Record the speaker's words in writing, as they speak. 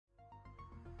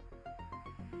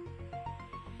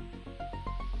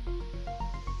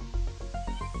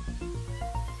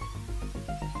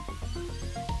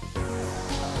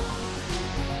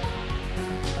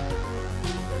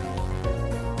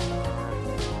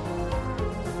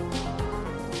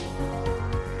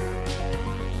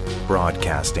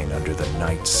Broadcasting under the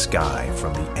night sky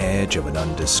from the edge of an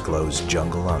undisclosed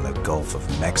jungle on the Gulf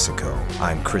of Mexico,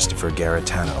 I'm Christopher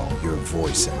Garetano, your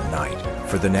voice in the night.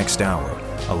 For the next hour,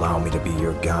 allow me to be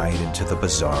your guide into the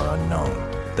bizarre unknown,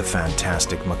 the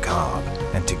fantastic macabre,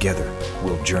 and together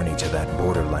we'll journey to that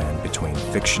borderland between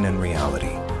fiction and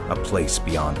reality, a place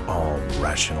beyond all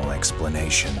rational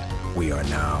explanation. We are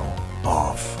now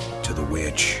off to the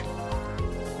witch.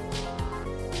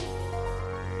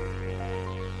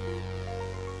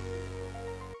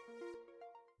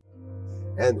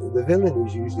 And the villain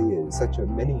is usually such a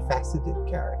many-faceted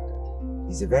character.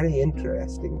 He's a very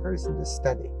interesting person to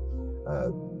study.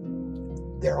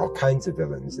 There are all kinds of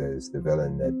villains. There's the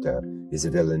villain that is a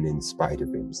villain in spite of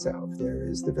himself. There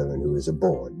is the villain who is a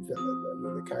born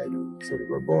villain, the kind who sort of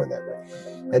were born that way.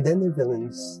 And then there are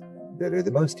villains that are the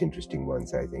most interesting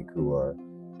ones, I think, who are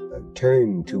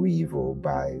turned to evil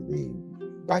by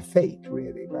fate,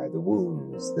 really, by the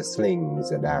wounds, the slings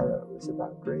and arrows of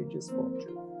outrageous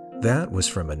fortune. That was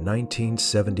from a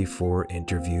 1974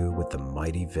 interview with the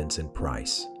mighty Vincent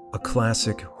Price, a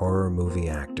classic horror movie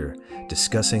actor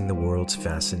discussing the world's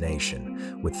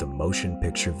fascination with the motion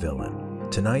picture villain.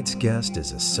 Tonight's guest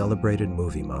is a celebrated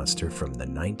movie monster from the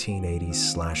 1980s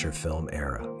slasher film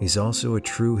era. He's also a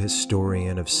true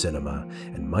historian of cinema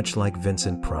and, much like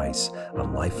Vincent Price, a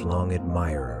lifelong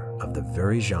admirer of the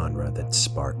very genre that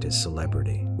sparked his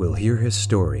celebrity. We'll hear his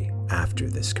story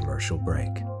after this commercial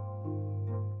break.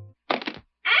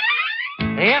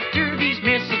 After these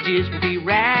messages, we'll be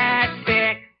right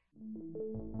back.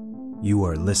 You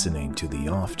are listening to the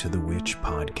Off to the Witch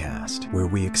podcast, where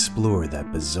we explore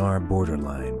that bizarre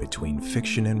borderline between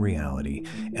fiction and reality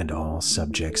and all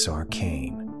subjects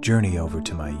arcane. Journey over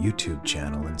to my YouTube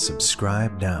channel and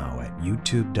subscribe now at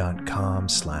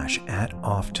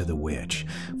youtube.com/@offtothewitch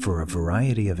for a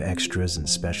variety of extras and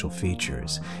special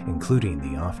features, including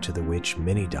the Off to the Witch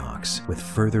mini docs with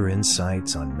further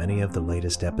insights on many of the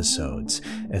latest episodes,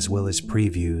 as well as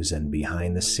previews and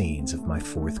behind the scenes of my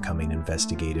forthcoming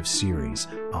investigative series,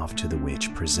 Off to the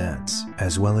Witch Presents,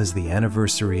 as well as the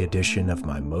anniversary edition of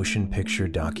my motion picture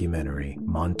documentary,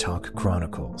 Montauk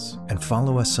Chronicles. And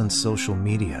follow us on social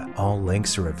media. All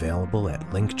links are available at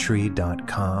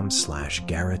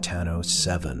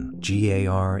linktree.com/Garetano7,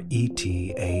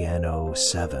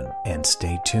 Garetano7, and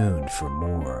stay tuned for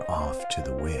more Off to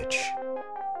the Witch.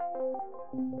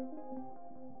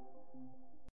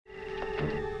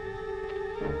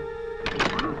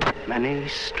 Many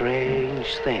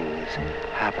strange things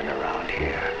happen around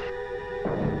here.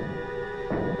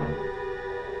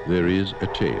 There is a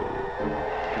tale.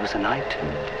 It was a night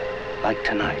like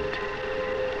tonight,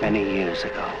 many years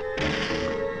ago.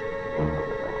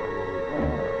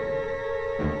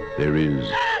 There is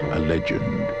a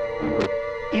legend.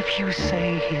 If you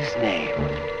say his name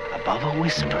above a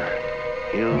whisper,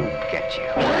 he'll get you.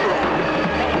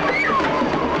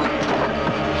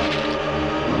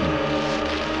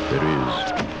 There is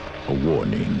a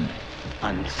warning.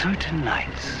 On certain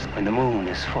nights, when the moon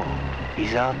is full,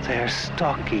 he's out there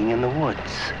stalking in the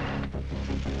woods.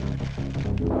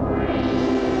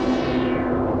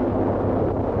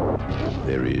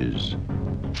 There is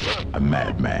a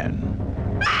madman.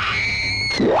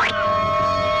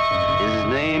 His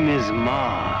name is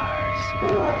Marz.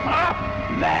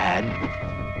 Madman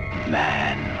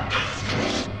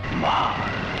Marz.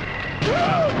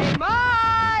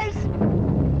 Marz!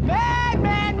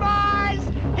 Madman Marz!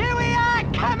 Here we are!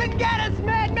 Come and get us,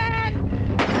 Madman!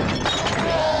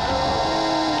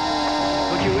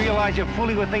 Don't you realize you're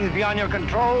fooling with things beyond your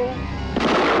control?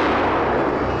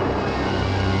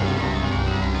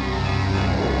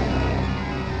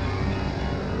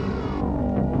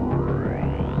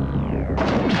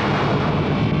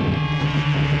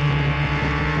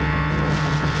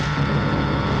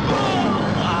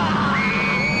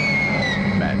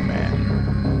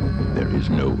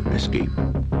 No escape.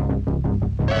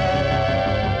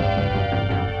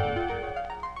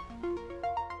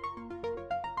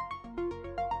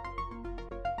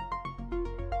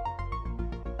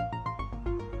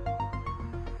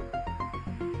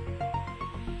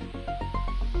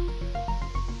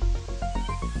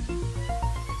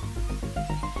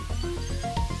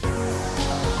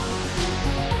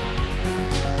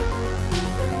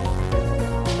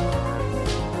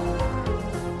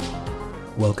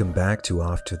 Welcome back to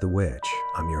Off to the Witch.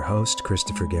 I'm your host,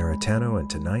 Christopher Garetano, and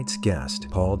tonight's guest,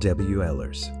 Paul W.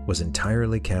 Ehlers, was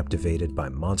entirely captivated by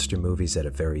monster movies at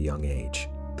a very young age.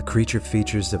 The The creature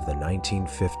features of the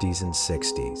 1950s and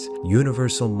 60s,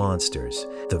 Universal monsters,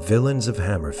 the villains of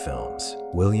Hammer films,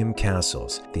 William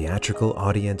Castle's theatrical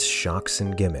audience shocks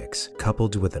and gimmicks,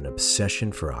 coupled with an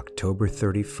obsession for October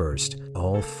 31st,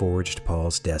 all forged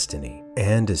Paul's destiny.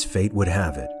 And as fate would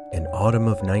have it, in autumn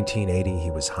of 1980,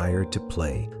 he was hired to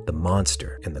play the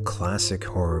monster in the classic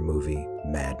horror movie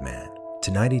Madman.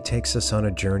 Tonight he takes us on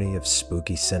a journey of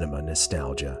spooky cinema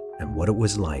nostalgia and what it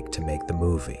was like to make the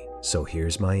movie. So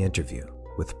here's my interview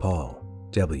with Paul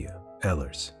W.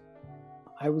 Ehlers.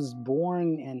 I was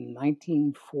born in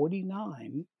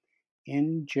 1949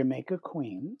 in Jamaica,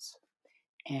 Queens,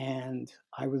 and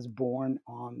I was born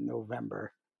on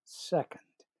November 2nd,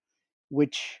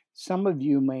 which some of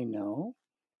you may know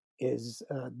is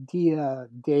Dia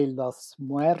de los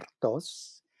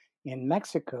Muertos in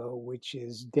Mexico, which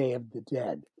is Day of the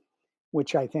Dead,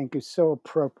 which I think is so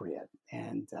appropriate.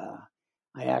 And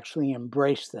I actually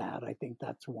embrace that. I think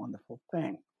that's a wonderful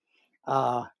thing.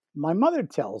 My mother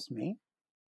tells me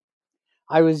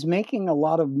I was making a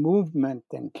lot of movement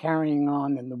and carrying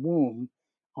on in the womb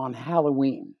on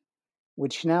Halloween,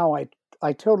 which now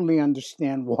I totally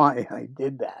understand why I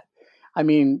did that. I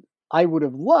mean, I would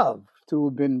have loved to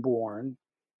have been born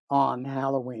on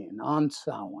Halloween, on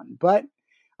Samhain, but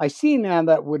I see now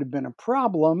that would have been a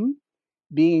problem,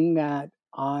 being that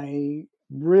I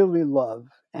really love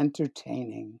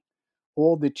entertaining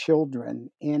all the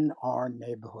children in our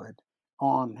neighborhood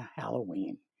on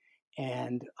Halloween.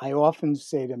 And I often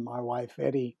say to my wife,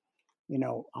 Eddie, you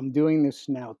know, I'm doing this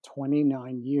now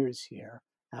 29 years here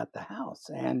at the house.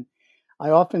 And I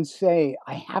often say,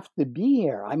 I have to be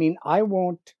here. I mean, I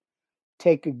won't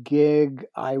take a gig.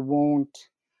 I won't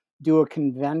do a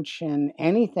convention,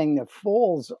 anything that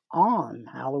falls on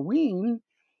Halloween,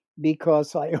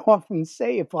 because I often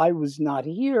say if I was not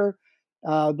here,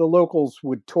 the locals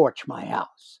would torch my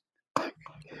house.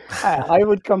 I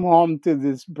would come home to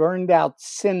this burned out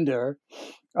cinder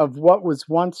of what was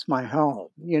once my home.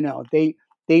 You know, they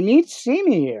need to see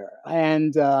me here,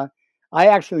 and I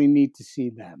actually need to see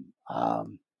them.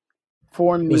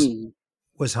 For me,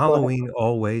 Was Halloween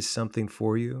always something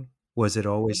for you? Was it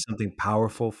always something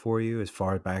powerful for you as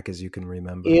far back as you can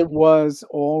remember? it was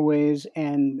always,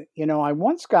 and you know, I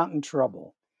once got in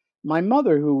trouble. My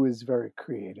mother, who was very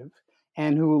creative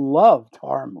and who loved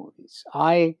horror movies,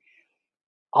 I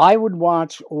would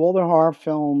watch all the horror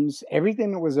films,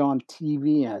 everything that was on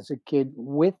TV as a kid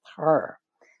with her.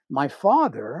 My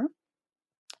father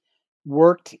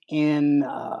worked and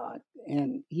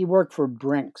he worked for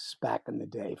Brinks back in the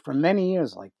day for many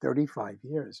years, like 35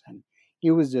 years, and he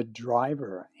was a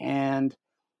driver. And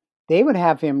they would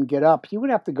have him get up. He would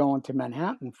have to go into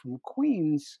Manhattan from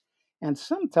Queens, and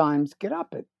sometimes get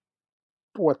up at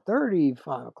 4:30,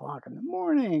 5 o'clock in the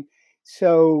morning.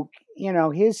 So, you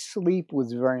know, his sleep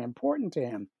was very important to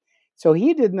him. So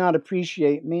he did not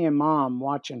appreciate me and mom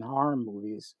watching horror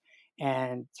movies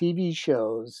and TV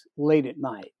shows late at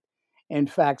night. In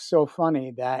fact, so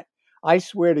funny that I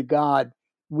swear to God,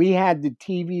 we had the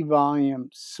TV volume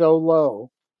so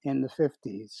low in the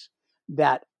 50s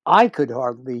that I could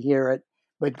hardly hear it.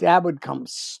 But Dad would come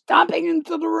stomping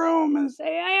into the room and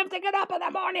say, I have to get up in the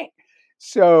morning.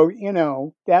 So, you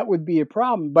know, that would be a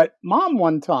problem. But Mom,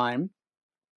 one time,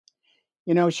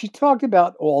 you know, she talked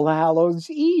about All Hallows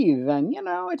Eve. And, you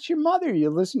know, it's your mother. You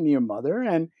listen to your mother.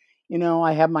 And, you know,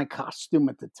 I had my costume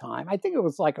at the time. I think it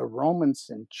was like a Roman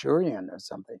centurion or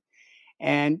something.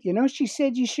 And, you know, she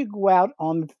said you should go out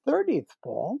on the 30th,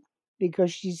 Paul,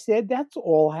 because she said that's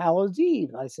All Hallows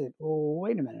Eve. I said, oh,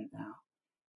 wait a minute now.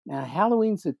 Now,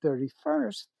 Halloween's the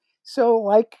 31st. So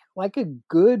like a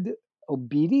good,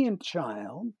 obedient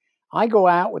child, I go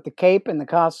out with the cape and the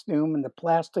costume and the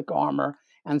plastic armor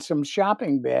and some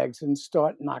shopping bags and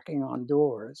start knocking on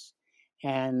doors.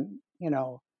 And, you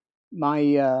know,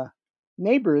 my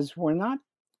neighbors were not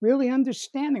really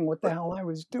understanding what the hell I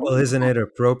was doing. Well, isn't it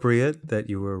appropriate that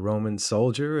you were a Roman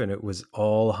soldier and it was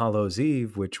All Hallows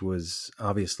Eve, which was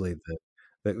obviously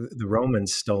the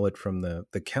Romans stole it from the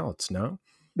Celts, no?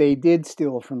 They did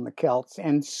steal from the Celts,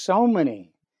 and so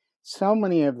many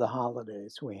of the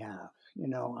holidays we have. You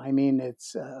know, I mean,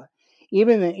 it's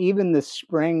even the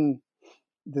spring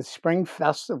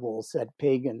festivals that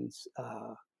pagans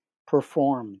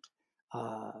performed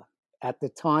at the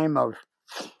time of,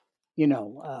 you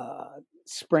know,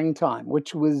 springtime,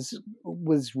 which was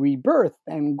rebirth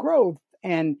and growth,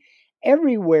 and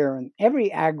everywhere in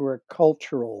every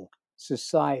agricultural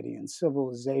society and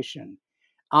civilization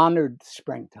honored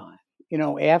springtime. You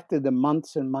know, after the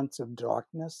months and months of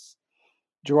darkness,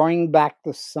 drawing back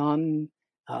the sun,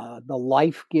 the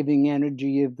life-giving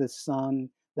energy of the sun,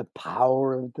 the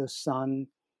power of the sun,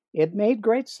 it made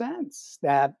great sense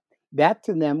that that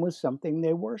to them was something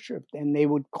they worshipped, and they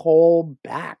would call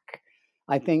back.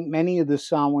 I think many of the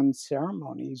Samhain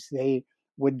ceremonies, they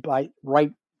would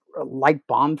light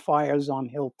bonfires on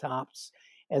hilltops,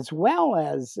 as well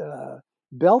as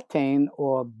Beltane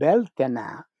or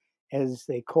Beltana, as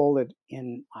they call it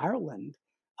in Ireland,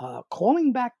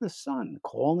 calling back the sun,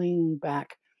 calling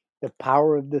back the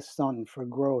power of the sun for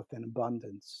growth and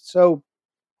abundance. So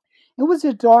it was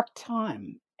a dark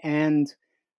time, and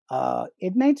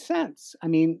it made sense. I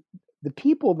mean, the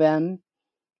people then,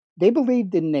 they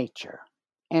believed in nature,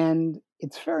 and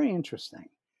it's very interesting.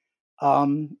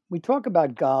 We talk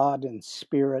about God and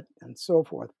spirit and so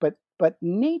forth, but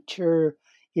nature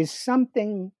is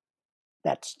something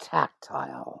that's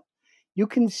tactile. You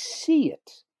can see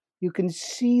it. You can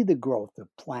see the growth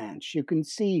of plants. You can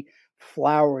see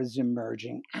flowers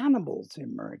emerging, animals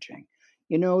emerging.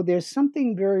 You know, there's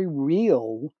something very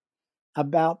real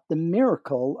about the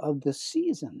miracle of the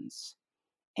seasons.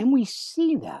 And we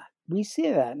see that. We see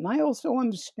that. And I also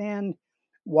understand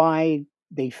why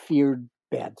they feared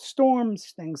bad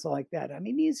storms, things like that. I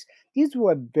mean, these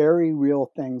were very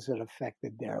real things that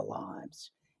affected their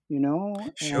lives, you know,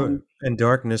 and Sure. And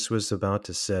darkness was about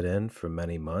to set in for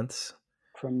many months.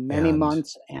 for many And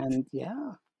months. And yeah,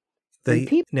 and they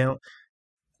people, now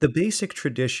the basic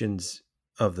traditions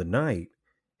of the night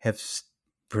have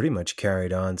pretty much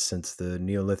carried on since the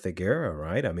Neolithic era,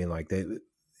 right? I mean, like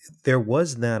there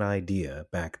was that idea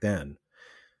back then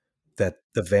that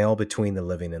the veil between the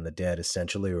living and the dead,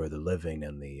 essentially, or the living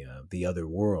and the other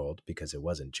world, because it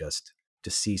wasn't just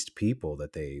deceased people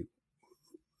that they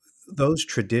those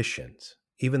traditions,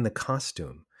 even the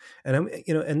costume. And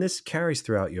and this carries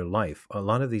throughout your life. A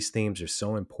lot of these themes are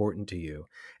so important to you,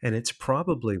 and it's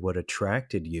probably what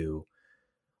attracted you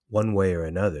one way or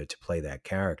another to play that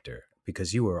character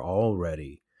because you were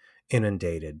already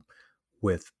inundated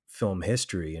with film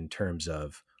history in terms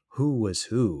of who was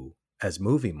who as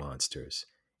movie monsters.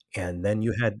 And then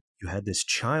you had this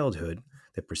childhood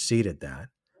that preceded that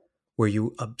where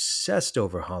you obsessed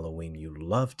over Halloween, you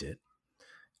loved it.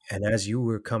 And as you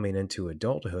were coming into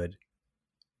adulthood,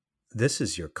 this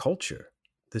is your culture.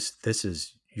 This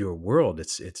is your world.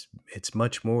 It's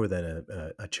much more than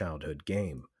a childhood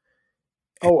game.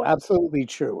 oh, absolutely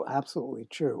true. Absolutely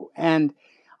true. And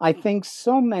I think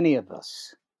so many of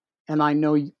us, and I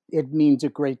know it means a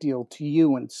great deal to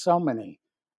you and so many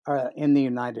in the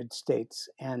United States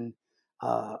and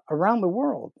around the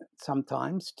world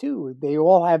sometimes too. They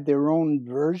all have their own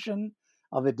version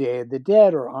of a Day of the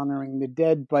Dead or honoring the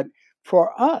dead. But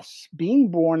for us, being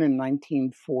born in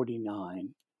 1949,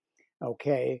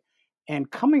 okay,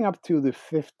 and coming up through the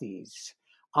 50s,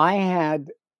 I had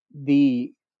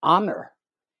the honor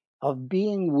of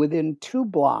being within 2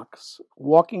 blocks,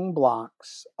 walking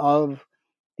blocks of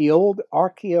the old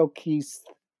RKO Keith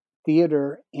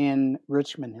Theater in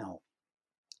Richmond Hill.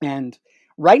 And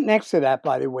right next to that,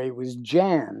 by the way, was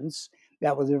Jan's.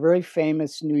 That was a very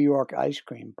famous New York ice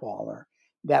cream parlor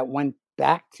that went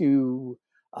back to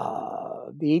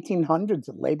the 1800s,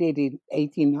 the late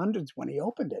 1800s when he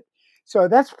opened it. So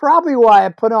that's probably why I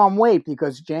put on weight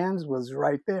because Jan's was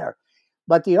right there.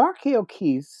 But the RKO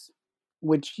Keith,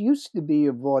 which used to be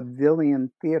a vaudevillian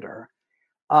theater,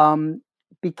 um,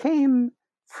 became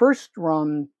first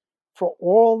run for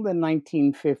all the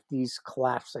 1950s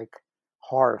classic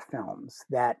horror films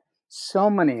that so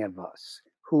many of us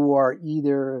who are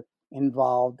either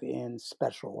involved in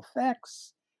special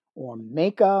effects or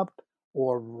makeup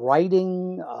or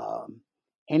writing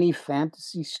any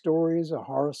fantasy stories or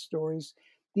horror stories,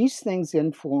 these things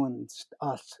influenced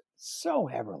us so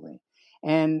heavily.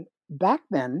 And back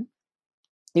then,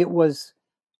 it was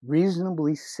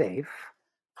reasonably safe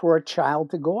for a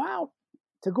child to go out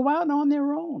on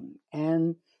their own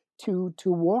and to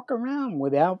walk around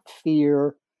without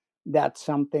fear that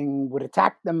something would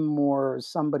attack them or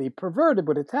somebody perverted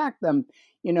would attack them,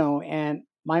 you know. And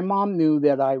my mom knew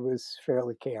that I was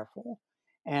fairly careful,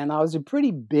 and I was a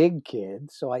pretty big kid,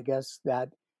 so I guess that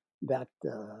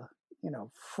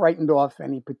frightened off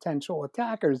any potential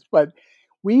attackers. But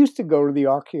we used to go to the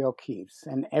RKO Keiths,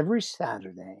 and every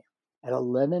Saturday at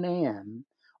 11 a.m.,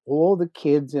 all the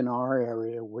kids in our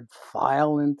area would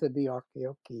file into the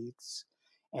RKO Keiths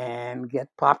and get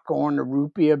popcorn or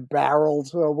root beer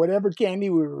barrels or whatever candy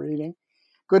we were eating.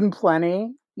 Good and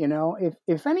Plenty, you know.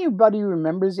 If anybody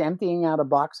remembers emptying out a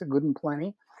box of Good and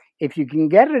Plenty, if you can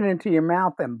get it into your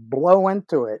mouth and blow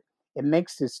into it, it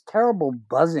makes this terrible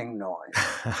buzzing noise.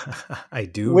 I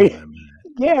do remember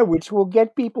that. Yeah, which will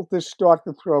get people to start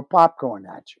to throw popcorn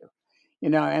at you.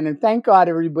 and thank God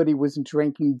everybody wasn't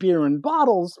drinking beer in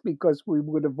bottles because we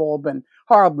would have all been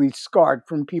horribly scarred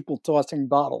from people tossing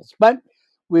bottles. But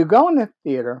we'd go in the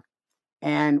theater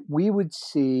and we would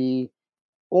see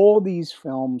all these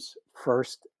films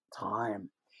first time.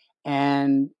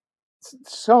 And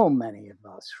so many of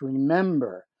us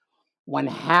remember when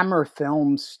Hammer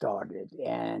Films started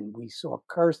and we saw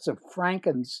Curse of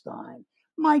Frankenstein,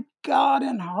 my God,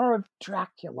 and Horror of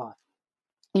Dracula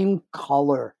in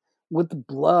color with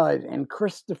blood, and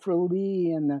Christopher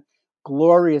Lee and the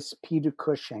glorious Peter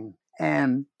Cushing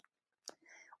and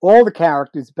all the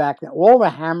characters back then, all the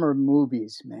Hammer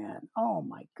movies, man. Oh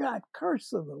my God,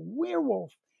 Curse of the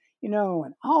Werewolf,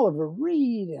 and Oliver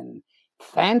Reed and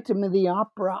Phantom of the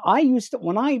Opera.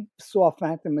 When I saw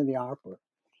Phantom of the Opera,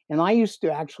 and I used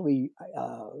to actually,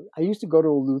 I used to go to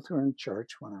a Lutheran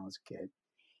church when I was a kid,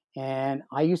 and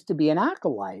I used to be an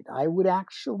acolyte. I would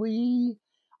actually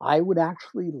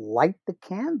light the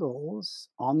candles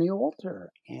on the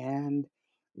altar, and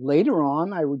later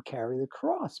on I would carry the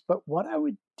cross. But what I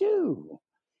would do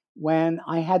when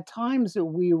I had times that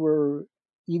we were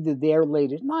either there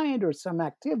late at night or some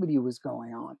activity was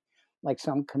going on, like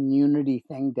some community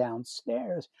thing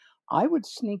downstairs, I would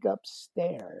sneak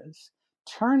upstairs,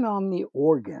 turn on the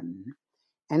organ,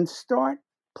 and start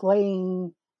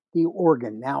playing the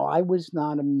organ. Now, I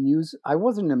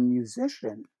wasn't a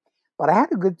musician, but I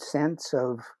had a good sense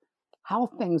of how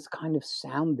things kind of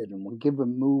sounded and would give a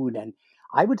mood. And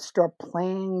I would start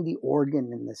playing the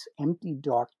organ in this empty,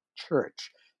 dark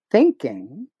church,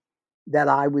 thinking that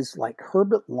I was like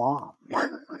Herbert Lom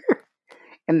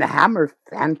in the Hammer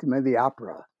Phantom of the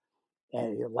Opera.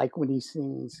 And like when he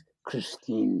sings,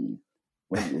 Christine,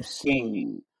 when you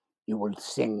sing, you will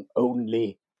sing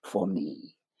only for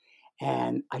me.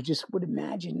 And I just would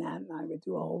imagine that, and I would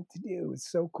do a whole to-do. It was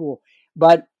so cool.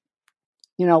 But,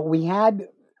 we had,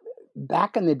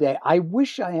 back in the day, I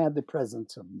wish I had the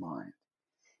presence of mind,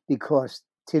 because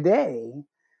today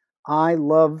I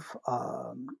love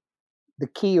the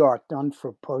key art done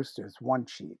for posters, one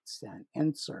sheets and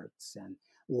inserts and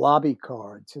lobby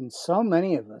cards. And so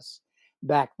many of us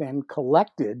back then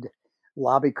collected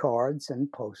lobby cards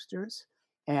and posters.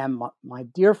 And my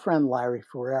dear friend Larry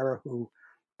Ferreira, who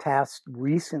passed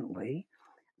recently,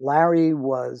 Larry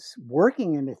was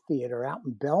working in a theater out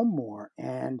in Belmore,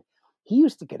 and he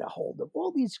used to get a hold of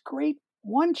all these great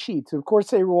one sheets. Of course,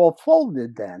 they were all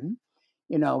folded then.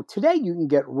 Today you can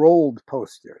get rolled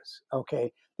posters,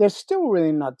 okay? They're still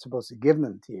really not supposed to give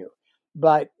them to you.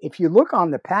 But if you look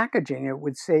on the packaging, it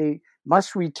would say,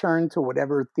 must return to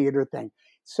whatever theater thing.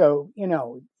 So,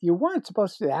 you weren't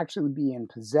supposed to actually be in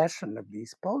possession of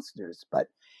these posters, but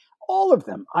all of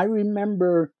them. I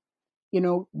remember,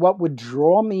 what would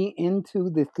draw me into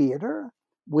the theater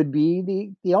would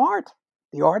be the art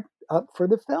up for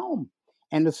the film.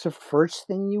 And it's the first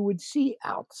thing you would see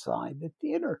outside the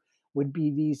theater would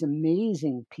be these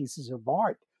amazing pieces of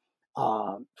art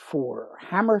for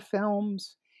Hammer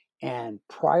Films, and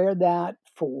prior that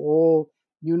for all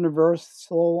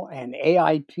Universal and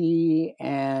AIP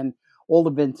and all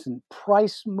the Vincent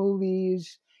Price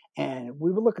movies. And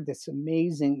we would look at this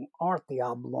amazing art, the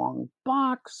oblong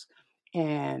box,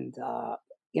 and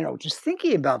just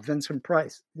thinking about Vincent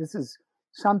Price.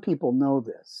 Some people know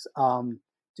this.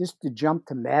 Just to jump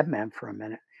to Madman for a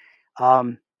minute.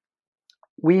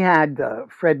 We had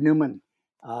Fred Newman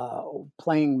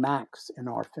playing Max in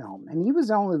our film, and he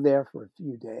was only there for a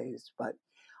few days. But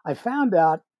I found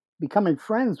out, becoming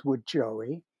friends with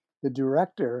Joey, the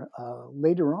director,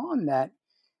 later on, that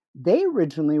they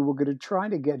originally were going to try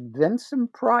to get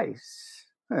Vincent Price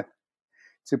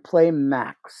to play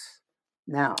Max.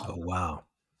 Now, Oh, wow.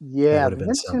 yeah, That would have been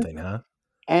Vincent, something, huh?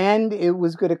 and it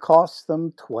was going to cost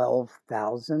them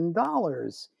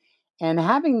 $12,000. And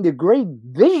having the great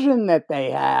vision that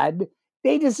they had,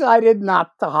 they decided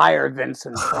not to hire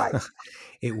Vincent Price.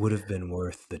 It would have been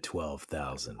worth the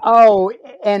 $12,000. Oh,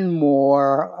 and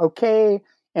more, okay?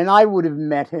 And I would have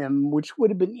met him, which would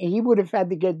have been, he would have had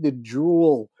to get the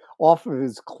drool off of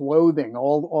his clothing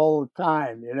all the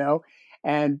time,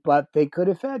 but they could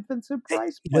have had Vincent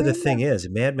Price play The him. thing is,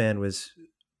 Madman was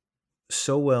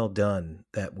so well done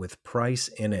that with Price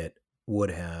in it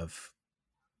would have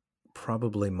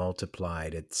probably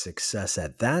multiplied its success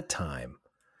at that time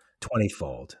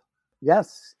 20-fold.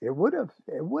 Yes, it would have.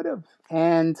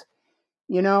 And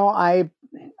I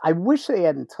wish they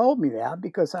hadn't told me that,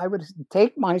 because I would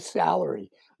take my salary.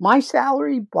 My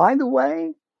salary, by the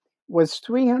way, was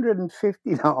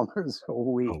 $350 a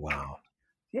week. Oh, wow.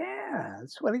 Yeah,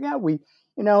 that's what I got.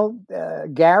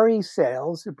 Gary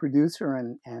Sales, the producer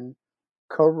and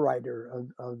co-writer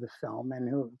of the film,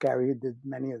 and Gary did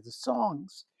many of the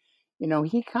songs,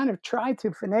 he kind of tried to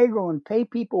finagle and pay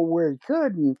people where he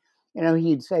could. And,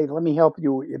 he'd say, let me help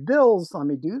you with your bills. Let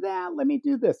me do that. Let me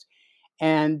do this.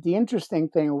 And the interesting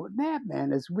thing with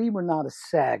Madman is we were not a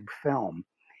SAG film.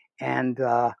 And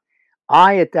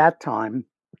I, at that time,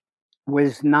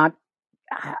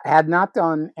 had not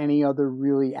done any other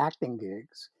really acting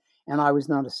gigs. And I was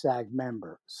not a SAG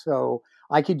member. So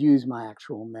I could use my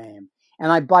actual name.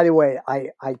 And by the way,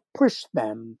 I pushed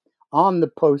them on the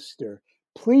poster,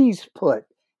 please put,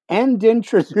 and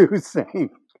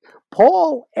introducing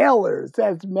Paul Ehlers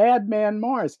as Madman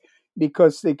Marz,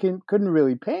 because they couldn't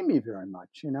really pay me very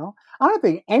much, I don't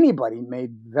think anybody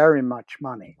made very much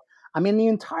money. I mean, the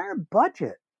entire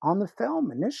budget on the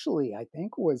film initially, I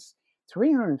think, was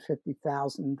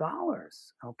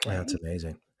 $350,000. Okay. That's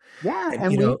amazing. Yeah.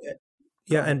 And,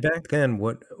 and back then,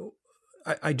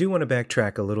 I do want to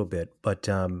backtrack a little bit, but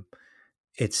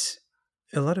it's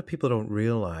a lot of people don't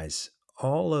realize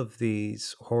all of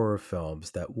these horror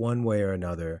films that one way or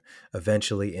another,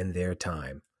 eventually in their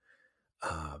time,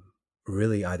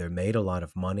 really either made a lot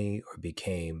of money or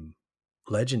became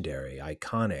legendary,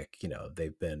 iconic.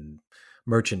 They've been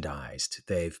merchandised,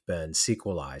 they've been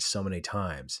sequelized so many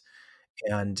times.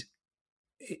 And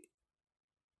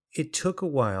it took a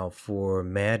while for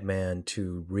Madman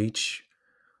to reach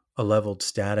a leveled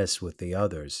status with the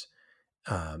others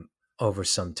over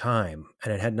some time,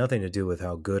 and it had nothing to do with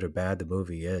how good or bad the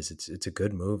movie is. It's a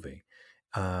good movie,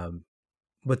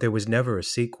 but there was never a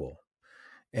sequel,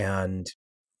 and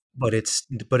but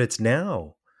it's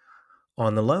now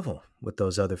on the level with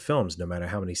those other films, no matter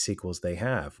how many sequels they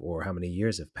have or how many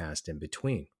years have passed in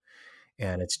between.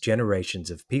 And it's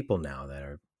generations of people now that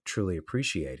are truly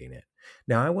appreciating it.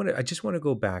 Now, I just want to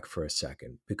go back for a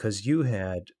second, because you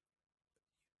had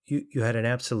an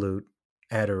absolute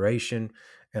adoration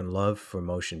and love for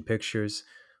motion pictures,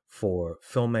 for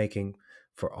filmmaking,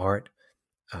 for art,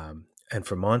 and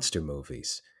for monster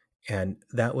movies, and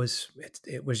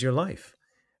it was your life.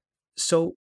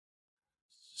 So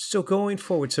going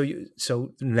forward, so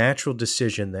the natural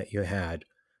decision that you had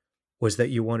was that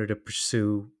you wanted to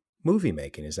pursue movie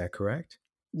making. Is that correct?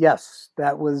 Yes,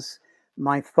 that was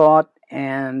my thought.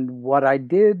 And what I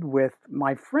did with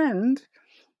my friend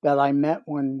that I met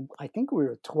when I think we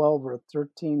were 12 or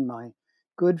 13, my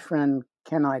good friend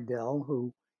Ken Idell,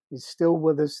 who is still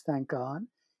with us, thank God,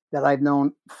 that I've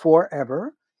known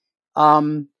forever.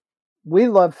 We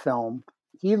love film.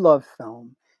 He loved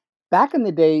film. Back in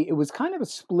the day, it was kind of a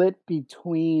split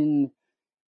between,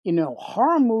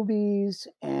 horror movies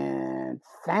and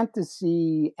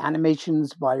fantasy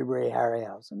animations by Ray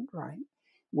Harryhausen, right?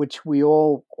 Which we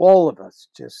all of us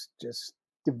just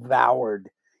devoured.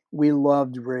 We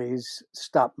loved Ray's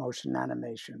stop motion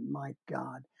animation. My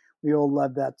God, we all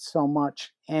loved that so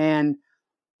much. And,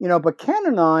 but Ken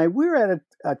and I, we were at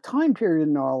a time period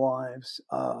in our lives,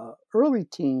 early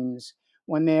teens,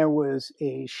 when there was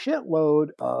a shitload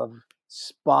of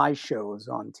spy shows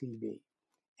on TV.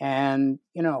 And,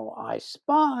 I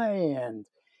Spy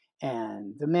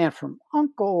and The Man from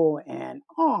U.N.C.L.E. and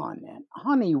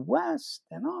Honey West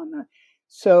and on.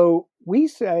 So we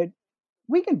said,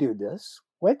 we can do this.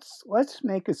 Let's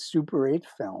make a Super 8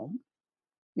 film.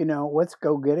 Let's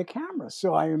go get a camera.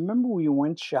 So I remember we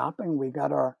went shopping. We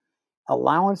got our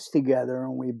allowance together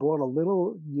and we bought a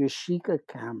little Yashica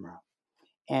camera.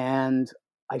 And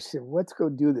I said, let's go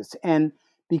do this. And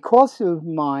because of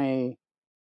my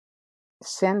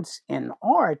sense in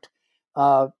art,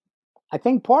 I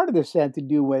think part of this had to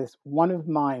do with one of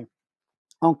my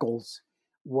uncles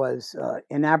was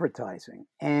in advertising,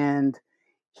 and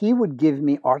he would give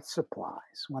me art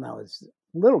supplies when I was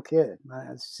a little kid,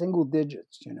 single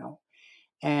digits,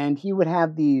 and he would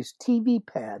have these TV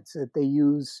pads that they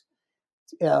use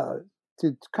to,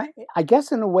 I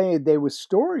guess in a way, they were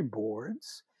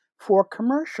storyboards for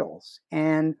commercials.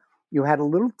 And you had a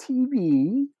little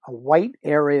TV, a white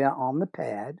area on the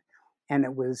pad, and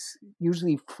it was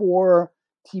usually 4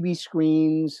 TV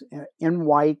screens in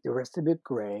white, the rest of it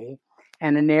gray,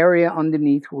 and an area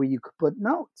underneath where you could put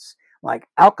notes, like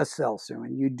Alka-Seltzer,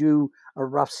 and you do a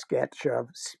rough sketch of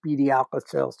Speedy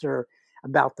Alka-Seltzer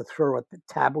about to throw the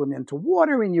tablet into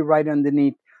water, and you write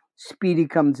underneath, Speedy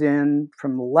comes in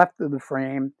from the left of the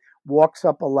frame, walks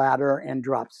up a ladder, and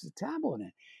drops the tablet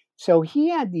in. So he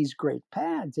had these great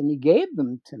pads, and he gave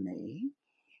them to me,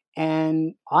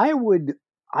 and I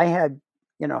had,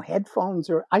 headphones,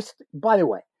 by the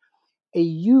way, a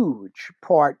huge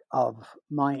part of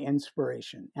my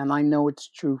inspiration, and I know it's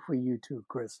true for you too,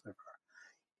 Christopher,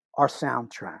 are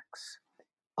soundtracks.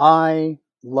 I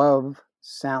love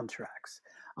soundtracks.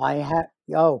 I have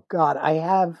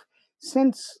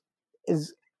since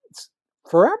is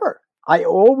forever. I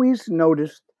always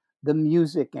noticed the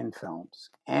music in films.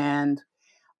 And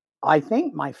I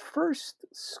think my first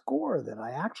score that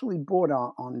I actually bought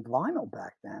on vinyl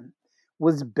back then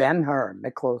was Ben-Hur,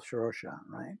 Miklos Rozsa,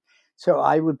 right? So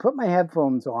I would put my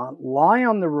headphones on, lie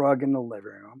on the rug in the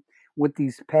living room with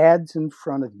these pads in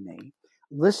front of me,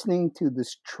 listening to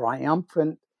this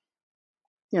triumphant,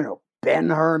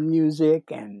 Ben-Hur music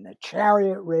and the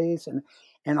chariot race,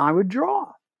 and I would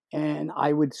draw. And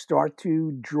I would start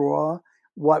to draw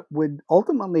what would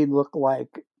ultimately look like,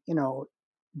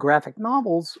 graphic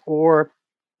novels or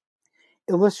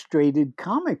illustrated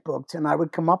comic books, and I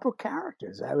would come up with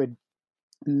characters. I would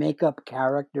make up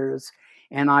characters,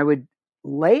 and I would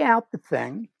lay out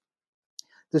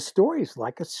the stories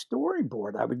like a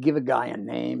storyboard. I would give a guy a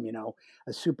name,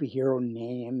 a superhero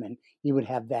name, and he would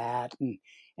have that.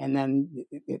 And then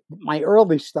my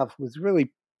early stuff was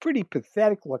really pretty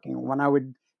pathetic looking. When I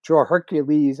would draw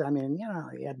Hercules, I mean,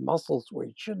 he had muscles where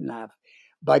he shouldn't have,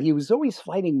 but he was always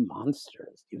fighting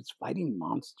monsters.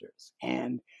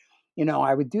 And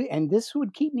I would do, and this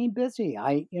would keep me busy.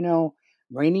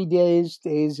 Rainy days,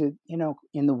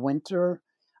 in the winter,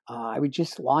 I would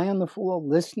just lie on the floor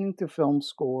listening to film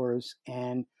scores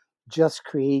and just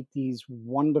create these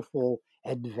wonderful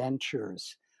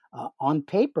adventures on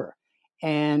paper.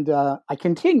 And I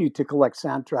continued to collect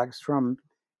soundtracks from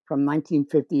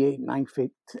 1958 and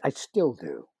 1950. I still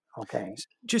do. Okay.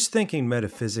 Just thinking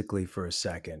metaphysically for a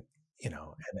second,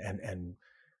 and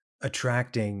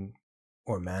attracting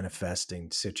or manifesting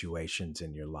situations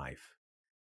in your life.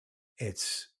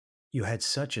 You had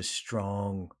such a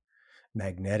strong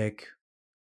magnetic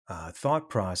thought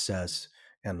process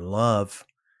and love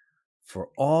for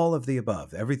all of the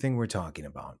above, everything we're talking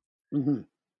about. Mm-hmm.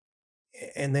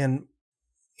 And then,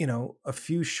 a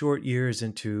few short years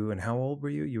into, and how old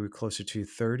were you? You were closer to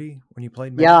 30 when you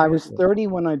played Madman? Yeah, I was 30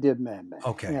 when I did Madman.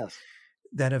 Okay. Yes.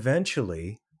 Then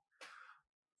eventually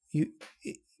you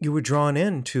were drawn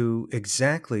into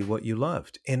exactly what you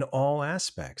loved in all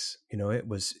aspects. It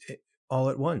was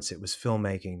all at once. It was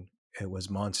filmmaking. It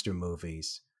was monster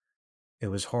movies. It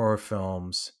was horror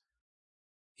films.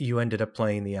 You ended up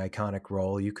playing the iconic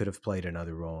role. You could have played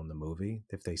another role in the movie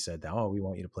if they said, "Oh, we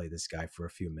want you to play this guy for a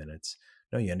few minutes."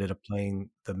 No, you ended up playing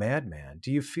the Madman.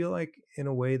 Do you feel like, in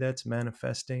a way, that's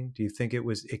manifesting? Do you think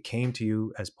it came to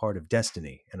you as part of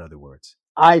destiny, in other words?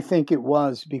 I think it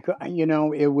was because, I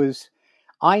knew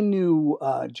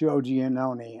Joe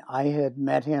Giannone. I had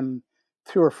met him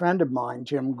through a friend of mine,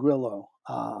 Jim Grillo,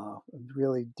 a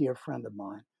really dear friend of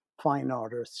mine, fine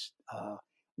artist,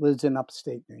 lives in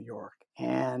upstate New York.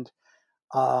 And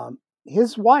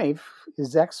his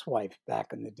ex-wife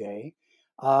back in the day,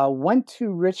 went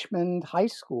to Richmond High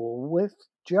School with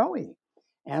Joey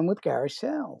and with Gary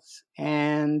Sales.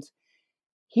 And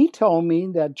he told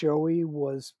me that Joey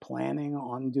was planning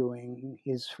on doing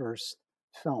his first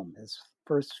film, his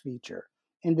first feature,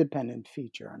 independent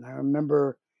feature. And I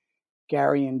remember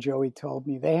Gary and Joey told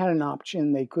me they had an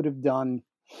option. They could have done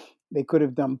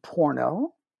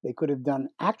porno, they could have done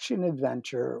action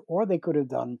adventure, or they could have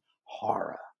done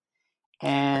horror.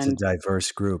 It's a And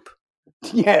diverse group.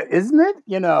 yeah, isn't it?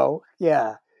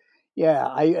 Yeah.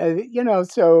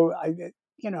 So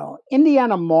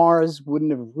Indiana Mars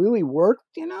wouldn't have really worked.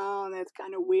 That's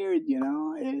kind of weird.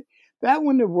 That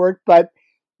wouldn't have worked. But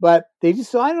they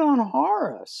decided on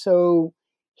horror. So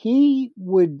he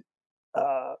would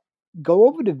go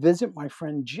over to visit my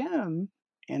friend Jim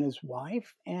and his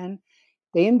wife, and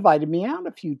they invited me out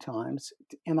a few times.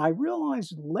 And I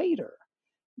realized later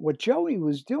what Joey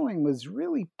was doing was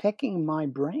really picking my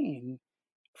brain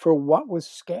for what was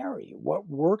scary, what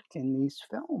worked in these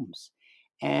films.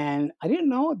 And I didn't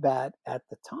know that at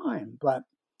the time, but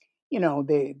we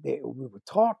would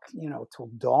talk, till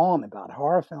dawn about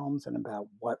horror films and about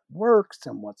what works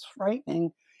and what's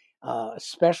frightening,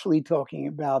 especially talking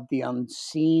about the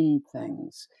unseen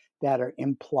things that are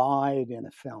implied in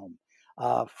a film.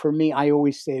 For me, I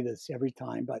always say this every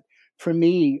time, but for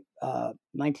me,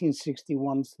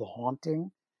 1961's The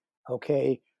Haunting,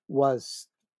 was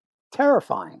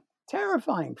terrifying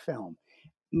film,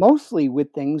 mostly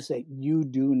with things that you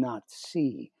do not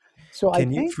see. So I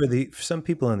think, for some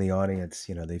people in the audience,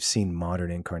 they've seen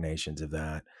modern incarnations of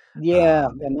that. yeah,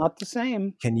 they're not the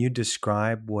same. Can you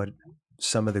describe what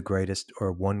some of the greatest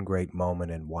or one great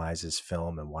moment in Wise's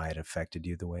film and why it affected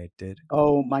you the way it did?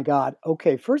 Oh my God.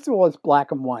 Okay, first of all, it's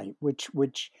black and white,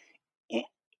 which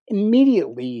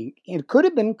immediately, it could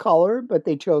have been color, but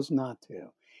they chose not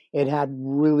to. It had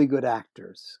really good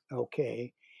actors.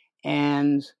 Okay,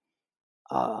 and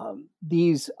a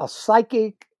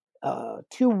psychic,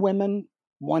 two women,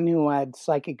 one who had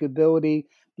psychic ability,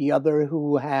 the other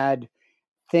who had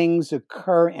things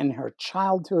occur in her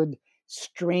childhood.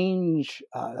 Strange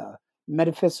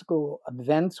metaphysical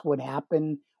events would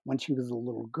happen when she was a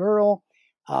little girl.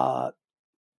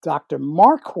 Dr.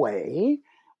 Markway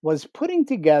was putting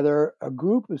together a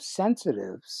group of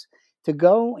sensitives to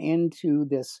go into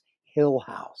this hill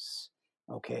house.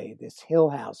 Okay, this hill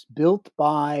house built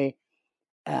by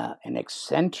an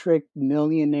eccentric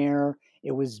millionaire.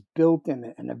 It was built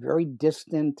in a very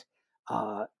distant,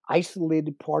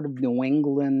 isolated part of New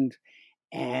England,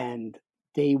 and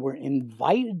they were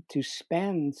invited to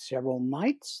spend several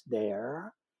nights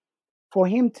there for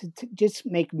him to just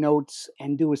make notes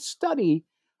and do a study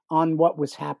on what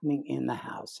was happening in the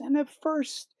house. And at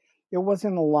first, there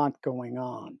wasn't a lot going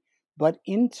on. But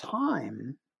in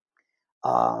time,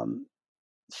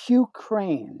 Hugh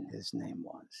Crane, his name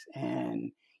was,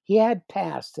 and he had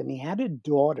passed, and he had a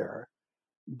daughter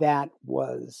that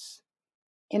was,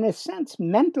 in a sense,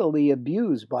 mentally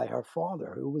abused by her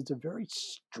father, who was a very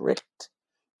strict,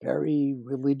 very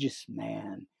religious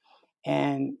man.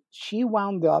 And she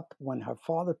wound up, when her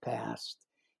father passed,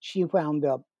 she wound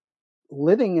up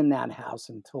living in that house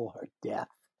until her death.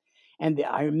 And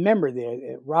I remember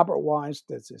Robert Wise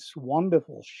does this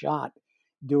wonderful shot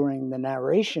during the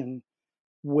narration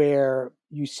where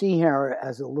you see her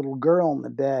as a little girl in the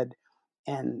bed,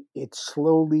 and it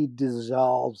slowly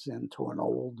dissolves into an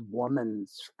old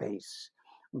woman's face.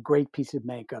 A great piece of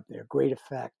makeup there, great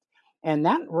effect. And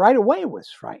that right away was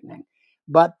frightening.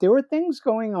 But there were things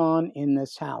going on in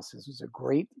this house. This was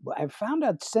I've found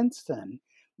out since then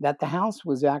that the house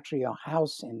was actually a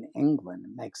house in England.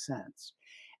 It makes sense.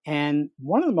 And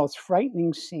one of the most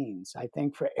frightening scenes, I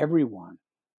think, for everyone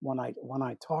when I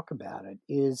talk about it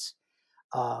is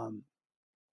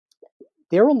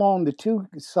they're alone. The two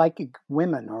psychic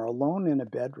women are alone in a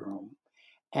bedroom,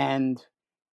 and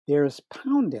there's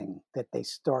pounding that they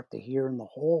start to hear in the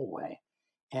hallway.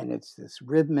 And it's this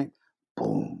rhythmic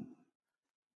boom,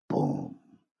 boom,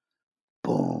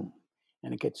 boom.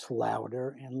 And it gets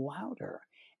louder and louder.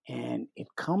 And it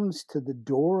comes to the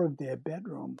door of their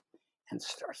bedroom and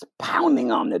starts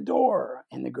pounding on the door.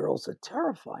 And the girls are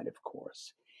terrified, of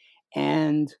course.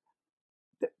 And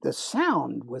the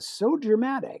sound was so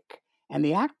dramatic, and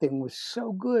the acting was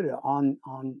so good on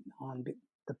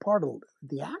the part of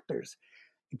the actors,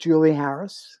 Julie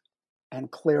Harris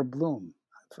and Claire Bloom,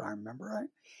 if I remember right.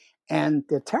 And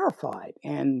they're terrified,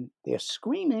 and they're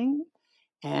screaming,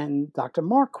 and Dr.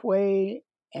 Markway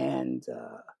and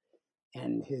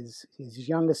his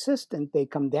young assistant, they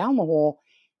come down the hall,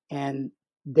 and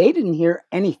they didn't hear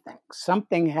anything.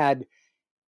 Something had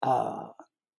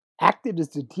acted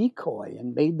as a decoy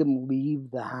and made them leave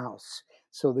the house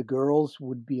so the girls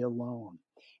would be alone.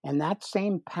 And that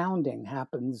same pounding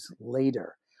happens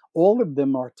later. All of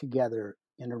them are together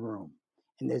in a room,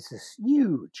 and there's this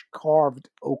huge carved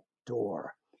oak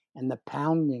door, and the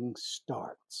pounding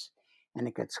starts, and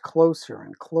it gets closer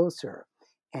and closer.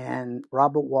 And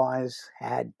Robert Wise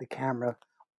had the camera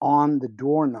on the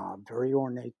doorknob, very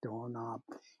ornate doorknob,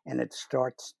 and it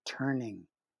starts turning,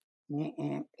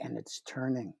 and it's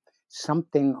turning.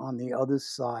 Something on the other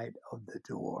side of the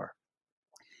door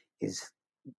is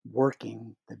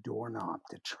working the doorknob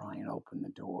to try and open the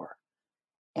door.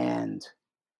 And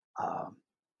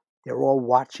they're all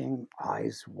watching,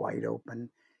 eyes wide open.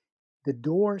 The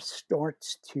door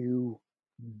starts to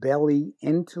belly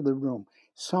into the room.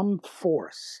 Some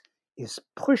force is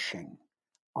pushing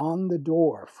on the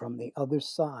door from the other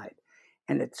side,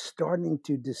 and it's starting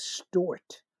to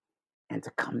distort and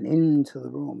to come into the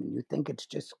room, and you think it's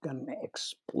just going to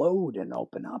explode and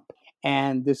open up.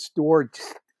 And this door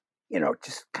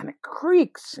just kind of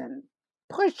creaks and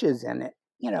pushes, and it,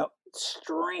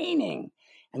 straining,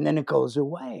 and then it goes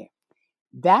away.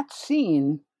 That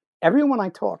scene, everyone I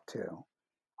talk to,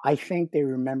 I think they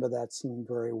remember that scene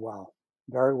very well,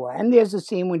 very well. And there's a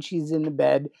scene when she's in the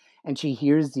bed and she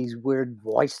hears these weird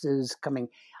voices coming.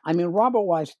 I mean, Robert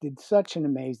Wise did such an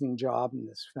amazing job in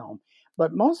this film.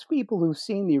 But most people who've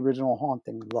seen the original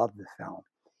Haunting love the film.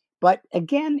 But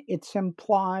again, it's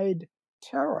implied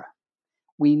terror.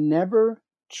 We never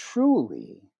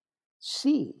truly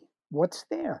see what's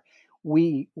there.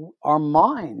 Our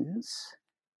minds,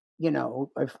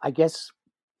 I guess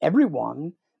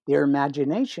everyone, their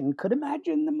imagination could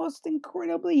imagine the most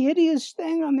incredibly hideous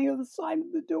thing on the other side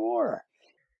of the door.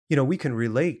 We can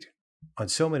relate on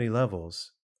so many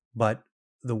levels, but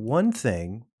the one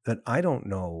thing that I don't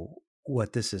know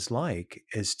what this is like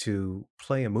is to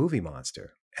play a movie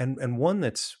monster, and one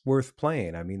that's worth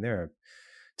playing. I mean, there are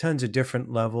tons of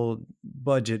different level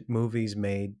budget movies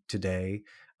made today,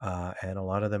 and a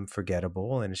lot of them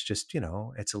forgettable, and it's just,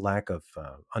 it's a lack of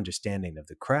understanding of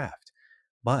the craft.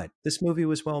 But this movie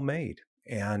was well made.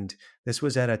 And this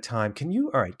was at a time. Can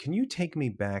you take me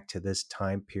back to this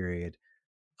time period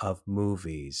of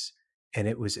movies? And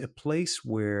it was a place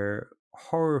where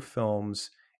horror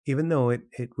films, even though it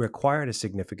required a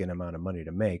significant amount of money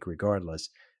to make, regardless,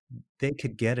 they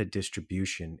could get a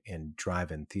distribution in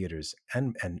drive-in theaters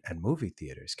and movie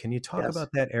theaters. Can you talk Yes. about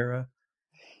that era?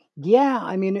 Yeah,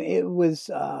 I mean, it was,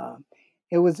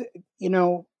 it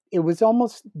was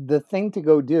almost the thing to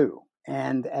go do.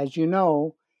 And as you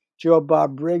know, Joe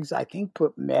Bob Briggs, I think,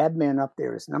 put Madman up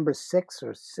there as number 6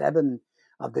 or 7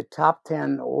 of the top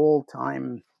 10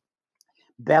 all-time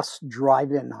best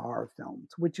drive-in horror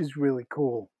films, which is really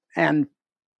cool. And,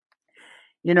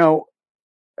 you know,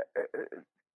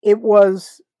 it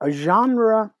was a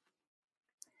genre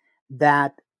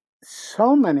that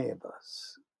so many of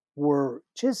us were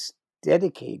just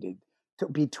dedicated to,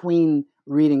 between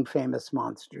reading Famous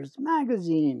Monsters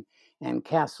magazine and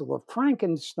Castle of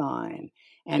Frankenstein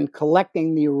and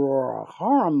collecting the Aurora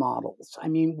horror models. I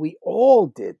mean, we all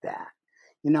did that.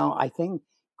 I think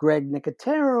Greg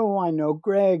Nicotero, I know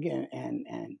Greg and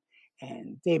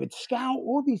David Scout,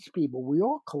 all these people, we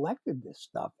all collected this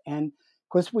stuff. And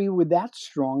because we were that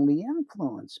strongly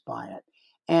influenced by it.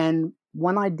 And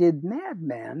when I did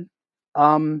Madman,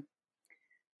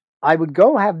 I would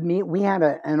go we had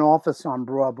an office on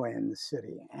Broadway in the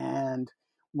city, and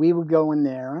we would go in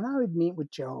there, and I would meet with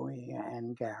Joey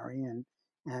and Gary,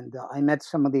 and I met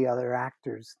some of the other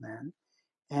actors then,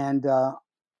 and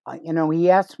he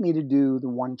asked me to do the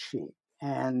one sheet,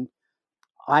 and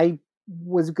I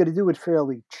was going to do it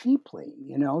fairly cheaply,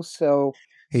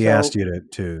 He asked so you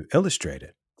to illustrate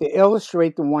it. to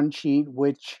illustrate the one sheet,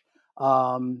 which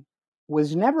um,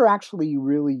 was never actually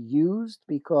really used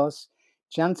because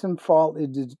Jensen Fault,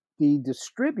 the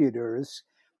distributors,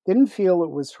 didn't feel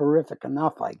it was horrific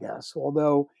enough, I guess.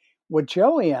 Although what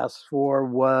Joey asked for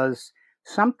was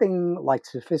something like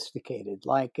sophisticated,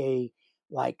 like a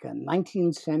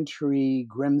 19th century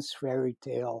Grimm's fairy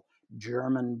tale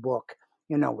German book,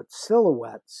 with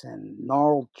silhouettes and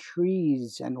gnarled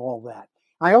trees and all that.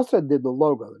 I also did the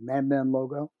logo, the Madman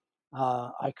logo.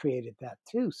 I created that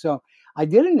too. So I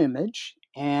did an image,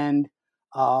 and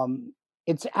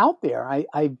it's out there. I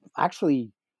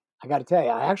actually, I got to tell you,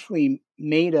 I actually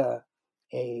made a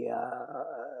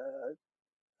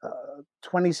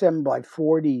 27 by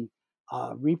 40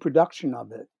 reproduction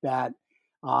of it that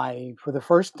for the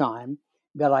first time,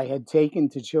 that I had taken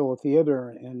to Chilla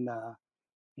Theater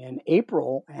in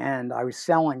April, and I was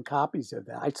selling copies of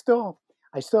that. I still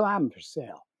have them for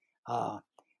sale,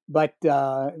 but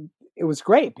it was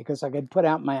great because I could put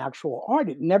out my actual art.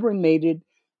 It never made it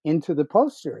into the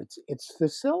poster. It's the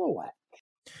silhouette.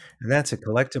 And that's a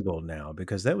collectible now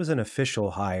because that was an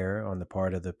official hire on the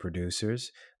part of the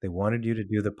producers. They wanted you to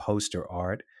do the poster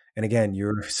art. And again,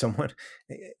 you're someone,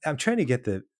 I'm trying to get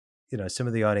some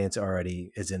of the audience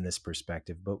already is in this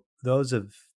perspective, but those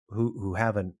of who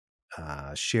haven't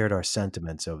shared our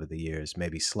sentiments over the years,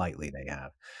 maybe slightly they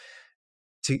have,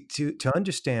 to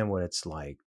understand what it's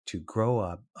like to grow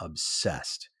up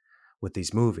obsessed with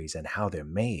these movies and how they're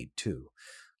made too.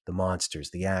 The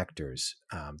monsters, the actors,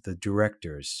 the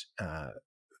directors,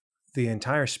 the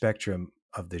entire spectrum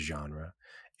of the genre,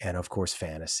 and of course,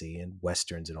 fantasy and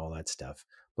westerns and all that stuff.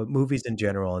 But movies in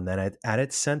general, and then at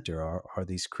its center are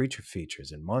these creature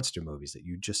features and monster movies that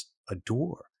you just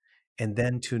adore. And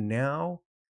then to now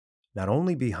not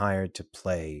only be hired to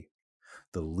play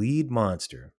the lead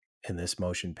monster in this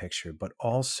motion picture, but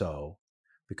also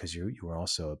because you were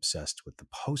also obsessed with the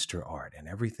poster art and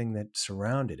everything that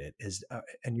surrounded it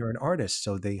and you're an artist,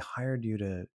 so they hired you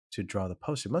to draw the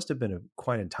poster. It must have been a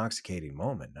quite intoxicating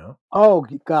moment, no? Oh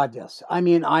God, yes. I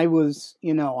mean, I was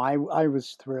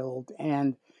thrilled,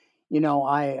 and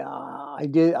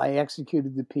I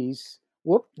executed the piece.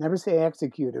 Whoop, never say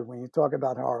executed when you talk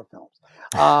about horror films.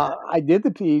 I did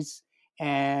the piece,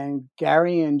 and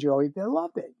Gary and Joey, they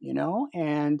loved it,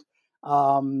 and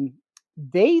um,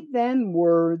 they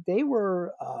were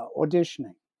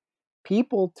auditioning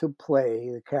people to play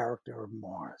the character of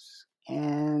Mars.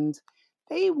 And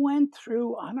they went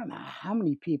through, I don't know how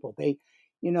many people. They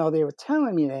were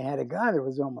telling me they had a guy that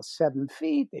was almost 7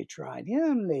 feet. They tried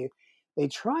him. They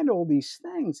tried all these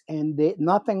things, and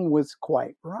nothing was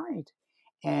quite right.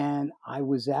 And I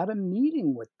was at a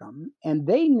meeting with them, and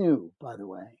they knew, by the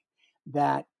way,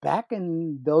 that back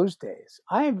in those days,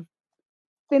 I've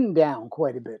thinned down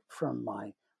quite a bit from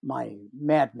my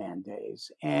Madman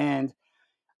days, and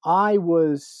I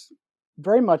was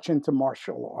very much into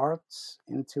martial arts,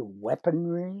 into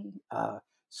weaponry,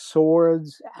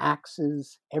 swords,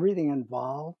 axes, everything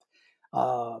involved.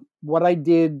 What I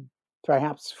did,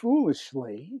 perhaps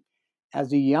foolishly,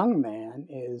 as a young man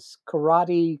is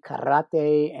karate,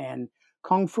 and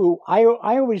kung fu. I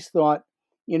always thought,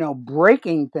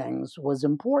 breaking things was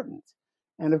important.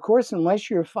 And of course, unless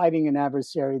you're fighting an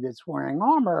adversary that's wearing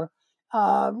armor,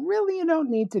 really you don't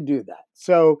need to do that.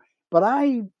 So, but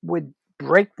I would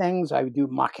break things. I would do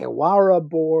macabre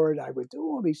board. I would do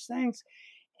all these things.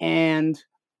 And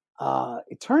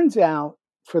it turns out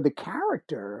for the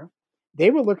character, they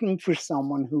were looking for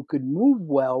someone who could move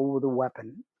well with a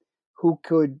weapon, who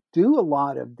could do a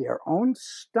lot of their own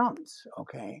stunts.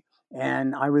 Okay.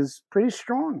 And I was pretty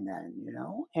strong then,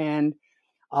 and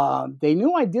they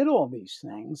knew I did all these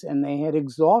things, and they had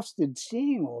exhausted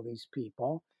seeing all these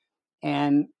people.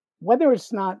 And whether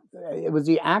it's not, it was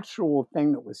the actual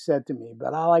thing that was said to me,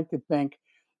 but I like to think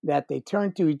that they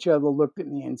turned to each other, looked at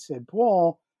me, and said,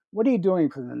 "Paul, what are you doing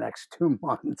for the next 2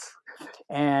 months?"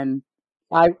 And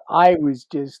I was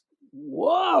just,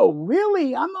 whoa,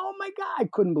 really? Oh my God, I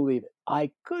couldn't believe it.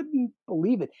 I couldn't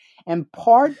believe it. And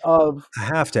part of, I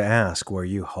have to ask, were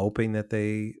you hoping that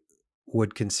they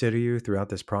would consider you throughout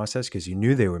this process? Because you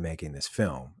knew they were making this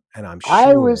film, and I'm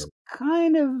I sure. was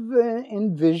kind of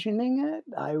envisioning it.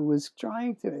 I was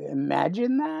trying to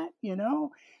imagine that,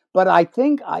 but I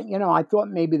think I thought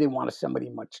maybe they wanted somebody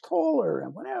much taller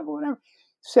and whatever.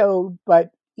 So,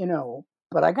 but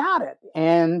I got it.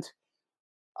 And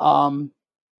um,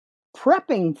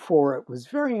 prepping for it was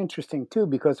very interesting too,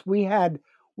 because we had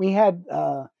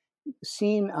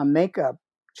seen a makeup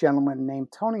gentleman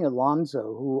named Tony Alonso,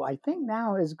 who I think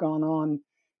now has gone on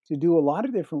to do a lot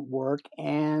of different work,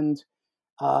 and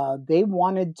they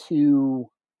wanted to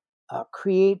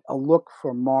create a look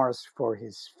for Mars for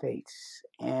his face.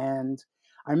 And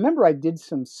I remember I did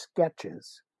some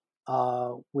sketches,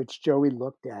 which Joey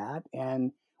looked at,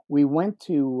 and we went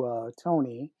to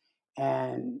Tony,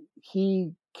 and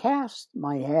he cast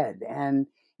my head. And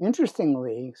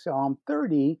interestingly, so I'm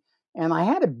 30, and I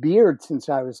had a beard since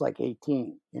I was like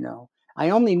 18. I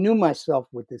only knew myself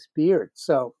with this beard.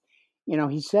 So,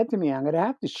 he said to me, "I'm going to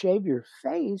have to shave your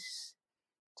face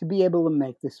to be able to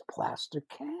make this plaster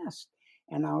cast."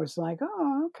 And I was like,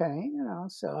 "Oh, okay."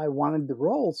 So I wanted the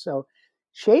role. So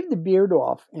shaved the beard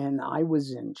off, and I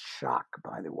was in shock,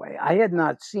 by the way. I had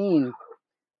not seen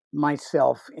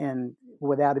myself in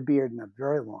without a beard in a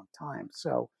very long time.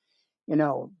 So,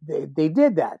 they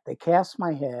did that. They cast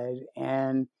my head,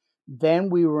 and then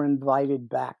we were invited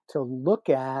back to look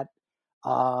at,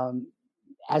 um,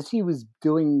 as he was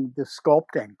doing the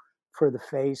sculpting for the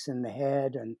face and the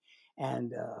head,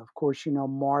 and of course,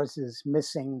 Mars is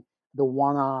missing the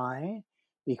one eye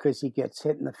because he gets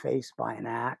hit in the face by an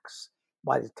axe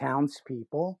by the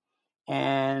townspeople,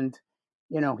 and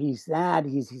he's got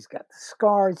the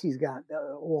scars, he's got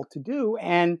all to do,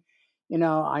 and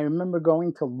I remember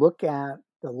going to look at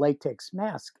the latex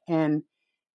mask, and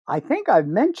I think I've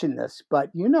mentioned this,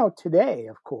 but today,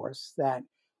 of course, that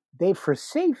for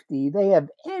safety, they have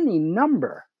any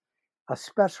number of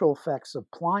special effects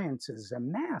appliances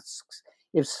and masks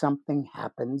if something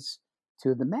happens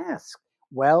to the mask.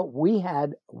 Well, we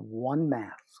had one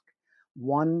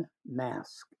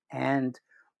mask. And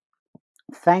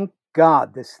thank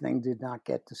God this thing did not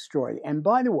get destroyed. And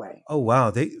by the way, Oh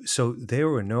wow! So there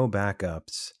were no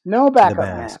backups no to the backup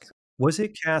mask. mask. Was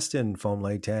it cast in foam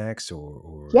latex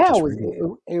or Yeah, just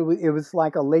regular? it was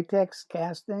like a latex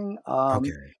casting.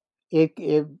 Okay.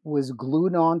 It was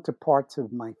glued on to parts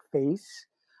of my face.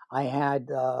 I had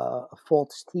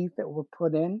false teeth that were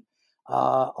put in.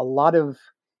 A lot of,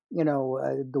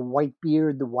 the white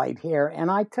beard, the white hair. And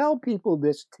I tell people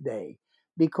this today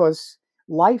because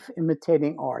life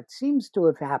imitating art seems to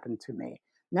have happened to me.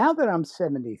 Now that I'm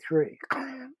 73,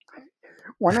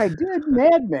 when I did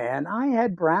Madman, I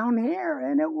had brown hair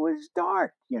and it was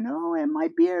dark, and my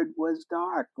beard was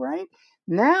dark, right?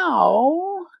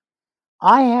 Now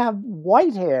I have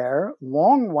white hair,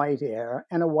 long white hair,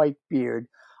 and a white beard.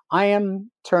 I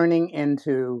am turning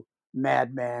into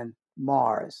Madman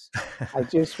Marz. I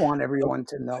just want everyone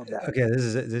to know that. Okay, this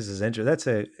is interesting. That's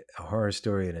a horror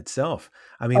story in itself.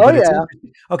 I mean, Oh, but it's yeah.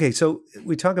 interesting. Okay. So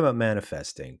we talk about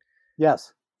manifesting.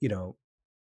 Yes. You know,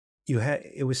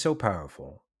 it was so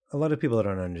powerful. A lot of people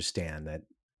don't understand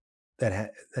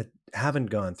that haven't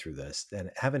gone through this, that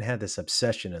haven't had this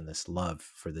obsession and this love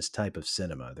for this type of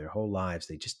cinema their whole lives.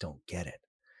 They just don't get it.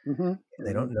 Mm-hmm.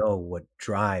 They don't know what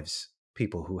drives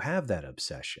people who have that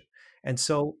obsession. And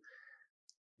so,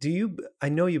 I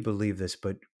know you believe this,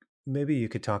 but maybe you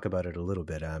could talk about it a little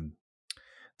bit.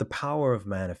 The power of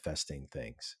manifesting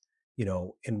things.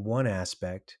 In one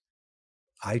aspect,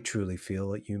 I truly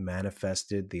feel that you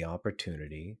manifested the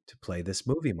opportunity to play this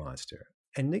movie monster.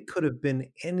 And it could have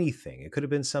been anything. It could have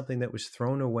been something that was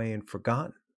thrown away and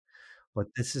forgotten. But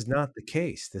this is not the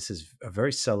case. This is a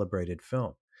very celebrated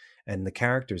film, and the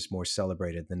character is more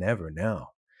celebrated than ever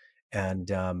now.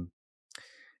 And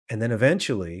and then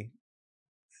eventually,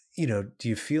 do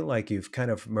you feel like you've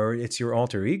kind of merged? It's your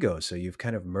alter ego, so you've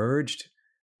kind of merged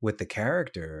with the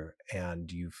character, and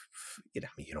I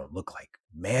mean, you don't look like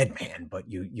Madman, but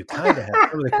you kind of have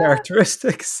some of the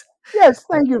characteristics. Yes,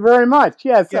 thank you very much.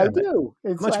 Yes, Yeah, I do.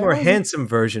 It's much I more always, handsome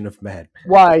version of Madman.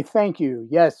 why, thank you.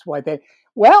 Yes, why they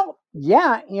well,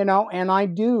 yeah, and I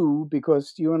do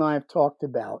because you and I have talked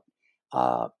about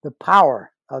the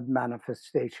power of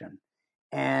manifestation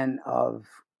and of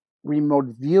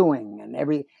remote viewing and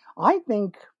every I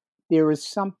think there is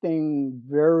something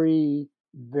very,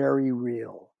 very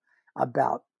real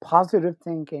about positive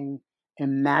thinking,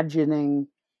 imagining,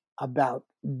 about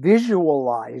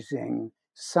visualizing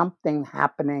something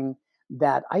happening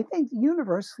that I think the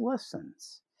universe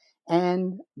listens.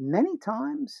 And many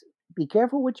times, be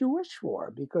careful what you wish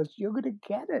for because you're going to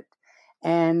get it.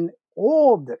 And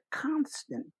all the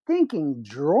constant thinking,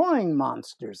 drawing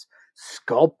monsters,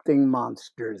 sculpting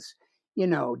monsters,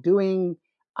 doing,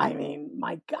 I mean,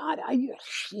 my God,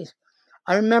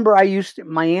 I remember I used to,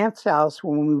 my aunt's house,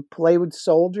 when we would play with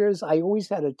soldiers, I always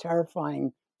had a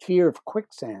terrifying fear of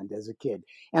quicksand as a kid.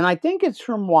 And I think it's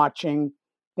from watching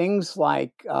things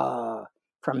like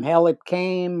From Hell It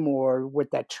Came or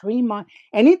with that tree mine.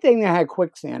 Anything that had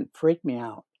quicksand freaked me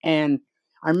out. And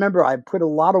I remember I put a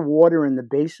lot of water in the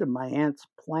base of my aunt's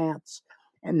plants.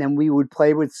 And then we would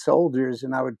play with soldiers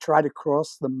and I would try to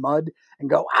cross the mud and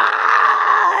go,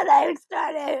 they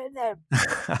started.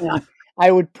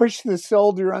 I would push the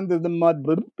soldier under the mud,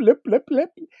 blip, blip, blip, blip,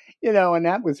 and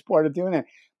that was part of doing it.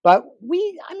 But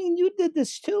I mean, you did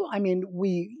this too. I mean,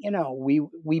 we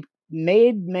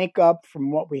made makeup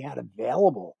from what we had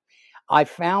available. I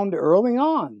found early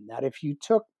on that if you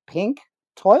took pink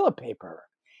toilet paper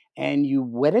and you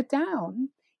wet it down,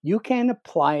 you can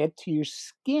apply it to your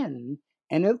skin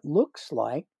and it looks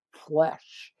like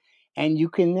flesh. And you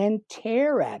can then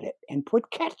tear at it and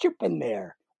put ketchup in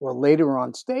there or later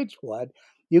on stage blood.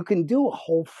 You can do a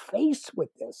whole face with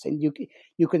this and you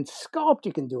can sculpt,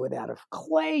 you can do it out of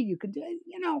clay, you can do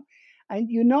and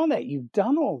that you've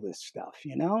done all this stuff,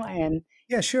 and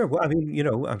Yeah, sure. Well, I mean,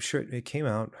 I'm sure it came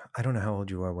out. I don't know how old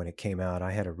you were when it came out.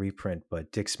 I had a reprint,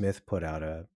 but Dick Smith put out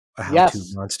a how-to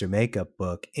yes, monster makeup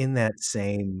book in that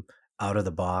same out of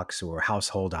the box or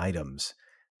household items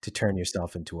to turn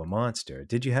yourself into a monster.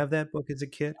 Did you have that book as a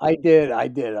kid? I did.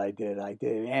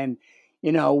 And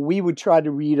we would try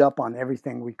to read up on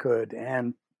everything we could.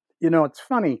 And it's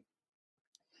funny,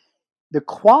 the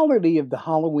quality of the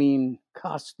Halloween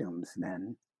costumes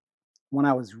then, when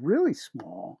I was really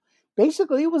small,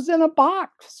 basically it was in a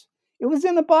box. It was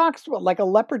in a box with like a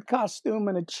leopard costume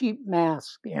and a cheap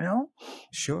mask.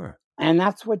 Sure. And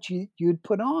that's what you'd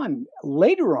put on.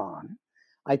 Later on,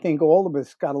 I think all of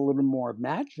us got a little more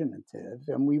imaginative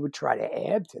and we would try to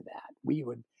add to that. We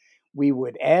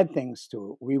would add things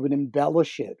to it. We would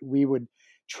embellish it. We would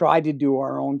try to do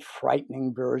our own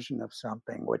frightening version of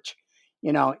something, which,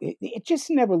 it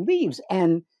just never leaves.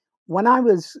 And when I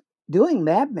was doing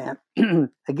Madman,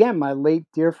 again, my late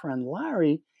dear friend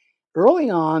Larry, early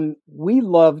on, we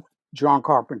loved John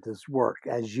Carpenter's work,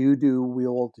 as you do, we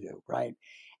all do, right?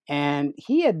 And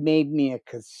he had made me a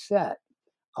cassette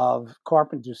of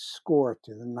Carpenter's score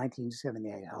to the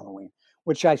 1978 Halloween,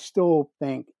 which I still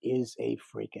think is a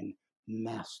freaking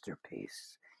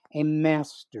masterpiece. A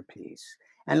masterpiece.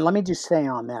 And let me just say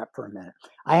on that for a minute.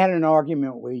 I had an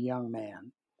argument with a young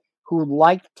man who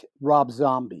liked Rob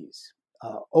Zombie's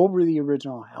over the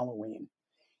original Halloween.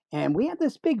 And we had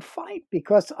this big fight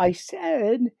because I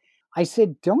said,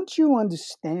 don't you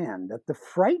understand that the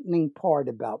frightening part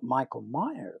about Michael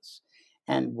Myers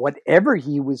and whatever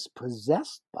he was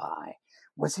possessed by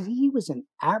was that he was an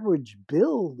average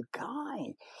build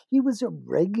guy. He was a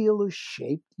regular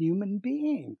shaped human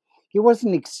being. He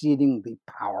wasn't exceedingly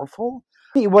powerful.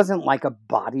 He wasn't like a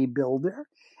bodybuilder.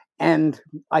 And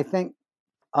I think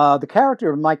the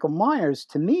character of Michael Myers,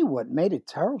 to me, what made it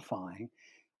terrifying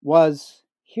was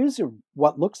here's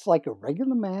what looks like a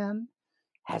regular man,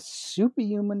 has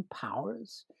superhuman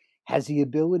powers, has the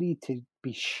ability to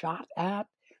be shot at,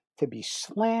 to be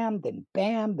slammed and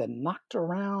bammed and knocked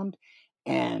around,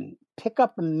 and pick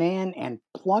up a man and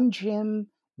plunge him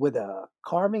with a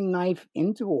carving knife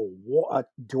into a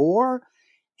door.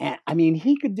 And I mean,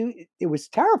 he could do it. Was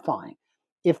terrifying.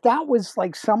 If that was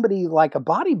like somebody like a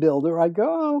bodybuilder, I'd go,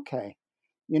 oh, okay.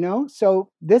 So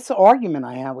this argument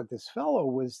I had with this fellow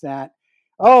was that,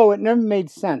 oh, it never made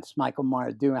sense, Michael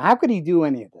Myers doing. How could he do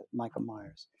any of it, Michael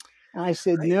Myers? And I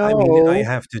said, I mean, I no.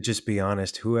 have to just be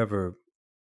honest. Whoever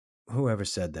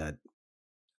said that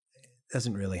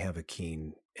doesn't really have a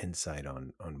keen insight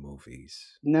on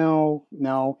movies. No,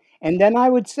 no. And then I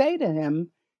would say to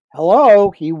him,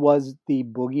 hello, he was the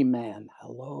boogeyman.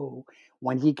 Hello.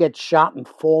 When he gets shot and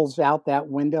falls out that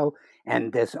window,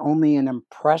 and there's only an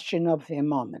impression of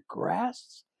him on the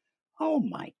grass. Oh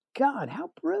my God,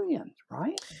 how brilliant,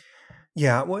 right?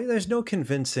 Yeah, well, there's no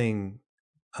convincing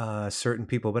certain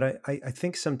people, but I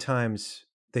think sometimes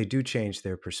they do change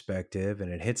their perspective,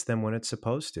 and it hits them when it's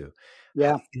supposed to.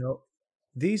 Yeah.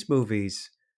 These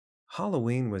movies,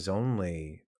 Halloween was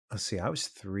only, let's see, I was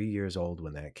 3 years old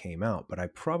when that came out, but I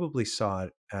probably saw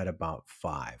it at about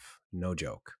five, no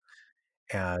joke.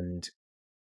 And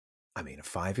I mean, a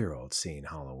 5-year-old seeing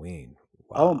Halloween,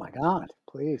 Oh my wow. God,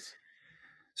 please.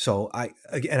 So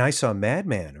I saw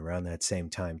Madman around that same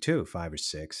time too, 5 or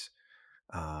 6.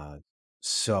 Uh,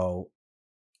 so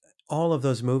all of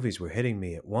those movies were hitting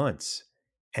me at once.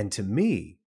 And to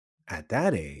me, at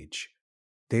that age,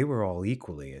 they were all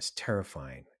equally as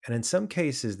terrifying. And in some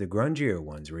cases, the grungier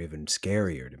ones were even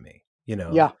scarier to me, you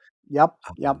know? Yeah. Yep.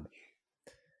 Yep. Um,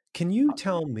 can you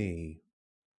tell me,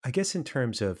 I guess in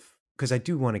terms of, because I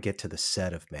do want to get to the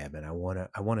set of Mad Men. I want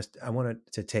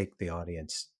to take the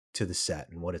audience to the set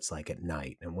and what it's like at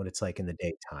night and what it's like in the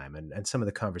daytime and some of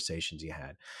the conversations you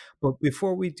had. But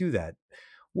before we do that,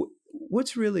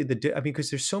 what's really I mean, because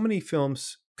there's so many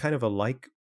films kind of alike,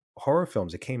 horror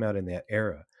films that came out in that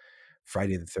era.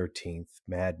 Friday the 13th,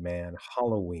 Madman,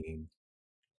 Halloween,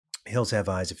 Hills Have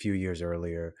Eyes a few years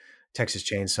earlier, Texas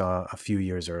Chainsaw a few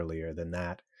years earlier than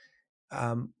that.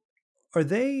 Um, are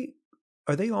they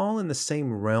are they all in the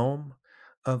same realm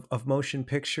of motion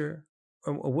picture?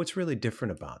 Or what's really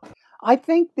different about them? I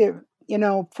think that,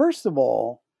 first of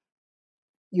all,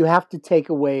 you have to take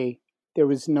away there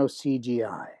was no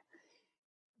CGI.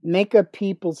 Makeup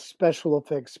people, special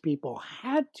effects people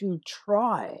had to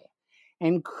try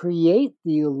and create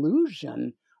the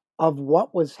illusion of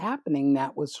what was happening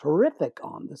that was horrific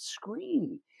on the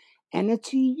screen. And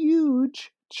it's a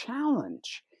huge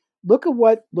challenge. Look at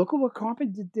what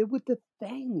Carpenter did with the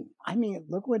thing. I mean,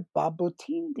 look what Bob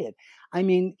Bottin did. I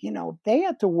mean, they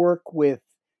had to work with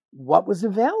what was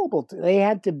available to. They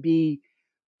had to be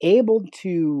able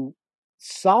to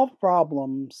solve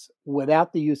problems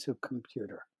without the use of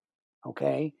computer.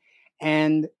 Okay.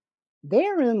 And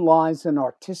therein lies an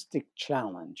artistic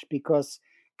challenge because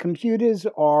computers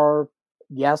are,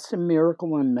 yes, a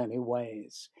miracle in many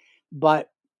ways, but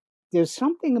there's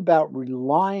something about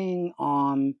relying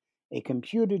on a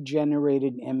computer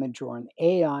generated image or an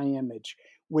AI image,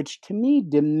 which to me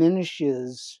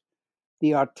diminishes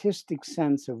the artistic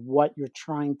sense of what you're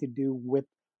trying to do with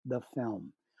the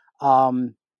film.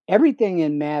 Um, Everything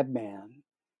in Madman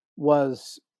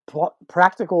was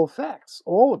practical effects,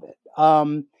 all of it.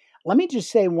 Let me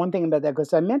just say one thing about that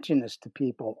because I mention this to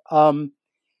people.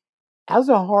 As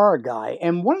a horror guy,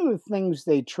 and one of the things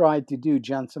they tried to do,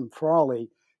 Jensen Farley,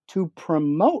 to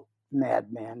promote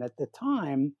Madman at the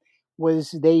time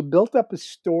was they built up a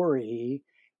story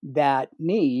that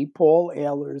me, Paul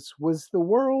Ehlers, was the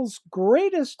world's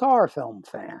greatest horror film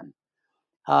fan.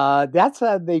 That's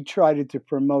how they tried to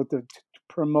promote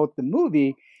the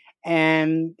movie.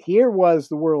 And here was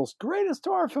the world's greatest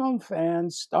horror film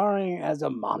fan starring as a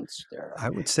monster.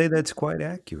 I would say that's quite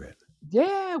accurate.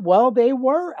 Yeah, well, they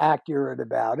were accurate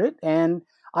about it. And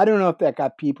I don't know if that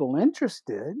got people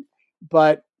interested,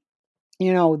 but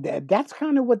that's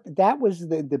kind of that was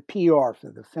the PR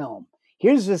for the film.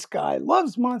 Here's this guy,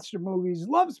 loves monster movies,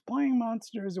 loves playing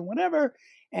monsters and whatever,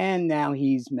 and now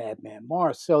he's Madman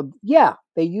Marz. So yeah,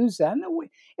 they used that, and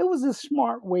it was a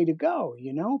smart way to go,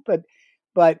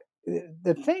 But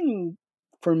the thing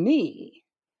for me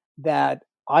that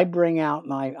I bring out,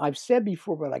 and I've said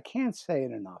before, but I can't say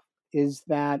it enough, is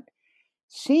that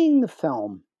seeing the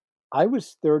film, I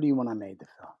was 30 when I made the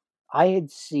film. I had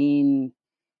seen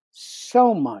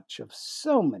so much of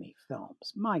so many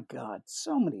films. My God,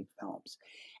 so many films.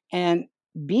 And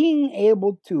being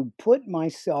able to put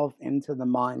myself into the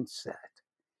mindset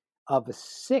of a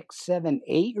 6, 7,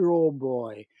 8-year-old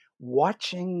boy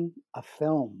watching a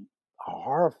film, a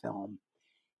horror film,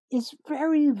 is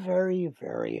very, very,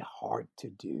 very hard to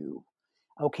do.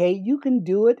 Okay, you can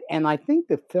do it. And I think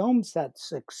the films that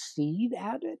succeed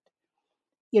at it,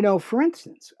 for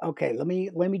instance, okay, let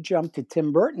me jump to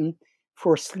Tim Burton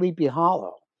for Sleepy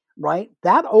Hollow, right?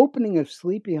 That opening of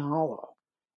Sleepy Hollow,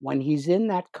 when he's in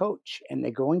that coach and they're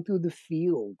going through the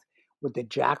field with the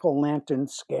jack-o'-lantern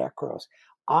scarecrows,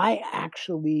 I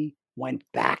actually went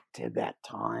back to that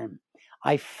time.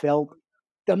 I felt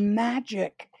the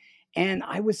magic, and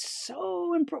I was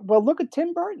so impressed. Well, look at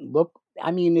Tim Burton. Look, I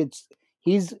mean,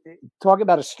 he's talking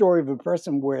about a story of a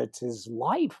person where it's his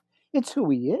life. it's who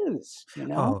he is,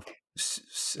 Oh,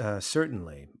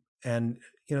 certainly. And,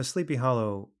 Sleepy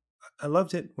Hollow, I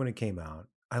loved it when it came out.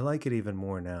 I like it even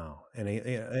more now.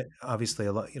 And obviously,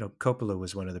 a lot, Coppola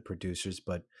was one of the producers,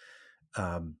 but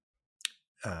um,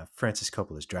 Francis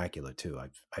Coppola's Dracula, too.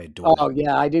 I adore Oh that movie.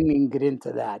 yeah, I didn't even get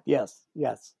into that. Yes,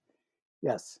 yes,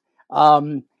 yes.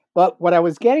 Um, but what I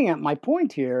was getting at, my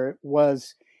point here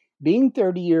was being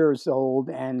 30 years old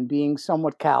and being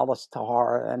somewhat callous to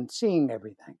horror and seeing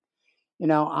everything.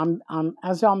 I'm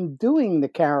as I'm doing the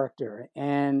character,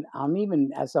 and I'm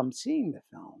even as I'm seeing the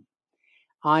film,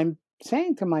 I'm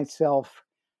saying to myself,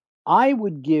 I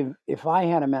would give, if I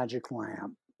had a magic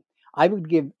lamp, I would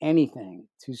give anything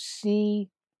to see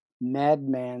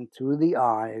Madman through the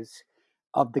eyes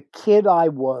of the kid I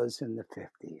was in the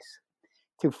 50s,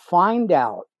 to find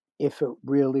out if it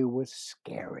really was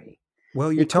scary.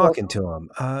 Well, you're Because, talking to him.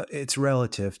 It's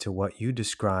relative to what you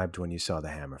described when you saw the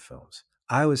Hammer films.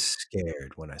 I was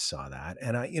scared when I saw that,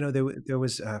 and there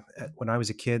was when I was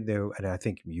a kid there, and I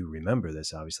think you remember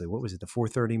this obviously. What was it? The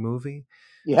 4:30 movie.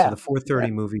 So yeah, the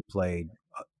 4:30 movie played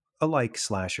like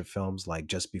slasher films, like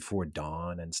Just Before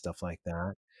Dawn and stuff like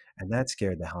that, and that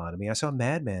scared the hell out of me. I saw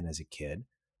Madman as a kid,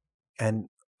 and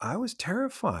I was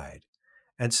terrified,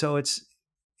 and so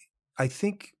I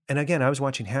think, and again, I was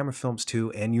watching Hammer films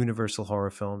too, and Universal horror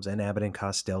films, and Abbott and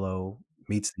Costello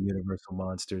meets the Universal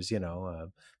monsters.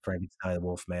 Frankenstein, the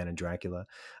Wolfman, and Dracula,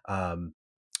 um,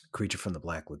 Creature from the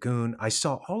Black Lagoon. I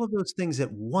saw all of those things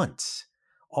at once,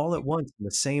 all at once in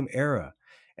the same era,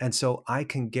 and so I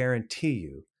can guarantee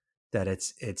you that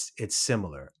it's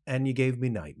similar. And you gave me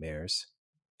nightmares,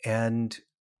 and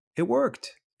it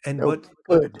worked. And oh, but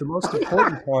good. the most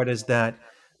important part is that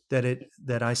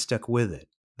I stuck with it,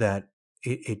 that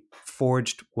it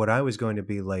forged what I was going to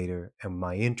be later and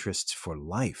my interests for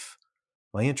life.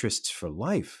 My interests for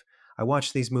life. I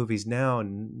watch these movies now,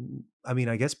 and I mean,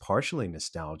 I guess partially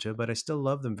nostalgia, but I still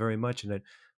love them very much. And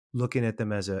looking at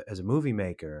them as a movie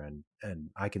maker, and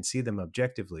I can see them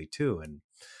objectively too. And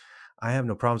I have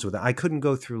no problems with it. I couldn't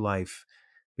go through life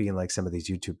being like some of these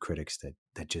YouTube critics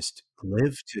that just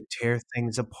live to tear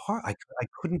things apart. I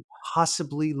couldn't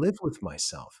possibly live with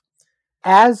myself.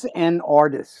 As an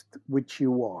artist, which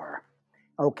you are,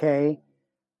 okay,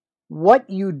 what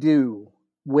you do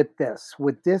with this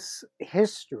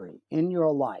history in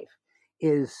your life,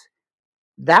 is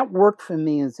that worked for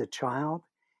me as a child.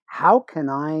 How can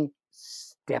I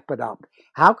step it up?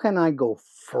 How can I go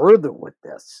further with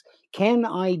this? Can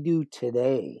I do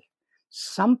today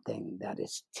something that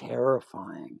is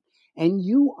terrifying? And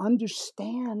you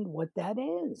understand what that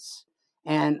is.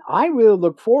 And I really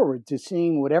look forward to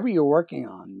seeing whatever you're working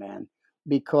on, man,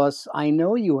 because I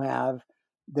know you have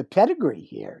the pedigree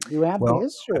here. You have the Well, I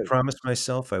history. promised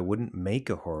myself I wouldn't make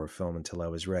a horror film until I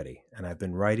was ready, and I've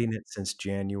been writing it since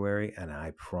January, and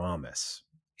I promise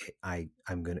I'm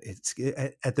gonna.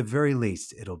 At the very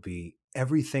least, it'll be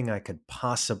everything I could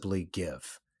possibly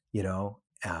give,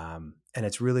 and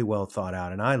it's really well thought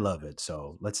out, and I love it.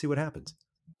 So let's see what happens.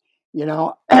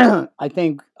 I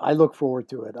think I look forward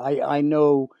to it. I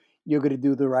know you're going to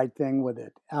do the right thing with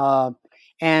it.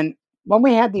 And when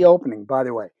we had the opening, by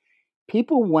the way,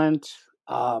 people went,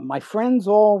 my friends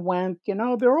all went,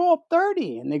 they're all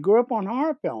 30 and they grew up on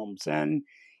horror films, and,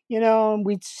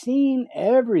 we'd seen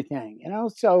everything,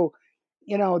 so,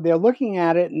 they're looking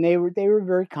at it, and they were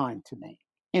very kind to me.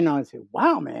 I said,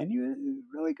 wow, man, you're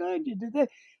really good. You did that.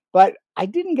 But I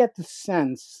didn't get the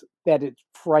sense that it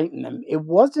frightened them. It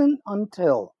wasn't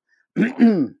until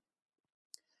the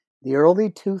early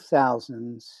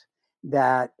 2000s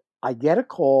that I get a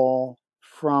call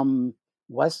from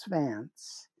Wes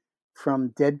Vance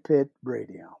from Dead Pit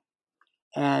Radio.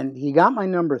 And he got my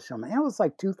number somewhere. It was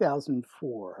like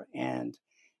 2004. And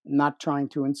I'm not trying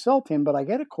to insult him, but I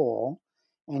get a call,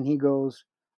 and he goes,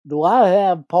 do I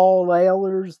have Paul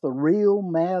Ehlers, the real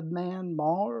Madman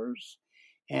Marz?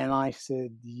 And I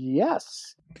said,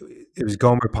 yes. It was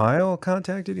Gomer Pyle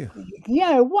contacted you.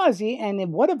 Yeah, it was.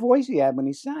 What a voice he had when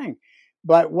he sang.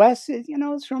 But Wes is,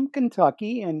 is from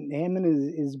Kentucky, and him and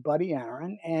his buddy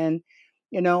Aaron. And,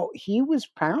 he was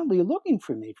apparently looking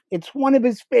for me. It's one of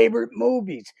his favorite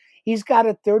movies. He's got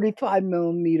a 35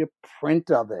 millimeter print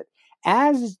of it,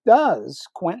 as does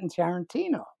Quentin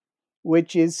Tarantino,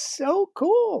 which is so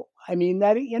cool. I mean,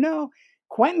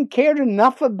 Quentin cared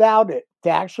enough about it to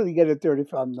actually get a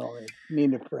 35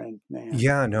 millimeter print, man.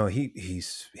 Yeah, no, he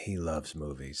loves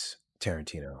movies,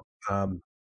 Tarantino.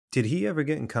 Did he ever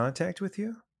get in contact with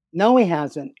you? No, he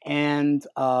hasn't. And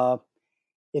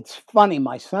it's funny.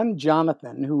 My son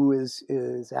Jonathan, who is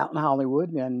out in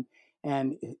Hollywood,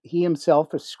 and he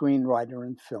himself a screenwriter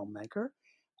and filmmaker,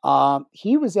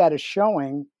 he was at a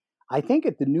showing. I think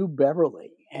at the New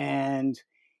Beverly, and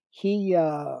he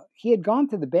had gone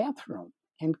to the bathroom,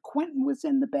 and Quentin was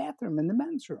in the bathroom in the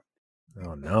men's room.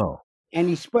 Oh no! And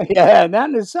yeah, that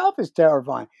in itself is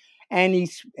terrifying.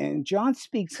 And John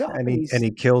speaks up, And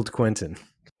he killed Quentin.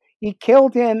 He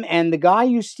killed him, and the guy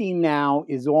you see now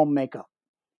is all makeup.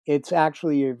 It's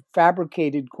actually a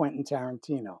fabricated Quentin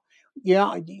Tarantino.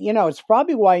 It's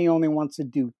probably why he only wants to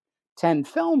do 10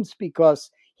 films, because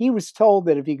he was told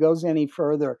that if he goes any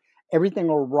further, everything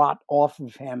will rot off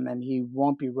of him and he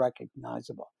won't be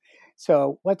recognizable.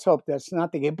 So let's hope that's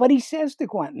not the case. But he says to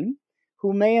Quentin,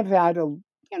 who may have had a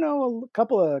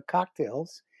couple of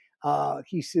cocktails,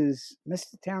 he says,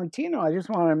 "Mr. Tarantino, I just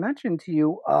want to mention to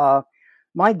you,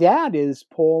 my dad is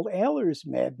Paul Ehlers'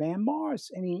 Madman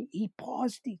Marz." And he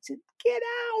paused. He said, "Get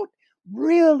out,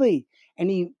 really?"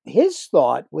 And his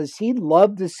thought was he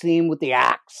loved the scene with the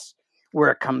axe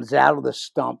where it comes out of the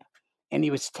stump. And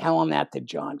he was telling that to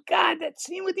John. "God, that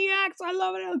scene with the axe, I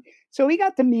love it." So he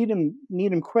got to meet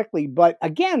him quickly. But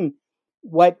again,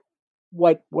 what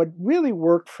really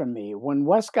worked for me when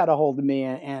Wes got a hold of me,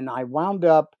 and I wound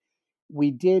up,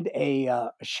 we did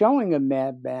a showing of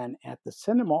Madman at the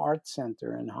Cinema Arts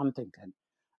Center in Huntington.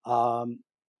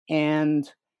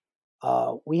 And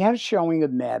we had a showing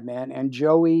of Madman, and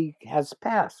Joey has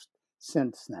passed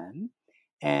since then.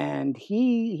 And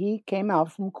he came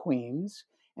out from Queens,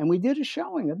 and we did a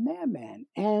showing of Madman.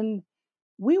 And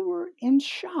we were in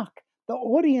shock. The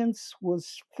audience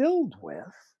was filled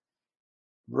with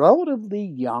relatively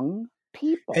young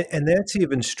people. And that's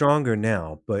even stronger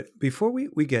now. But before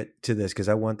we get to this, because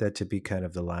I want that to be kind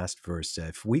of the last verse,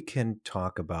 if we can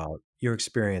talk about your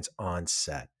experience on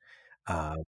set.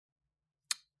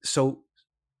 So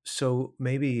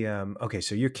maybe, okay,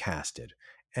 so you're casted.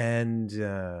 And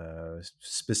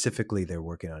specifically, they're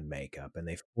working on makeup, and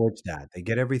they forge that. They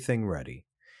get everything ready.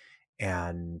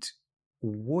 And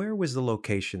where was the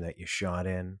location that you shot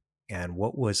in? And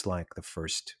what was like the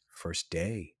first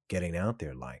day getting out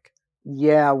there like?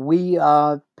 Yeah, we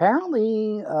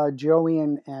apparently Joey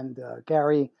and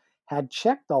Gary had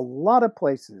checked a lot of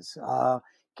places.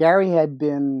 Gary had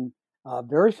been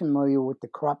very familiar with the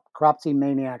Cropsey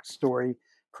Maniac story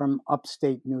from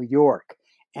upstate New York.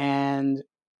 And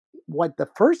what the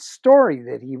first story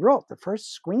that he wrote, the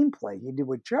first screenplay he did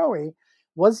with Joey,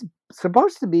 was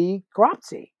supposed to be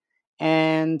Cropsey.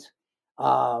 And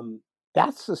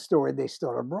that's the story they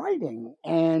started writing.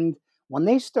 And when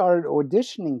they started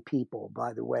auditioning people,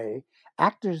 by the way,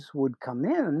 actors would come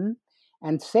in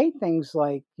and say things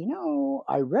like,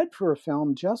 "I read for a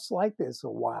film just like this a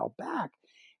while back."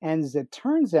 And as it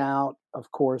turns out,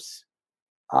 of course,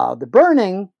 The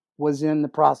Burning was in the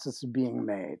process of being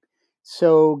made.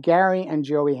 So Gary and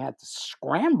Joey had to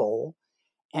scramble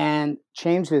and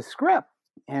change the script.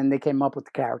 And they came up with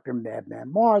the character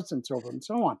Madman Marz, and so forth and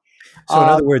so on. So in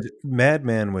other words,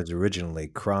 Madman was originally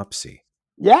Cropsey.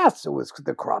 Yes, it was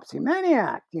the Cropsey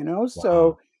Maniac, Wow.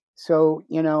 So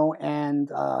and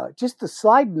just a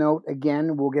side note,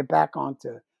 again, we'll get back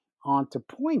onto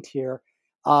point here.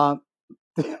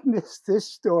 This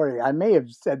story, I may have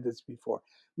said this before.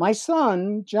 My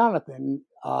son, Jonathan,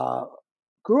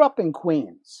 grew up in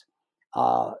Queens,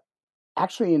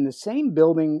 actually in the same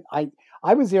building.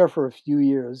 I was there for a few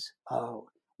years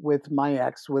with my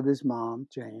ex, with his mom,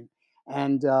 Jane,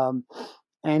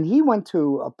 and he went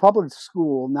to a public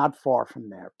school not far from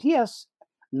there, PS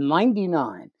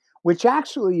 99, which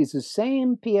actually is the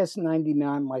same PS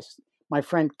 99 my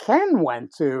friend Ken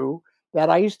went to that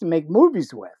I used to make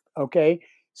movies with. Okay,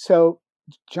 so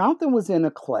Jonathan was in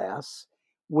a class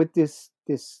with this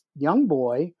young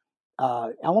boy,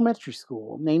 elementary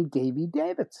school, named Davy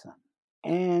Davidson.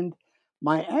 And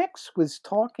my ex was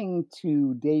talking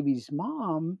to Davy's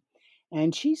mom,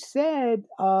 and she said,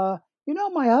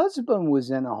 my husband was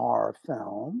in a horror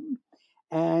film.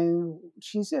 And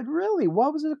she said, "Really?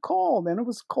 What was it called?" And it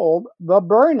was called The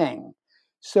Burning.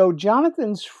 So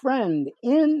Jonathan's friend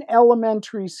in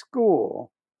elementary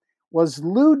school was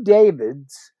Lou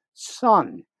David's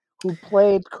son, who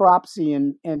played Cropsey.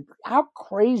 And how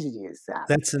crazy is that?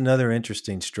 That's another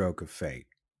interesting stroke of fate.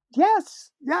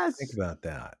 Yes. Think about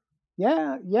that.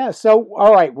 Yeah. So,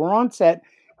 all right, we're on set.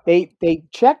 They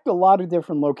checked a lot of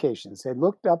different locations. They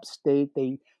looked upstate.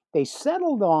 They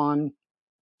settled on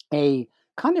a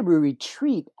kind of a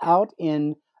retreat out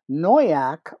in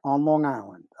Noyak on Long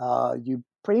Island. You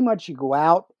go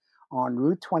out on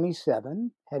Route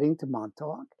 27 heading to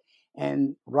Montauk,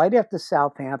 and right after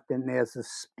Southampton, there's a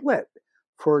split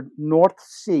for North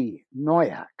Sea,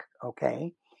 Noyak,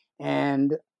 okay?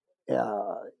 And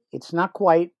it's not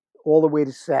quite all the way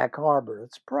to Sag Harbor.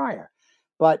 It's prior.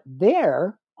 But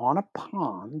there, on a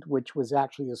pond, which was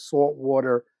actually a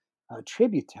saltwater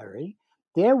tributary,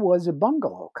 there was a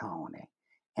bungalow colony.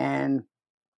 And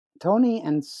Tony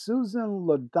and Susan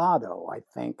Lodato, I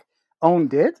think,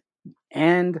 owned it.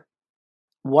 And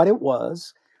what it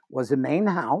was a main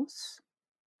house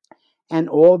and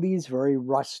all these very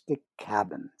rustic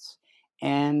cabins.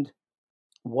 And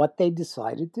what they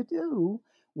decided to do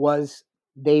was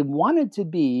they wanted to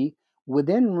be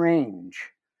within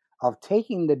range of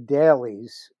taking the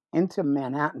dailies into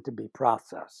Manhattan to be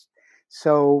processed.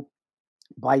 So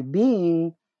by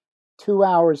being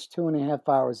 2.5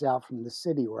 hours out from the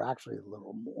city, or actually a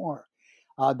little more,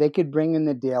 they could bring in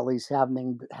the dailies, have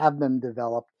them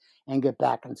developed, and get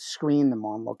back and screen them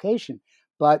on location.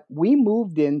 But we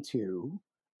moved into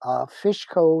Fish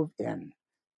Cove Inn,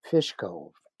 Fish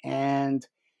Cove, and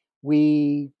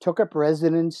we took up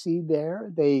residency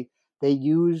there. They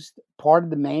used part of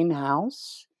the main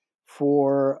house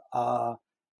for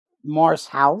Marz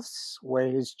house, where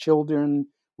his children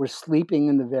were sleeping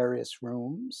in the various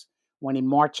rooms when he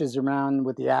marches around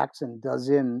with the axe and does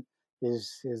in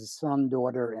his son,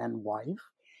 daughter, and wife.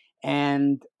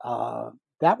 And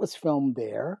that was filmed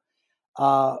there.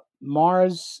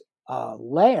 Marz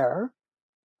Lair,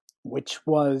 which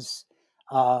was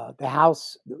the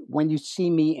house, when you see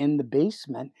me in the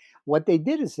basement, what they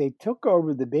did is they took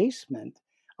over the basement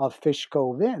of Fish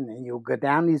Cove Inn, and you'll go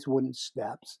down these wooden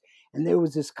steps, and there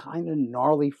was this kind of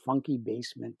gnarly, funky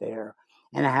basement there,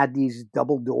 and it had these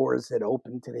double doors that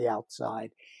opened to the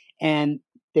outside. And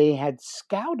they had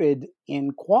scouted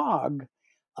in Quogue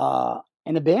an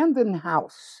abandoned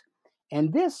house.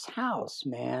 And this house,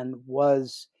 man,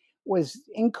 was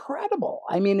incredible.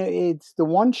 I mean, it's the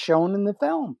one shown in the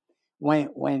film.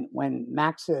 When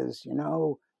Max says,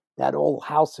 that old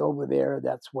house over there,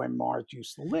 that's where Marz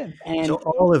used to live. And so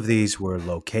all of these were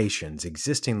locations,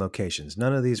 existing locations.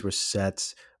 None of these were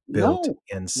sets built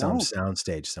in some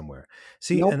soundstage somewhere.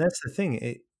 See, and that's the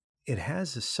thing. It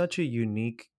has such a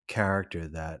unique character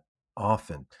that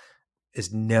often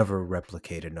is never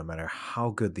replicated, no matter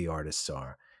how good the artists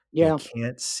are. Yeah. They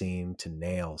can't seem to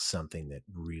nail something that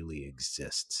really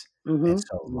exists. Mm-hmm. And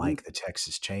so, like the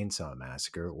Texas Chainsaw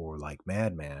Massacre or like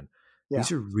Madman,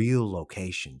 these are real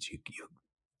locations. You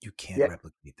can't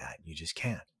replicate that. You just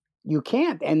can't. You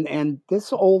can't. And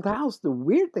this old house, the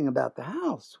weird thing about the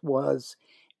house was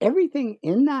everything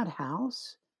in that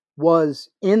house was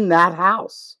in that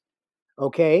house.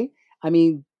 Okay? I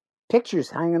mean, pictures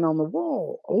hanging on the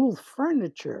wall, old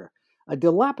furniture, a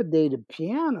dilapidated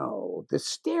piano, the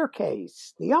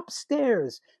staircase, the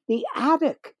upstairs, the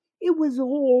attic. It was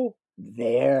all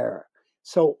there.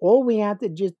 So all we had to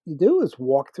just do is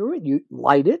walk through it, you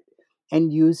light it,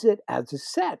 and use it as a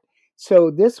set. So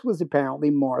this was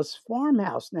apparently Marz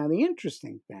farmhouse. Now, the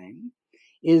interesting thing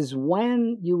is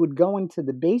when you would go into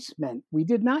the basement, we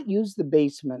did not use the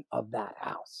basement of that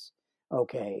house.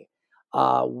 Okay.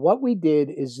 What we did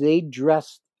is they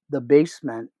dressed the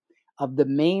basement of the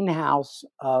main house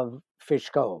of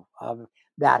Fish Cove, of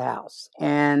that house.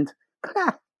 And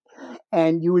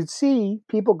you would see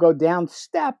people go down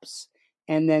steps,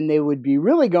 and then they would be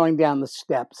really going down the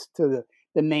steps to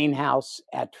the main house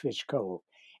at Fish Cove.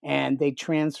 And they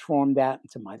transformed that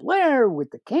into my lair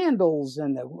with the candles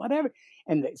and the whatever.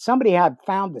 And somebody had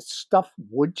found the stuffed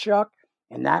woodchuck,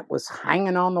 and that was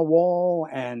hanging on the wall,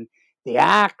 and the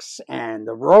axe and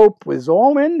the rope was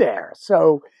all in there.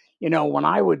 So, when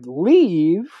I would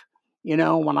leave,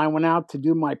 when I went out to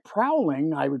do my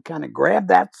prowling, I would kind of grab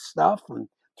that stuff and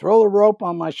throw the rope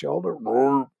on my shoulder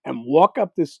and walk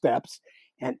up the steps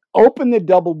and open the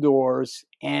double doors,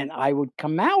 and I would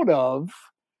come out of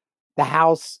the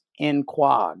house in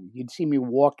Quogue. You'd see me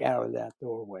walk out of that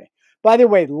doorway. By the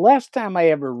way, last time I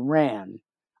ever ran,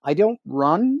 I don't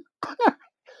run,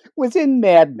 was in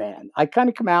Madman. I kind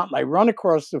of come out and I run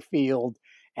across the field,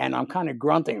 and I'm kind of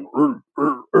grunting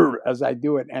as I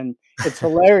do it. And it's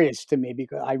hilarious to me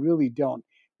because I really don't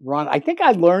run. I think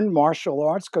I learned martial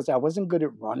arts because I wasn't good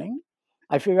at running.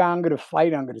 I figure I'm going to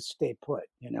fight, I'm going to stay put,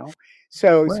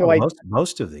 So,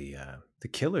 most of the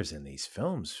killers in these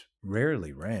films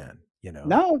rarely ran,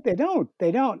 No, they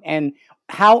don't. And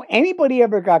how anybody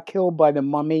ever got killed by the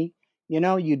mummy,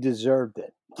 you deserved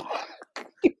it.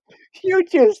 You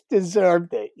just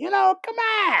deserved it. Come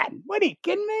on. What, are you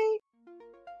kidding me?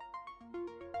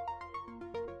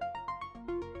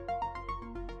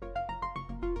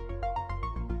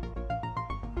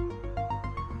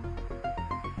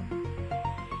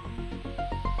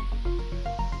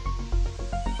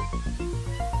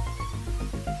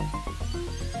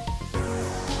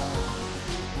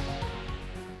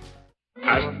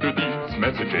 After these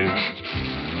messages,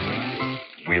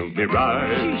 we'll be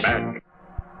right back.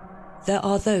 There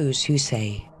are those who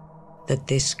say that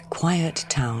this quiet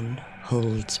town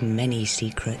holds many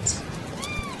secrets.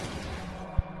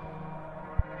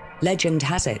 Legend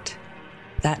has it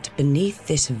that beneath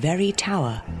this very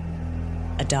tower,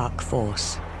 a dark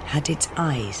force had its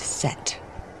eyes set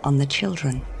on the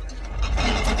children.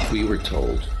 We were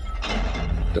told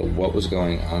that what was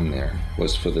going on there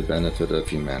was for the benefit of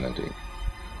humanity.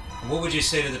 What would you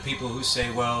say to the people who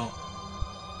say, well,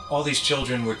 all these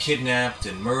children were kidnapped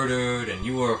and murdered and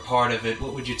you were a part of it?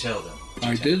 What would you tell them?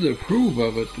 I did approve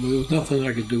of it, but there was nothing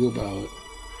I could do about it.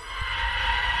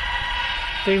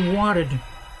 They wanted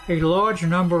a large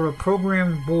number of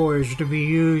programmed boys to be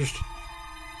used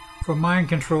for mind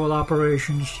control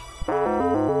operations.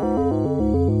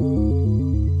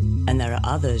 And there are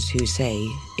others who say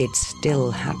it's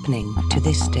still happening to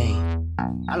this day.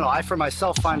 I don't know, I for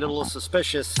myself find it a little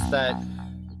suspicious that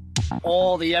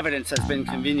all the evidence has been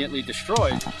conveniently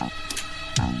destroyed.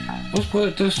 Let's put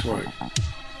it this way.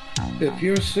 If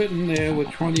you're sitting there with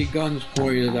 20 guns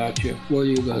pointed at you, what are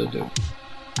you going to do?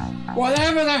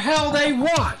 Whatever the hell they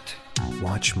want!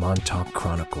 Watch Montauk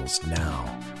Chronicles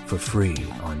now for free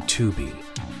on Tubi,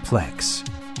 Plex,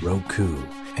 Roku,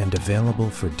 and available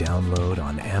for download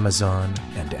on Amazon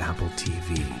and Apple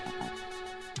TV.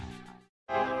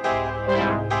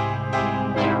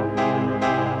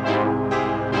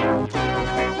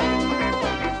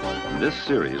 This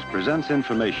series presents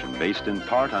information based in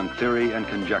part on theory and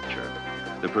conjecture.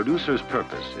 The producer's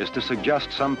purpose is to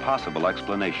suggest some possible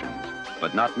explanations,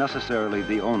 but not necessarily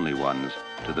the only ones,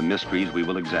 to the mysteries we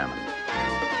will examine.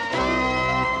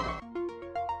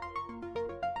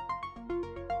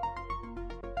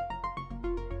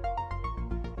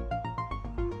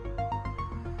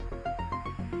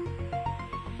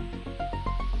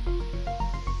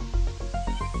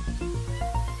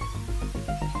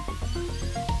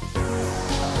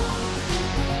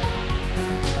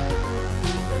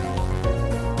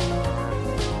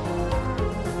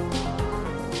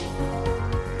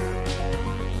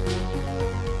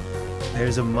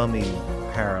 There's a mummy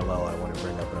parallel I want to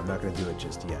bring up, but I'm not going to do it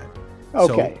just yet.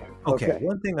 Okay. So, okay.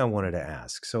 One thing I wanted to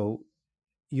ask. So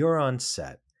you're on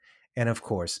set, and of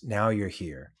course, now you're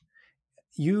here.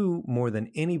 You, more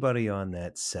than anybody on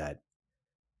that set,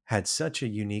 had such a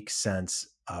unique sense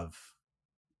of,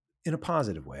 in a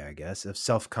positive way, I guess, of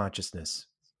self-consciousness.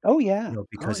 Oh, yeah. You know,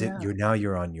 because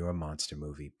you're on your monster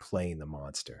movie, playing the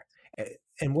monster.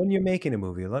 And when you're making a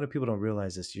movie, a lot of people don't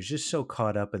realize this. You're just so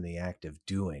caught up in the act of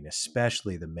doing,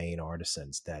 especially the main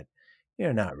artisans, that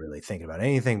you're not really thinking about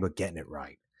anything but getting it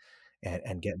right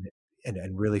and getting it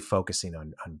and really focusing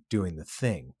on doing the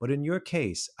thing. But in your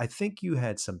case, I think you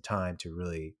had some time to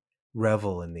really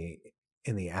revel in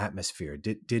the atmosphere.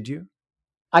 Did you?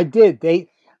 I did.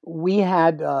 We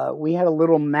had a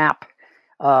little map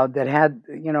that had,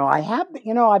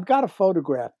 I've got to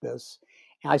photograph this.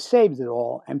 I saved it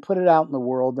all and put it out in the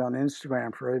world on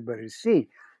Instagram for everybody to see.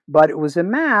 But it was a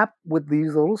map with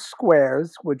these little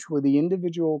squares, which were the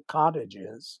individual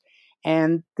cottages,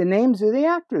 and the names of the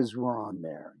actors were on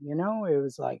there. You know, it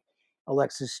was like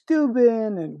Alexis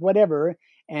Dubin and whatever.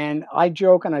 And I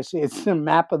joke and I say it's the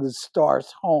map of the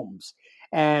stars' homes.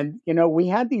 And, we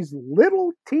had these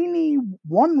little teeny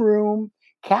one-room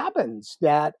cabins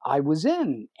that I was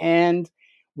in. And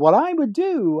what I would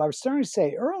do, I was starting to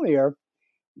say earlier,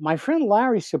 my friend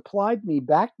Larry supplied me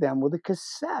back then with a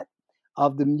cassette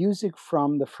of the music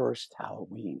from the first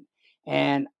Halloween.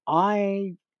 And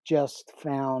I just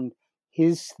found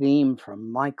his theme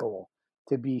from Michael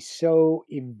to be so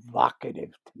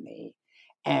evocative to me.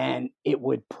 And it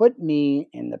would put me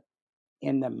in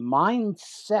the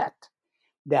mindset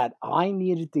that I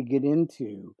needed to get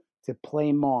into to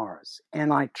play Marz.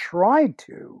 And I tried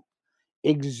to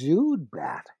exude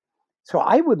that. So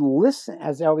I would listen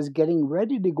as I was getting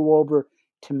ready to go over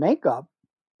to makeup.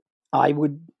 I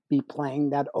would be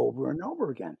playing that over and over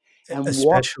again. And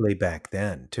especially back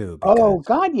then, too. Oh,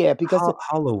 God, yeah. Because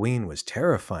Halloween was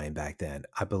terrifying back then.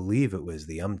 I believe it was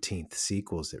the umpteenth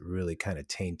sequels that really kind of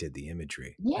tainted the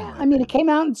imagery. Yeah, I mean, it came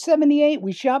out in 78.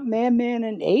 We shot Madman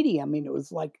in 80. I mean, it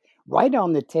was like right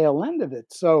on the tail end of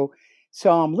it. So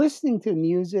I'm listening to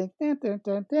music,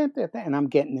 and I'm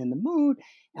getting in the mood.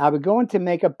 I would go into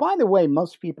makeup. By the way,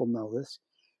 most people know this.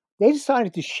 They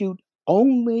decided to shoot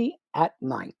only at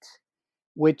night,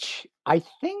 which I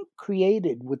think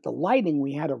created, with the lighting,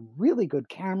 we had a really good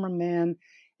cameraman,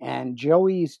 and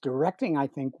Joey's directing, I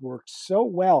think, worked so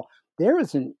well. There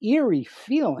is an eerie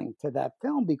feeling to that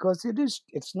film because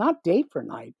it's not day for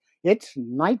night. It's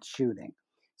night shooting.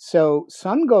 So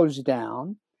sun goes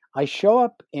down. I show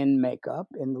up in makeup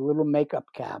in the little makeup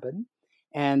cabin,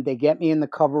 and they get me in the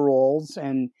coveralls,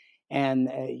 and And,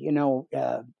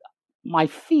 my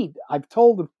feet, I've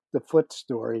told the foot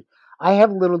story. I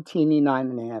have little teeny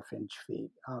 9.5-inch feet.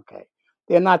 Okay.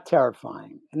 They're not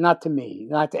terrifying, not to me,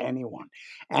 not to anyone.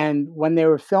 And when they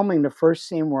were filming the first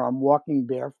scene where I'm walking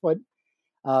barefoot,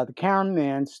 the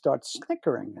cameraman starts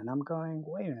snickering, and I'm going,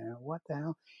 wait a minute, what the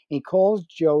hell? And he calls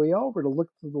Joey over to look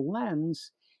through the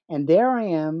lens, and there I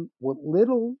am with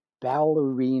little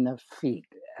ballerina feet,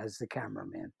 as the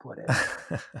cameraman put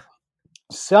it.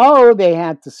 So they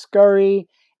had to scurry,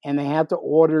 and they had to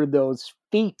order those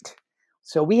feet.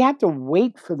 So we had to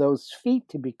wait for those feet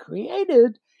to be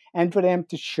created and for them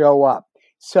to show up.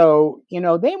 So,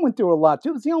 they went through a lot too.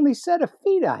 It was the only set of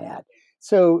feet I had.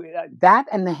 So that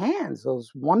and the hands,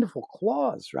 those wonderful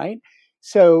claws, right?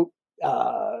 So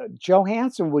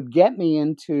Johansson would get me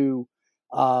into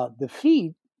the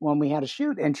feet when we had a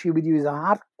shoot, and she would use a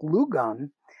hot glue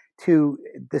gun to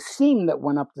the seam that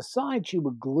went up the side. She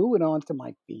would glue it onto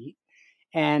my feet.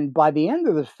 And by the end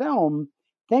of the film,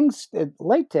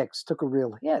 latex took a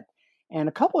real hit. And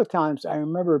a couple of times I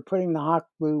remember putting the hot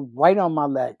glue right on my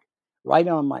leg, right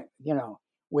on my,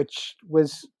 which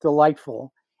was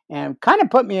delightful and kind of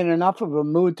put me in enough of a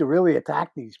mood to really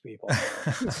attack these people.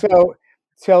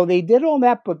 So they did all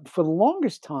that, but for the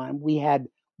longest time, we had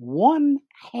one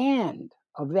hand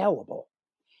available.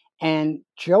 And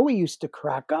Joey used to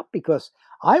crack up because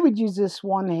I would use this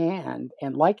one hand,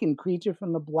 and like in Creature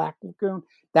from the Black Lagoon,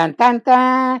 dun, dun,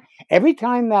 dun, every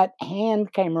time that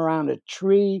hand came around a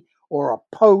tree or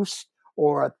a post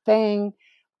or a thing,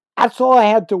 that's all I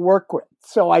had to work with.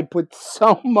 So I put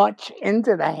so much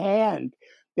into the hand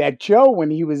that Joe,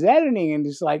 when he was editing, and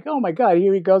he's like, oh my God,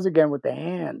 here he goes again with the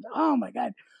hand. Oh my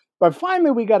God. But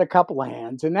finally we got a couple of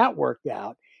hands, and that worked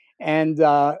out. And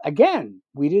again,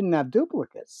 we didn't have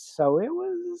duplicates. So it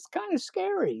was kind of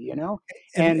scary,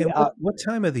 And what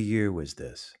time of the year was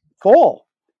this? Fall.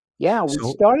 Yeah, we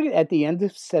started at the end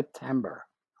of September.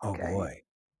 Okay. Oh, boy.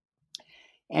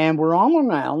 And we're on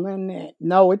Long Island. And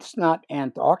no, it's not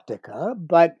Antarctica,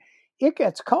 but it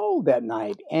gets cold at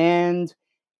night. And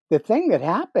the thing that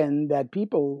happened that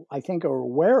people, I think, are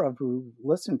aware of who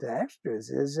listen to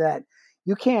extras is that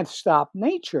you can't stop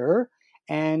nature.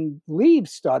 And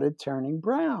leaves started turning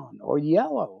brown or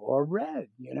yellow or red,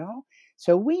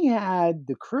 So we had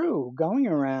the crew going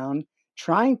around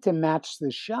trying to match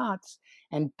the shots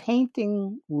and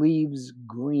painting leaves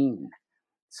green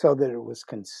so that it was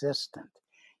consistent,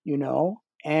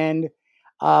 And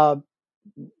I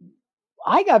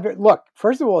got, look,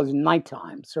 first of all, it's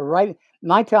nighttime. So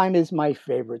nighttime is my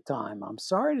favorite time. I'm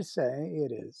sorry to say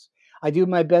it is. I do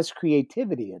my best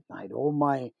creativity at night. All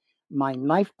my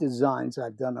knife designs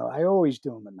I've done, I always do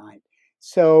them at night.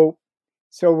 So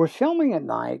we're filming at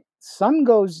night, sun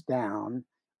goes down,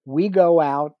 we go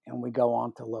out and we go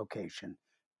onto location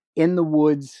in the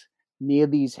woods near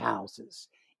these houses,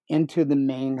 into the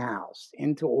main house,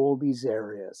 into all these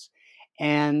areas.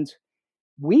 And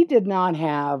we did not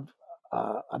have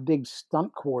a big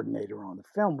stunt coordinator on the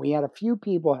film. We had a few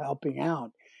people helping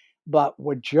out, but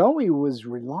what Joey was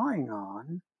relying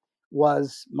on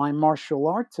was my martial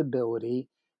arts ability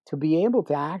to be able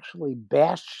to actually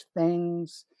bash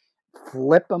things,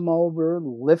 flip them over,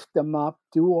 lift them up,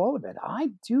 do all of it.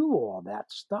 I do all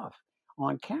that stuff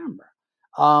on camera.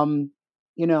 And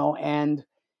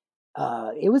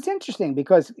it was interesting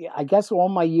because I guess all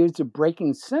my years of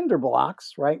breaking cinder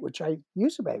blocks, right, which I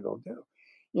used to be able to do.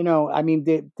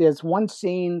 There's one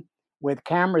scene with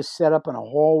cameras set up in a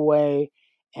hallway,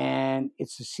 and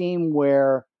it's a scene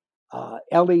where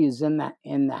Ellie is in the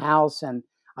house, and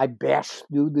I bash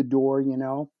through the door,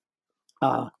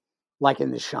 like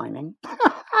in The Shining.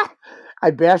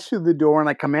 I bash through the door, and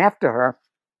I come after her,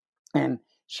 and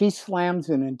she slams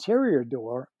an interior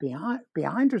door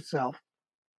behind herself.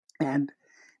 And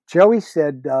Joey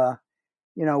said,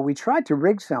 we tried to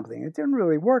rig something. It didn't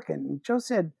really work. And Joe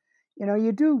said,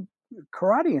 you do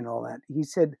karate and all that. He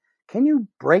said, can you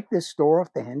break this door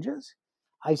off the hinges?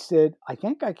 I said, I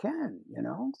think I can,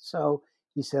 So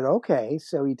he said, okay.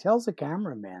 So he tells the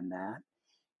cameraman that.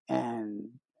 And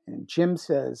Jim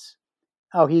says,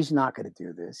 oh, he's not going to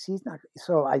do this. He's not.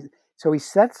 So he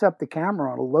sets up the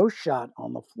camera on a low shot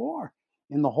on the floor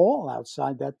in the hall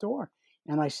outside that door.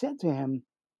 And I said to him,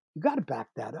 you got to back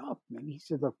that up. And he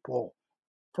said, look, Paul,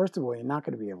 first of all, you're not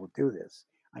going to be able to do this.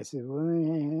 I said, well,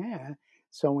 yeah.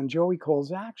 So when Joey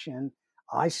calls action,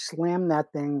 I slam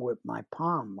that thing with my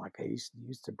palm like I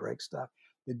used to break stuff.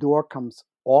 The door comes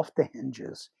off the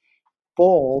hinges,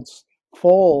 falls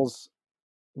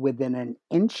within an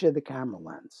inch of the camera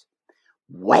lens.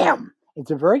 Wham!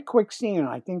 It's a very quick scene, and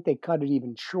I think they cut it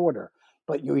even shorter.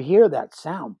 But you hear that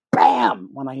sound, bam,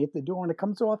 when I hit the door, and it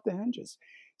comes off the hinges.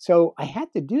 So I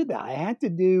had to do that. I had to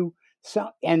do so.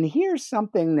 And here's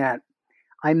something that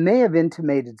I may have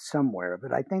intimated somewhere,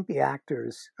 but I think the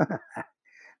actors,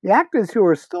 the actors who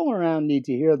are still around need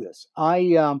to hear this.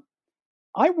 I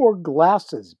wore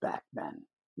glasses back then,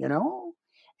 you know,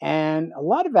 and a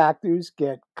lot of actors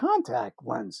get contact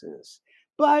lenses,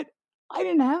 but I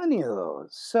didn't have any of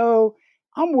those. So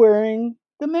I'm wearing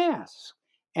the mask,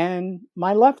 and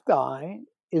my left eye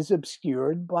is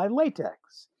obscured by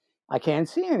latex. I can't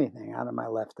see anything out of my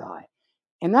left eye,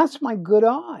 and that's my good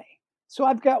eye. So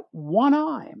I've got one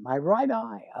eye, my right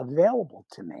eye, available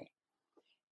to me.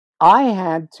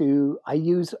 I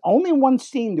use only one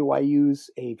scene do I use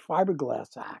a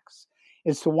fiberglass axe.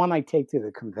 It's the one I take to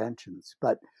the conventions,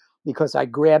 but because I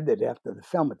grabbed it after the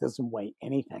film, it doesn't weigh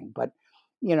anything. But,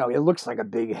 you know, it looks like a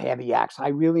big, heavy axe. I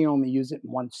really only use it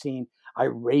in one scene. I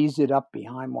raise it up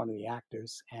behind one of the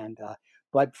actors.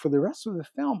 But for the rest of the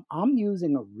film, I'm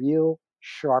using a real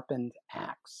sharpened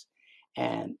axe.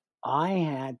 And I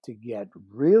had to get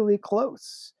really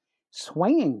close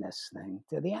swinging this thing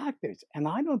to the actors. And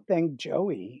I don't think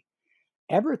Joey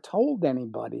ever told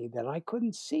anybody that I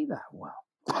couldn't see that well.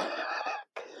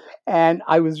 And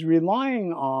I was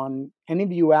relying on any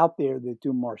of you out there that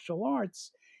do martial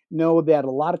arts know that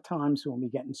a lot of times when we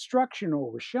get instruction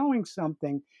or we're showing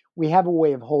something, we have a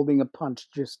way of holding a punch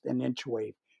just an inch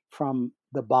away from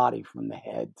the body, from the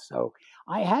head. So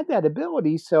I had that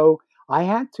ability. So I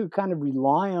had to kind of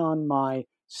rely on my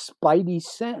spidey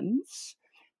sense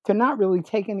to not really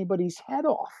take anybody's head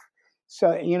off.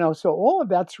 So, you know, so all of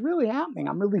that's really happening.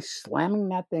 I'm really slamming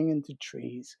that thing into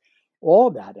trees. All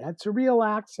of that. That's a real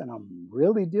axe, and I'm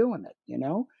really doing it, you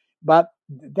know. But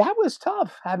that was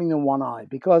tough, having the one eye,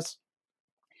 because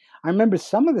I remember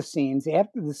some of the scenes,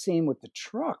 after the scene with the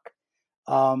truck,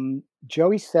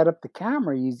 Joey set up the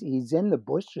camera. He's in the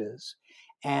bushes,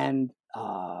 and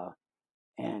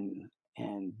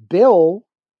Bill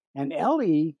and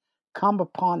Ellie come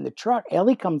upon the truck.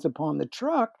 Ellie comes upon the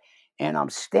truck, and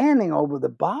I'm standing over the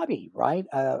body, right,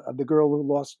 of the girl who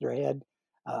lost her head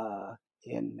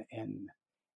in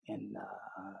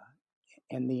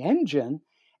the engine,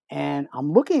 and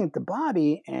I'm looking at the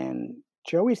body, and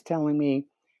Joey's telling me,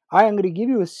 "All right, I'm going to give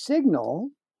you a signal,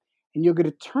 and you're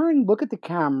going to look at the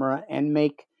camera, and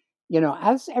make, you know,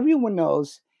 as everyone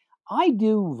knows, I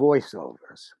do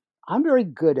voiceovers. I'm very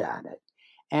good at it,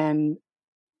 and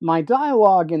my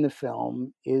dialogue in the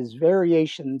film is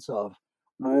variations of."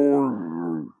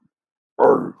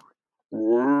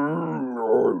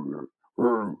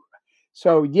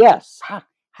 So yes,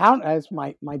 how as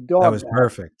my dog That was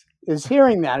perfect. is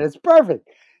hearing that, it's perfect.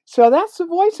 So that's the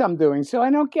voice I'm doing. So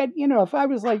I don't get, you know, if I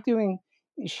was like doing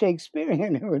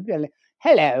Shakespearean, it would be like,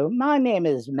 "Hello, my name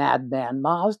is Madman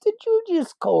Marz. Did you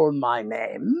just call my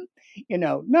name?" You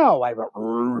know, no, I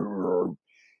go.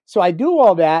 So I do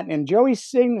all that, and Joey's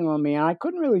signaling me, and I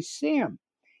couldn't really see him.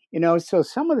 You know, so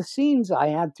some of the scenes I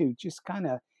had to just kind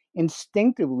of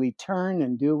instinctively turn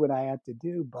and do what I had to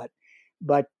do. But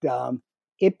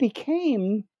it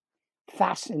became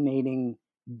fascinating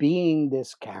being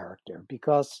this character,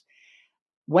 because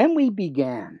when we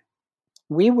began,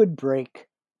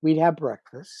 we'd have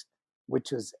breakfast,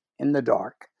 which was in the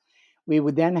dark. We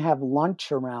would then have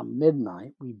lunch around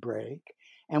midnight, we break,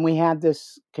 and we had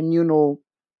this communal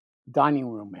dining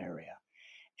room area.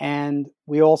 And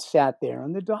we all sat there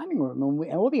in the dining room,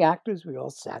 and all the actors, we all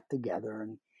sat together,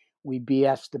 and we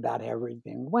BS'd about how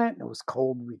everything went. It was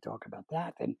cold. We talk about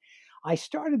that. And I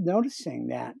started noticing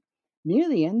that near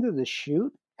the end of the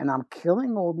shoot, and I'm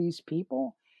killing all these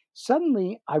people,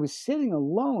 suddenly I was sitting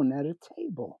alone at a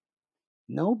table.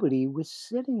 Nobody was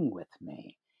sitting with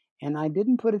me. And I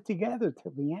didn't put it together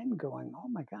till the end, going, "Oh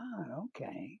my God,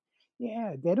 okay.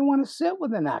 Yeah, they don't want to sit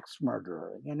with an axe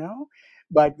murderer, you know?"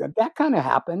 But that kind of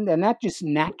happened, and that just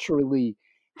naturally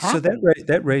So happened.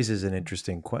 that raises an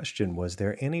interesting question. Was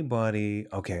there anybody,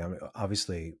 okay, I mean,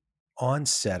 obviously on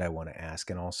set, I want to ask,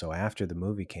 and also after the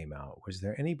movie came out, was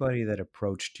there anybody that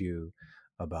approached you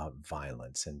about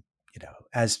violence? And, you know,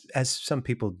 as some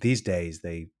people these days,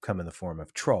 they come in the form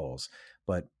of trolls,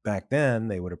 but back then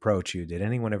they would approach you. Did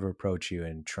anyone ever approach you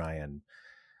and try and,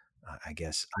 I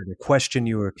guess, either question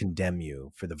you or condemn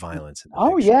you for the violence in the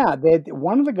Oh, picture? yeah.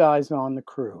 One of the guys on the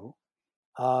crew,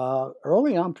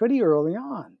 pretty early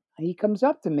on, he comes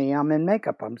up to me. I'm in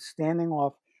makeup. I'm standing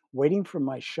off, waiting for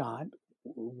my shot,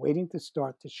 waiting to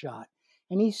start the shot.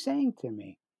 And he's saying to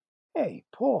me, "Hey,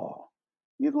 Paul,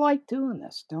 you like doing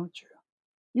this, don't you?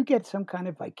 You get some kind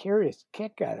of vicarious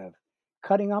kick out of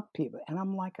cutting up people." And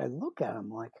I'm like, I look at him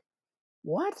like,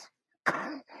 "What?"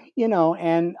 You know,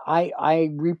 and I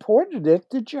reported it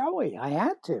to Joey. I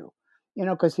had to.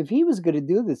 Because if he was going to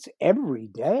do this every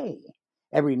day,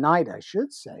 every night, I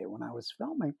should say, when I was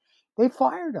filming, they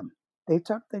fired him. They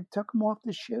took him off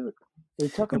the shoot. They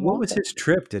took And him what off. was his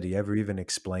trip? Did he ever even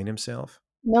explain himself?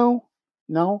 No.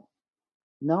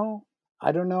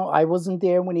 I don't know. I wasn't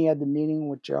there when he had the meeting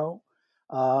with Joe.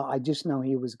 I just know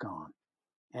he was gone.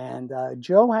 And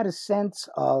Joe had a sense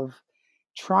of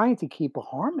trying to keep a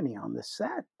harmony on the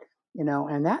set,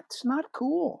 and that's not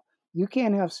cool. You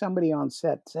can't have somebody on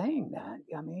set saying that.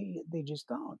 I mean, they just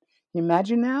don't.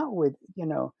 Imagine now with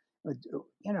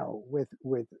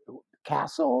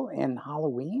Castle and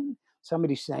Halloween,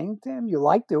 somebody saying to him, "You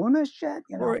like doing this shit?"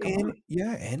 Or Come on.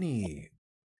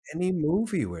 any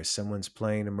movie where someone's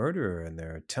playing a murderer, and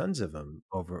there are tons of them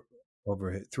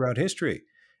throughout history.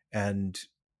 And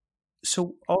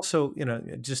so also,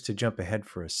 just to jump ahead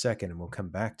for a second, and we'll come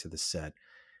back to the set.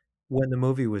 When the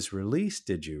movie was released,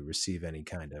 did you receive any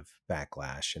kind of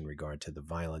backlash in regard to the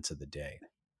violence of the day?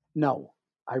 No,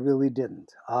 I really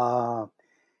didn't.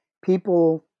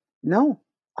 People, no,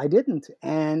 I didn't.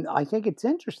 And I think it's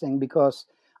interesting because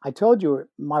I told you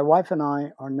my wife and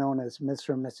I are known as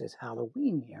Mr. and Mrs.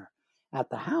 Halloween here at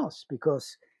the house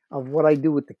because of what I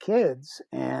do with the kids.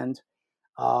 And,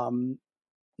 I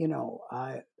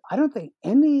don't think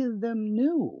any of them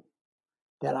knew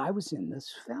that I was in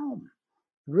this film.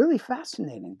 Really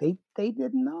fascinating. They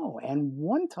didn't know. And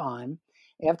one time,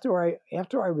 after I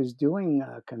was doing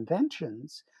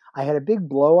conventions, I had a big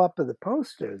blow up of the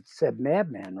poster that said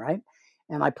Madman, right?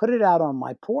 And I put it out on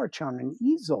my porch on an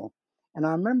easel. And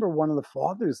I remember one of the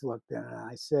fathers looked at it, and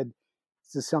I said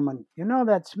to someone,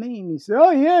 "That's me." And he said,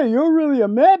 "Oh yeah, you're really a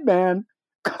madman."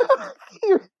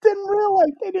 You didn't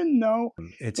realize, they didn't know.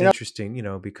 It's interesting,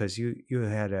 because you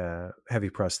had heavy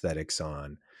prosthetics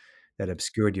on that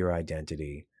obscured your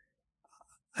identity.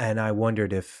 And I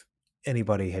wondered if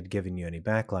anybody had given you any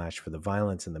backlash for the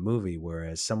violence in the movie,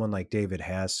 whereas someone like David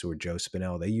Hess or Joe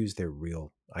Spinell, they use their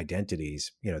real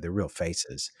identities, their real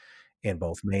faces in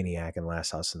both Maniac and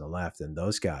Last House on the Left. And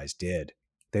those guys did.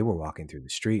 They were walking through the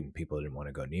street and people didn't want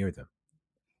to go near them.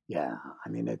 Yeah, I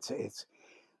mean, it's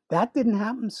that didn't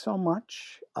happen so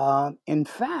much. In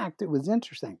fact, it was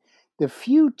interesting. The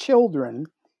few children,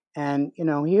 and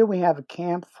here we have a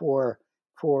camp for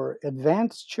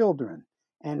advanced children.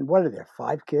 And what are there,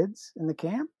 5 kids in the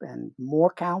camp and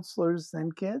more counselors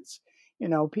than kids?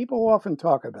 People often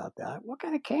talk about that. What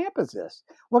kind of camp is this?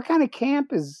 What kind of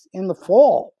camp is in the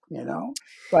fall?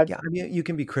 But yeah, I mean, you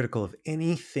can be critical of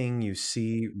anything you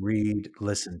see, read,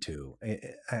 listen to.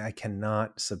 I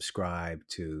cannot subscribe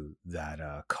to that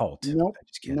cult. Nope, I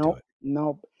just can't do it.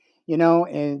 nope.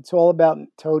 And it's all about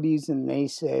toadies and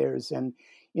naysayers. And,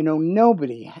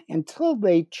 nobody, until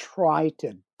they try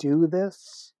to do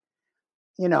this,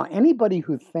 anybody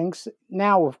who thinks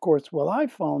now, of course, with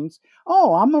iPhones,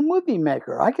 oh, I'm a movie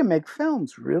maker. I can make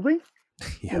films. Really?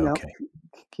 Yeah, okay.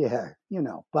 Yeah,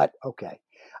 but okay.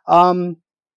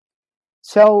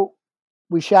 So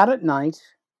we shot at night.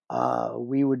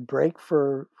 We would break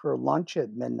for lunch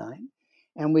at midnight,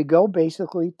 and we go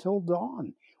basically till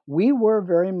dawn. We were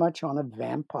very much on a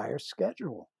vampire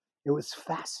schedule. It was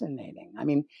fascinating. I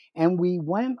mean, and we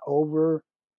went over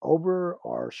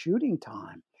our shooting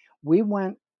time. We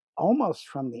went almost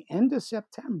from the end of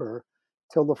September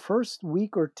till the first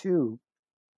week or two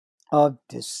of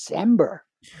December.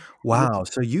 Wow.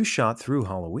 So you shot through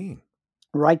Halloween.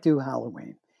 Right through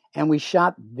Halloween. And we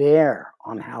shot there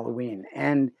on Halloween.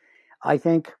 And I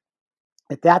think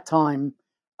at that time,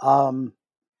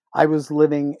 I was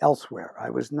living elsewhere. I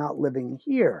was not living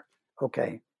here.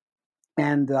 Okay.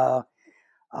 And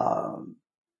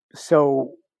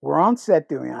so we're on set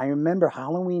doing, I remember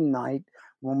Halloween night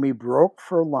when we broke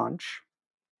for lunch.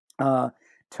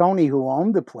 Tony, who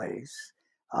owned the place,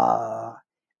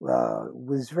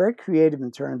 was very creative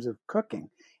in terms of cooking.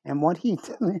 And what he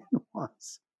did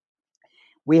was,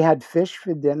 we had fish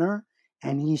for dinner,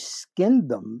 and he skinned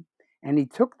them, and he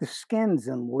took the skins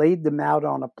and laid them out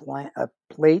on a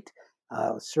plate,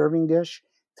 serving dish,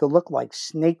 to look like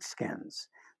snake skins.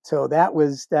 So that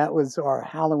was our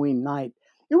Halloween night.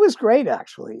 It was great,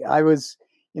 actually.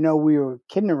 We were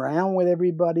kidding around with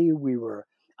everybody.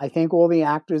 I think all the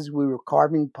actors, we were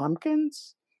carving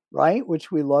pumpkins, right,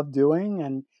 which we love doing.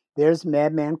 And there's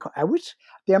Madman. I wish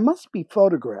there must be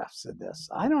photographs of this.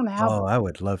 I don't have. Oh, I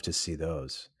would love to see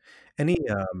those. Any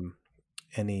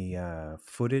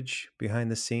footage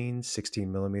behind the scenes,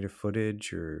 16 millimeter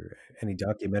footage, or any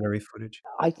documentary footage?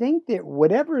 I think that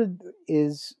whatever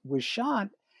was shot,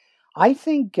 I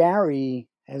think Gary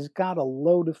has got a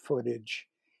load of footage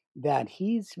that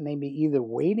he's maybe either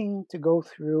waiting to go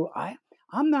through.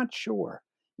 I'm not sure.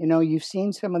 you've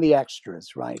seen some of the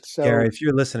extras, right? Gary, So if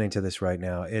you're listening to this right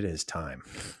now, it is time.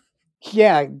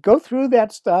 yeah, go through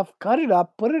that stuff, cut it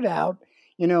up, put it out.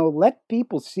 Let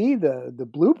people see the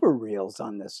blooper reels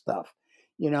on this stuff.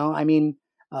 I mean,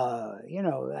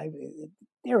 there's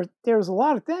a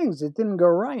lot of things that didn't go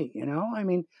right. I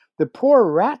mean, the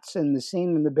poor rats in the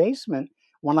scene in the basement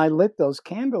when I lit those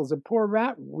candles. A poor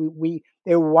rat.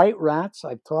 They were white rats.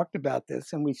 I've talked about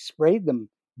this, and we sprayed them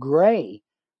gray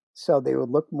so they would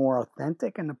look more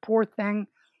authentic. And the poor thing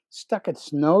stuck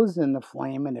its nose in the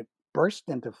flame, and it burst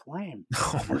into flame.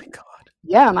 Oh my God.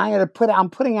 Yeah, and I'm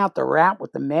putting out the rat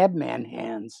with the madman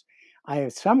hands.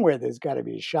 Somewhere there's got to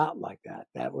be a shot like that.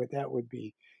 That would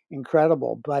be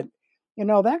incredible. But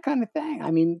that kind of thing.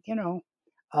 I mean,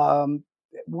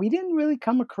 we didn't really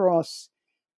come across.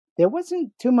 There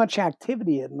wasn't too much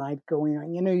activity at night going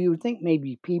on. You would think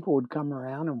maybe people would come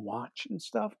around and watch and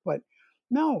stuff, but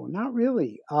no, not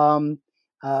really.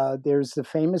 There's the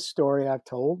famous story I've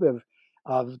told of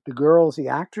the girls, the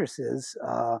actresses,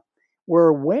 were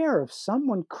aware of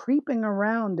someone creeping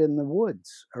around in the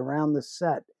woods around the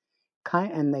set,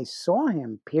 and they saw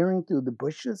him peering through the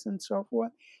bushes and so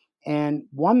forth. And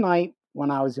one night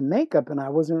when I was in makeup and I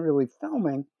wasn't really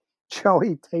filming,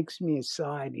 Joey takes me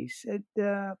aside. He said,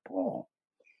 Paul,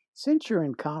 since you're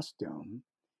in costume,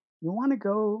 you want to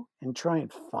go and try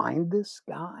and find this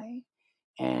guy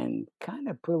and kind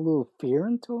of put a little fear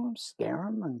into him, scare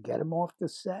him, and get him off the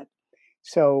set?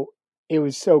 So it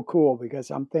was so cool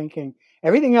because I'm thinking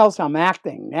everything else I'm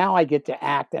acting. Now I get to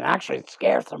act and actually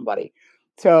scare somebody.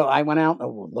 So I went out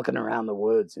looking around the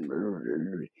woods and,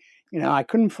 I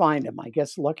couldn't find him. I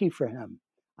guess lucky for him,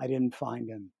 I didn't find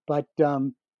him. But,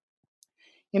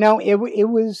 it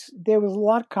was, there was a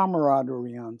lot of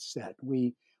camaraderie on set.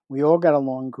 We all got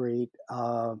along great.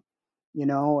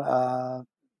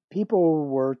 People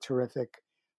were terrific,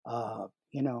 and,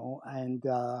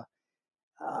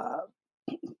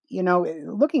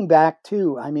 looking back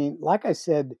too, I mean, like I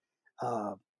said,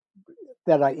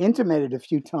 that I intimated a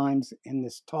few times in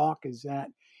this talk is that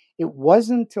it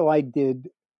wasn't until I did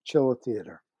Chiller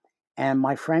Theater, and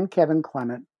my friend Kevin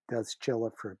Clement does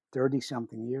Chiller for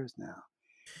 30-something years now.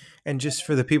 And just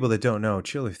for the people that don't know,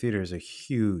 Chiller Theater is a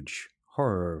huge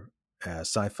horror,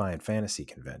 sci-fi, and fantasy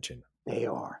convention. They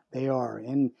are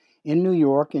in New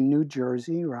York, in New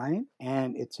Jersey, right?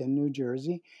 And it's in New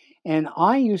Jersey. And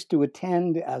I used to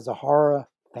attend as a horror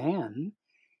fan.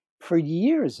 For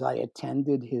years, I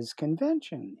attended his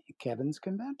convention, Kevin's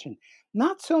convention.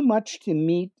 Not so much to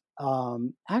meet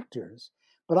actors,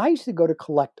 but I used to go to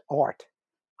collect art.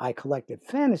 I collected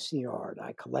fantasy art.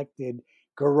 I collected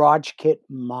garage kit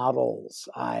models.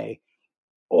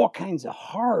 All kinds of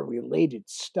horror-related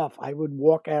stuff. I would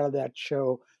walk out of that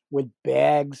show with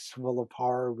bags full of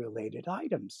horror-related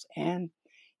items. And,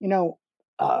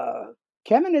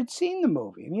 Kevin had seen the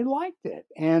movie and he liked it.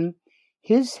 And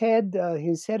his head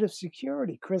of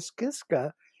security, Chris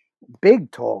Kiska,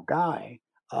 big, tall guy,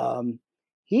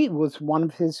 he was one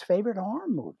of his favorite horror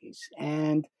movies.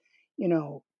 And,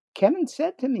 Kevin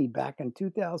said to me back in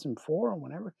 2004 or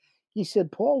whenever, he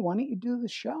said, Paul, why don't you do the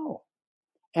show?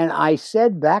 And I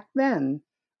said back then,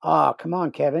 come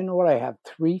on, Kevin, what, I have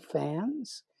 3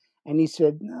 fans? And he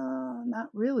said, no, not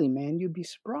really, man. You'd be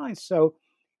surprised. So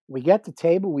we get the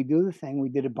table, we do the thing, we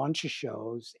did a bunch of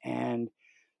shows, and,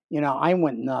 I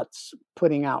went nuts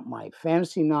putting out my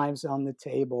fantasy knives on the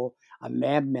table, a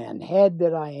Madman head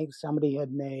that somebody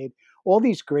had made, all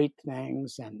these great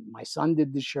things. And my son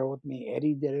did the show with me,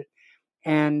 Eddie did it.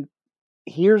 And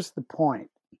here's the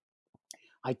point.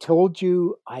 I told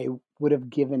you I would have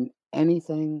given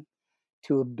anything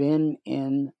to have been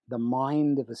in the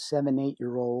mind of a 7,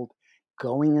 8-year-old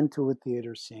going into a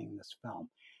theater seeing this film.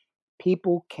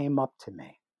 People came up to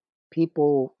me,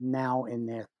 people now in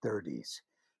their 30s,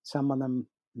 some of them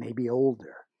maybe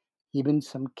older, even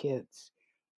some kids.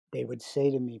 They would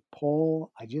say to me,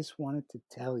 Paul, I just wanted to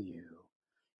tell you,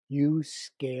 you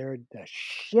scared the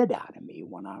shit out of me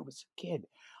when I was a kid.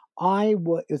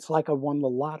 It's like I won the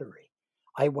lottery.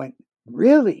 I went,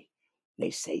 really?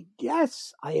 They say,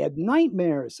 yes, I had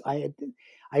nightmares. I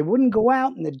wouldn't go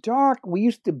out in the dark. We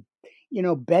used to,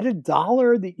 bet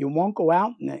 $1 that you won't go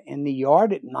out in the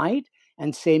yard at night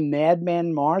and say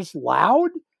Madman Marz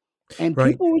loud. And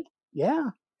right. People would,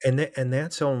 yeah. And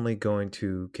that's only going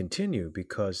to continue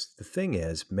because the thing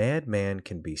is, Madman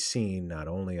can be seen not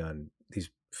only on these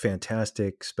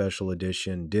fantastic special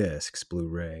edition discs,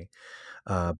 Blu-ray,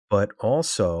 but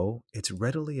also it's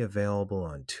readily available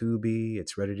on Tubi.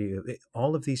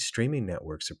 All of these streaming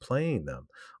networks are playing them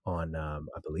on,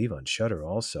 I believe, on Shudder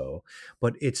also.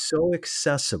 But it's so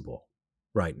accessible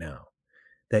right now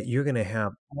that you're going to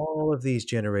have all of these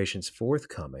generations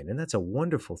forthcoming. And that's a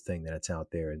wonderful thing that it's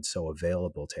out there and so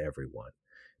available to everyone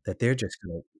that they're just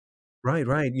going to, right,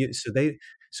 right.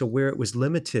 So where it was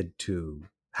limited to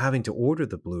having to order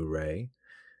the Blu-ray,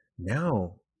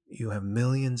 now you have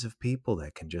millions of people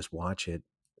that can just watch it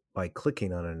by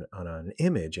clicking on an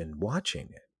image and watching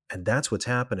it. And that's what's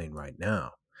happening right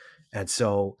now. And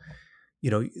so,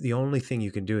 the only thing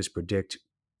you can do is predict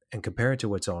and compare it to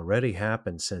what's already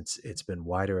happened since it's been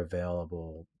wider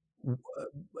available.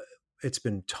 It's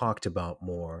been talked about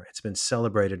more. It's been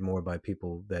celebrated more by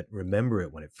people that remember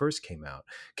it when it first came out.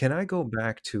 Can I go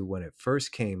back to when it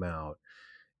first came out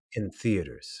in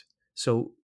theaters?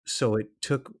 So it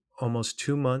took almost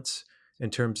 2 months in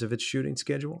terms of its shooting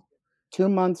schedule? 2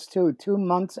 months too, 2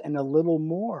 months and a little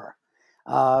more.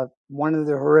 One of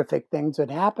the horrific things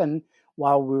that happened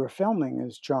while we were filming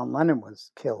is John Lennon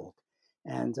was killed.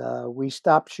 And we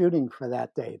stopped shooting for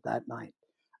that day, that night.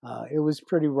 It was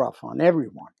pretty rough on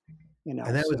everyone, And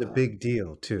that was a big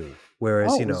deal too.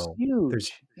 Whereas, Oh, it was there's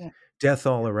huge. Yeah. death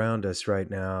all around us right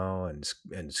now, and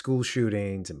school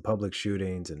shootings and public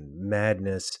shootings and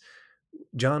madness.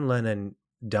 John Lennon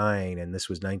dying, and this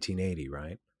was 1980,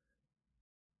 right?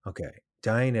 Okay.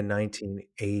 Dying in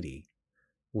 1980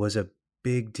 was a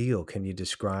big deal. Can you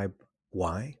describe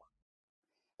why?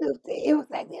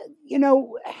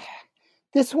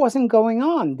 This wasn't going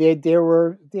on. There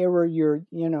were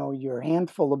your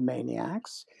handful of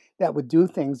maniacs that would do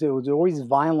things. There was always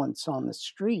violence on the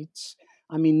streets.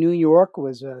 I mean, New York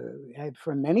was had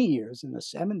for many years in the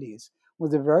 70s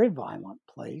was a very violent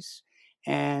place.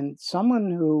 And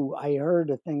someone who I heard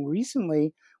a thing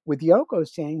recently with Yoko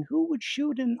saying, "Who would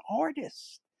shoot an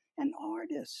artist? An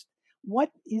artist?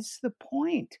 What is the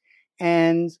point?"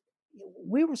 And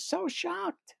we were so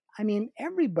shocked. I mean,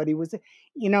 everybody was,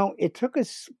 it took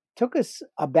us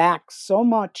aback so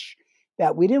much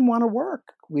that we didn't want to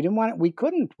work. We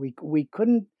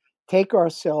couldn't take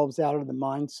ourselves out of the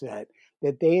mindset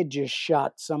that they had just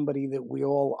shot somebody that we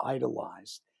all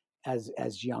idolized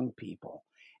as young people.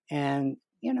 And,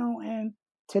 and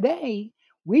today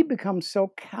we become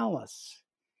so callous.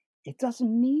 It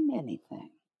doesn't mean anything.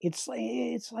 It's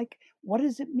like, what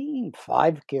does it mean?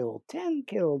 5 killed, 10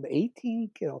 killed,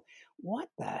 18 killed. What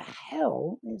the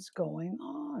hell is going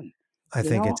on? I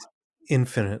think it's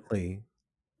infinitely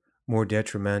more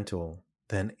detrimental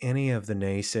than any of the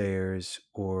naysayers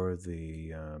or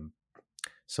the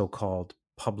so-called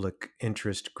public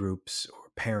interest groups or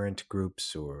parent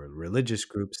groups or religious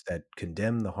groups that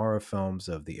condemn the horror films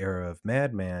of the era of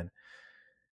Madman.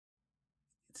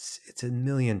 It's a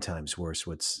million times worse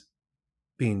what's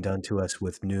being done to us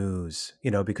with news,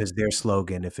 because their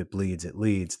slogan, if it bleeds, it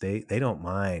leads. They don't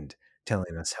mind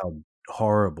telling us how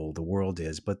horrible the world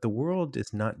is, but the world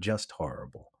is not just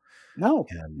horrible. No,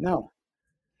 no.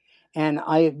 And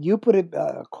you put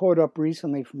a quote up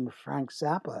recently from Frank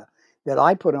Zappa that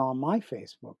I put on my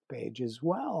Facebook page as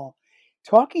well,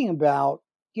 talking about,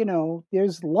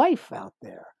 there's life out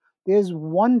there. There's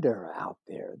wonder out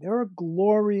there. There are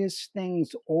glorious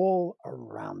things all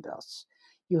around us.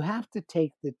 You have to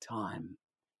take the time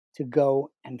to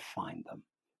go and find them.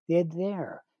 They're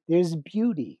there. There's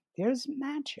beauty. There's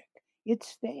magic.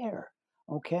 It's there.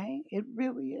 Okay? It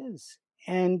really is.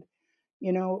 And,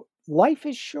 life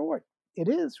is short. It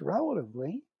is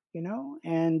relatively, and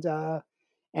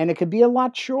it could be a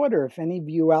lot shorter. If any of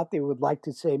you out there would like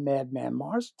to say Madman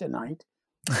Marz tonight,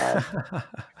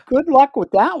 good luck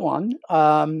with that one.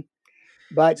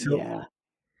 Yeah.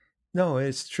 No,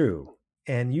 it's true.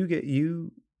 And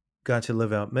you got to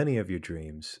live out many of your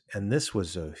dreams. And this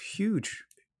was a huge,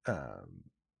 I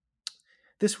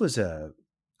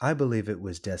believe it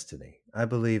was destiny. I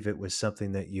believe it was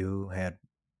something that you had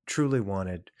truly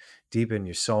wanted deep in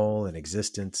your soul and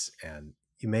existence, and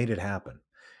you made it happen.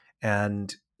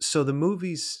 And so the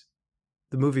movie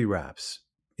wraps,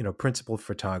 principal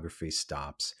photography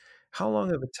stops. How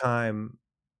long of a time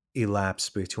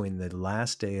elapsed between the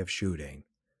last day of shooting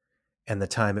and the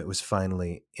time it was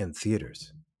finally in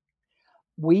theaters?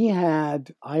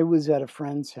 I was at a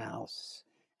friend's house.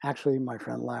 Actually, my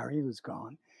friend Larry was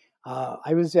gone.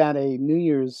 I was at a New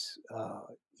Year's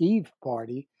Eve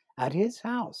party at his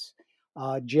house,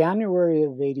 January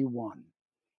of 81.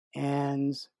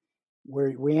 And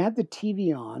we had the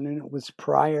TV on, and it was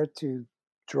prior to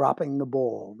dropping the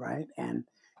ball, right? And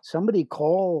somebody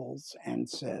calls and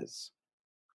says,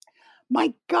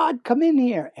 "My God, come in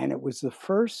here." And it was the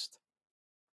first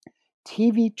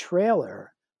TV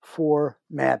trailer for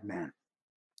Madman.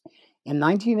 In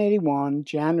 1981,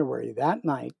 January, that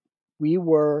night, we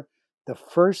were the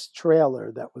first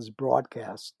trailer that was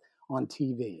broadcast on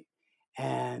TV.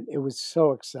 And it was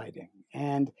so exciting.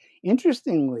 And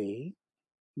interestingly,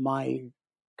 my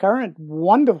current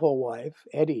wonderful wife,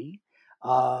 Eddie,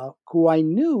 who I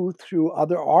knew through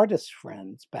other artist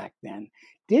friends back then,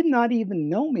 did not even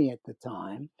know me at the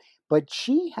time, but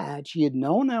she had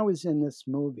known I was in this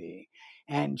movie,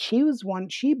 and she had one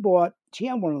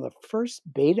of the first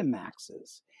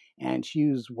Betamaxes, and she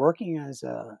was working as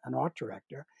an art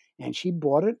director, and she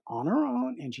bought it on her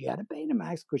own, and she had a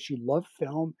Betamax because she loved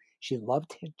film, she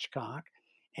loved Hitchcock,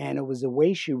 and it was a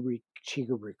way she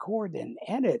could record and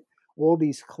edit all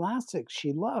these classics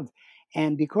she loved.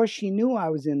 And because she knew I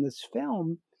was in this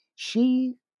film,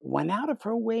 she went out of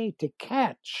her way to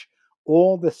catch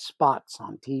all the spots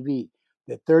on TV,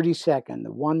 the 30-second,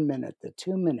 the 1 minute, the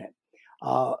 2 minute.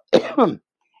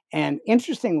 And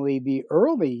interestingly, the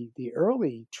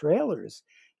early trailers,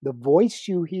 the voice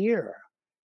you hear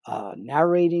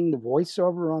narrating, the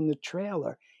voiceover on the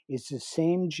trailer is the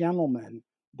same gentleman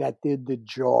that did the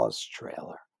Jaws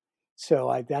trailer.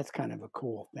 So that's kind of a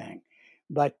cool thing.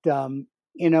 But,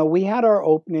 we had our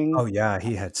opening. Oh, yeah.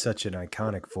 He had such an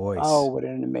iconic voice. Oh, what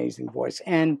an amazing voice.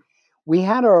 And we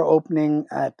had our opening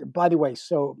by the way,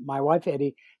 so my wife,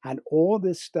 Eddie, had all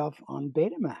this stuff on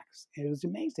Betamax. It was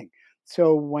amazing.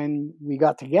 So when we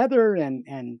got together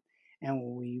and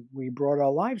we brought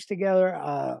our lives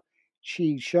together,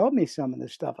 she showed me some of the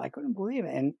stuff. I couldn't believe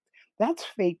it. And that's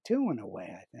fate too, in a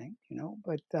way, I think,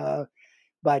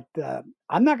 but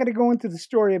I'm not going to go into the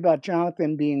story about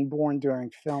Jonathan being born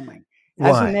during filming.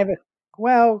 Why?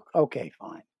 Well, okay,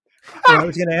 fine. Well, I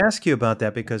was going to ask you about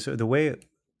that because the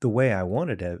way I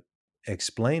wanted to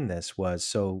explain this was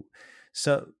so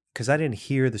because I didn't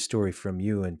hear the story from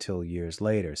you until years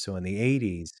later. So in the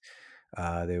 80s,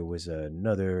 there was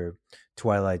another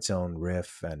Twilight Zone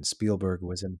riff, and Spielberg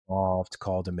was involved,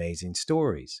 called Amazing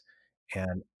Stories.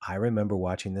 And I remember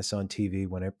watching this on TV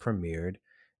when it premiered.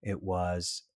 It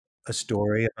was a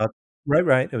story about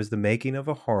right. It was the making of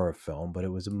a horror film, but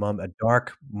it was a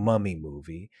dark mummy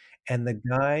movie. And the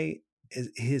guy,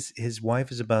 his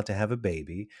wife is about to have a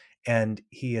baby, and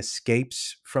he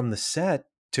escapes from the set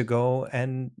to go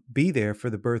and be there for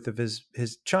the birth of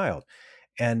his child.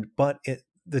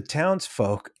 The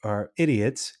townsfolk are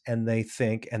idiots, and they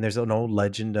think, and there's an old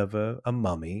legend of a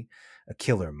mummy, a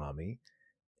killer mummy,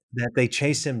 that they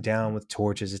chase him down with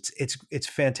torches. It's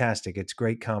fantastic. It's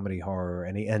great comedy horror,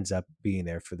 and he ends up being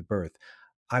there for the birth.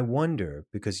 I wonder,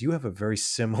 because you have a very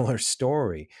similar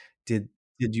story, did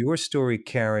your story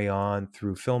carry on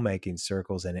through filmmaking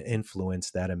circles and it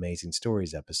influenced that Amazing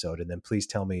Stories episode? And then please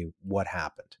tell me what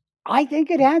happened. I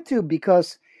think it had to,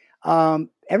 because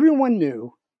everyone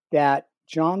knew that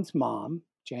John's mom,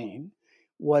 Jane,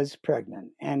 was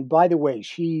pregnant. And by the way,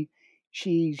 she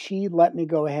let me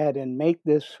go ahead and make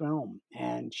this film.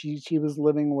 And she was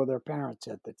living with her parents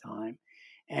at the time.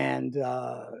 And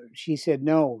she said,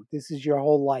 no, this is your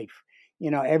whole life.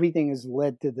 Everything has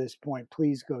led to this point.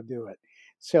 Please go do it.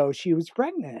 So she was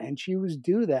pregnant, and she was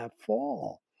due that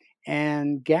fall.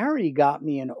 And Gary got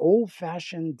me an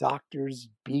old-fashioned doctor's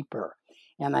beeper.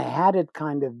 And I had it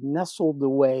kind of nestled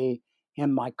away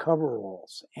in my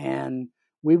coveralls. And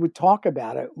we would talk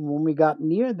about it. When we got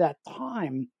near that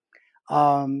time,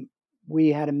 we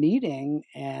had a meeting,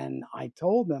 and I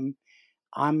told them,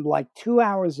 I'm like 2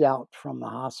 hours out from the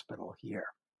hospital here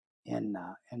in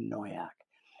Noyak.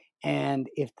 And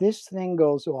if this thing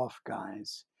goes off,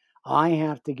 guys, I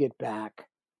have to get back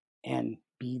and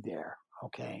be there,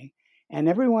 okay? And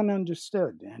everyone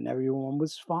understood, and everyone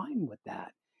was fine with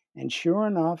that. And sure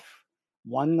enough,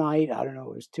 one night, I don't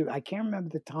know, it was I can't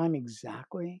remember the time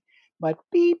exactly, but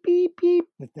beep, beep, beep,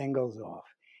 the thing goes off.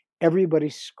 Everybody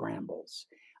scrambles.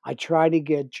 I try to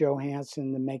get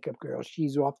Johansson, the makeup girl.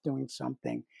 She's off doing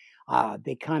something.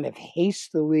 They kind of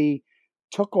hastily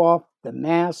took off the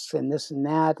masks and this and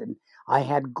that. And I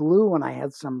had glue, and I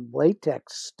had some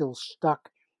latex still stuck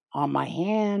on my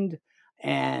hand.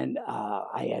 And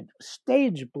I had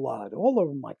stage blood all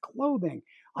over my clothing.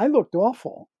 I looked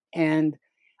awful. And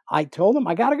I told them,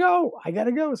 I got to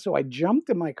go. So I jumped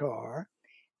in my car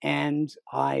and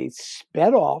I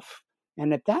sped off.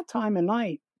 And at that time of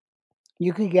night,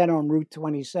 you could get on Route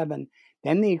 27,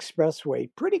 then the expressway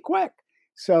pretty quick.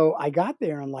 So I got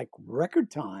there in like record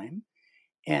time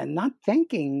and not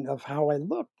thinking of how I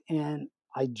looked. And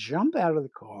I jump out of the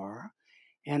car,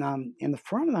 and I'm in the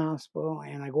front of the hospital,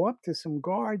 and I go up to some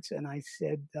guards and I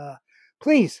said,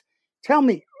 please tell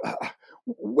me,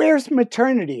 where's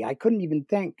maternity? I couldn't even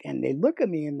think. And they look at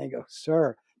me and they go,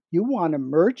 sir, you want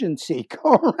emergency?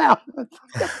 Go around the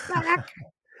back.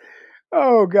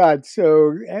 Oh, God.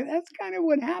 So that's kind of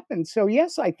what happened. So,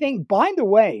 yes, I think, by the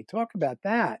way, talk about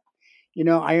that.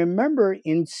 I remember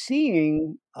in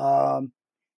seeing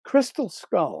Crystal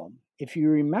Skull, if you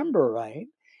remember right,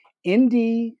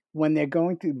 Indy, when they're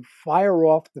going to fire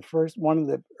off the first one of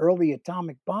the early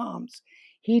atomic bombs,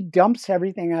 he dumps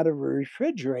everything out of a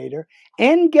refrigerator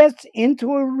and gets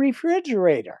into a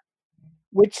refrigerator,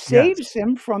 which saves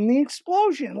him from the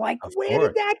explosion. Like, where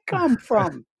did that come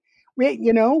from? We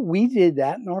did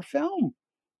that in our film,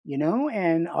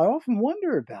 and I often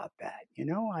wonder about that.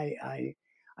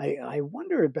 I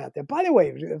wonder about that. By the way,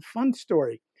 a fun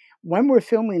story. When we're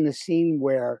filming the scene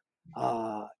where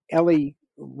Ellie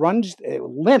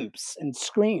limps and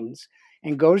screams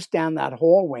and goes down that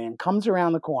hallway and comes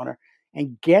around the corner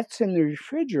and gets in the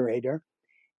refrigerator,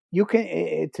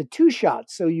 it's a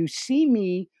 2-shot. So you see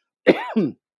me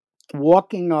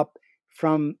walking up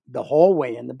from the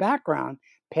hallway in the background,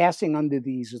 passing under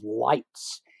these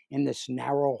lights in this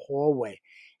narrow hallway.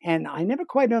 And I never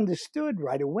quite understood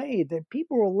right away that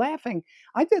people were laughing.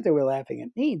 I thought they were laughing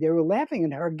at me. They were laughing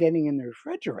at her getting in the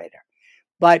refrigerator.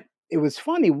 But it was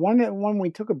funny. When we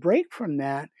took a break from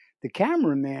that, the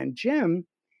cameraman, Jim,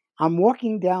 I'm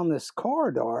walking down this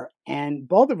corridor, and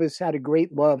both of us had a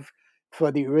great love for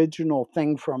the original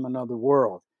Thing from Another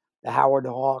World, the Howard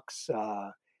Hawks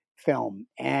film.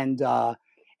 And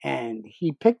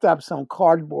he picked up some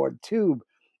cardboard tube,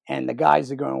 and the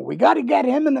guys are going, "We got to get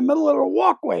him in the middle of the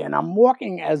walkway." And I'm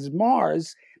walking as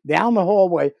Marz down the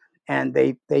hallway, and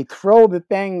they throw the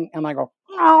thing, and I go,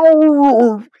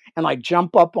 "Ow!" and I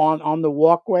jump up on the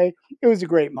walkway. It was a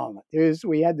great moment.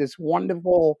 We had this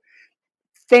wonderful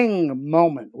Thing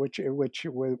moment, which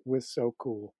was so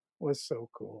cool.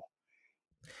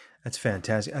 That's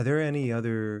fantastic. Are there any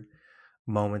other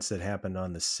moments that happened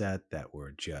on the set that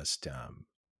were just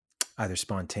either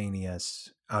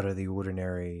spontaneous, out of the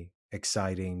ordinary,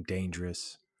 exciting,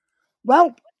 dangerous?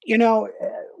 Well,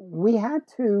 we had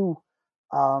to.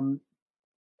 One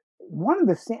of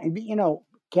the things,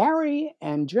 Gary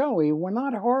and Joey were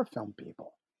not horror film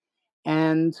people,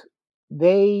 and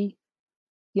they,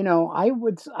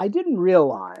 I didn't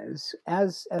realize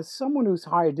as someone who's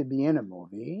hired to be in a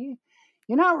movie,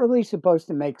 you're not really supposed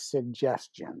to make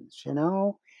suggestions,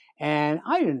 And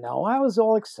I didn't know. I was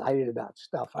all excited about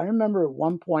stuff. I remember at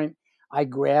one point I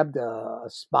grabbed a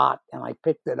spot and I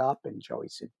picked it up, and Joey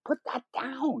said, "Put that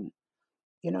down.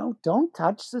 Don't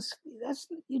touch this.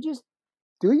 You just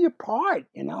do your part,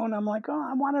 And I'm like, "Oh,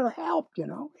 I wanted to help,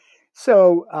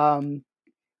 So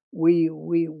we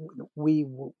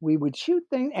would shoot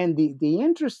things, and the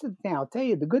interesting thing, I'll tell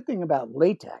you, the good thing about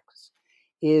latex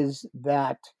is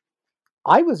that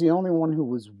I was the only one who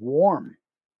was warm,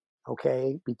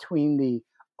 okay, between the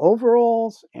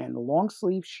overalls and the long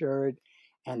sleeve shirt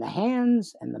and the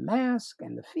hands and the mask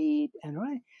and the feet, and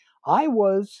I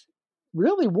was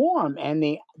really warm. And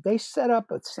they set up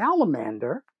a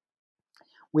salamander,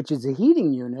 which is a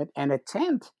heating unit, and a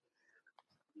tent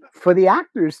for the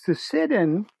actors to sit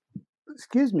in,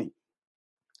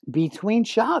 between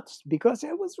shots, because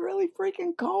it was really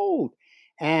freaking cold.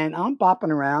 And I'm bopping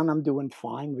around, I'm doing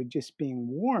fine with just being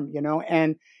warm,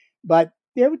 but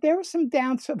there were some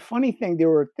funny thing. There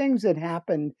were things that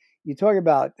happened. You talk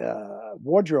about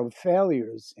wardrobe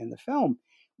failures in the film.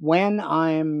 When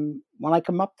I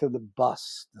come up to the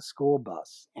school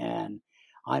bus, and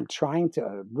I'm trying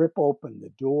to rip open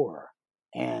the door,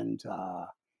 and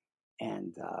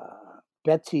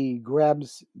Betsy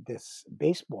grabs this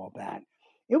baseball bat.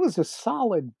 It was a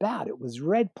solid bat. It was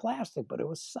red plastic, but it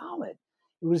was solid.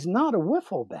 It was not a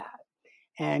wiffle bat.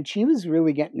 And she was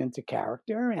really getting into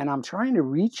character, and I'm trying to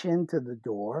reach into the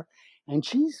door, and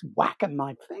she's whacking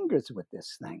my fingers with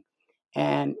this thing.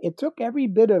 And it took every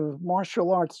bit of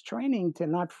martial arts training to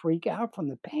not freak out from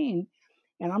the pain.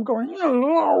 And I'm going,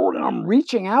 and I'm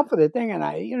reaching out for the thing, and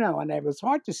and it was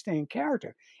hard to stay in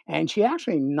character. And she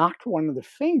actually knocked one of the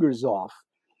fingers off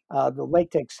the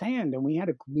latex hand, and we had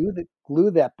to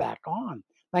glue that back on.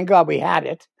 Thank God we had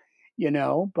it,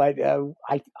 But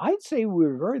I'd say we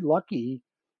were very lucky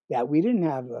that we didn't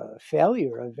have a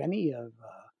failure of any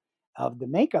of the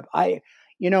makeup.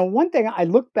 One thing, I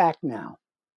look back now,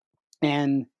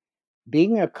 and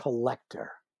being a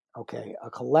collector, a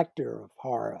collector of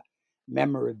horror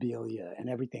memorabilia and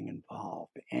everything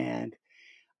involved. And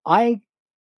my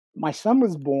son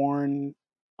was born.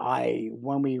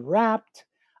 When we wrapped,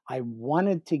 I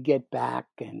wanted to get back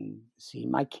and see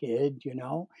my kid,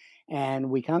 and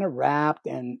we kind of wrapped.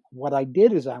 And what I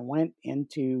did is I went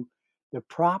into the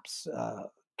props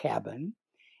cabin,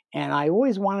 and I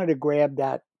always wanted to grab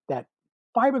that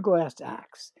fiberglass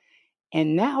axe.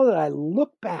 And now that I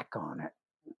look back on it,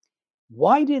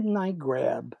 why didn't I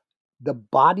grab the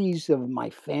bodies of my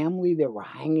family that were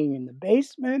hanging in the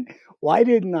basement? Why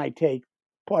didn't I take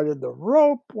part of the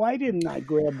rope? Why didn't I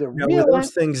grab the Now, were real end?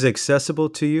 those things accessible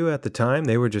to you at the time?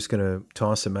 They were just going to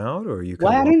toss them out, or you could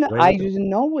Well, walk away I with them? didn't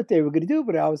know what they were going to do,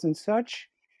 but I was in such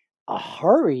a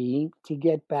hurry to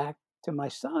get back to my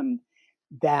son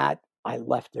that I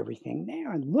left everything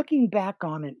there. And looking back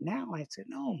on it now, I said,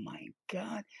 "Oh my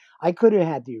God, I could have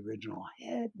had the original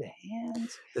head, the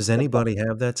hands, Does the anybody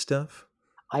have that stuff?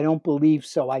 I don't believe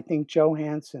so. I think Joe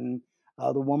Hansen,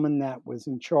 the woman that was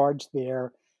in charge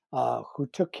there, who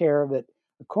took care of it,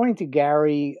 according to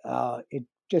Gary, it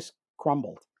just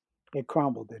crumbled. It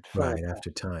crumbled. It fell Right, apart. after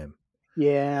time.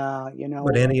 Yeah,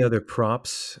 But any other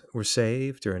props were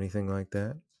saved or anything like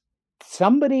that?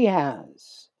 somebody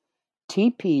has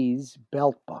TP's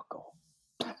belt buckle.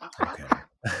 Okay.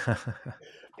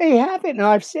 They have it. And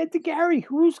I've said to Gary,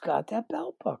 who's got that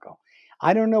belt buckle?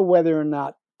 I don't know whether or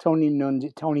not Tony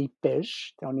Nunziata,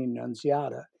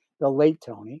 the late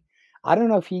Tony, I don't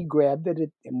know if he grabbed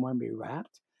it when we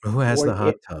wrapped. Who has or the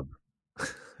hot it- tub?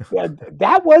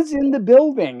 that was in the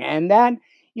building. And that,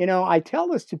 I tell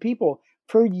this to people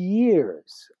for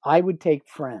years. I would take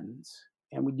friends,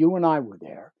 and you and I were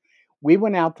there. We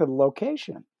went out to the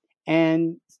location,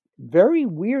 and very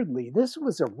weirdly, this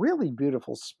was a really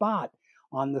beautiful spot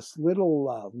on this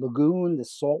little lagoon,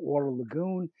 this saltwater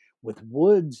lagoon with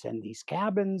woods and these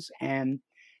cabins. And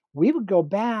we would go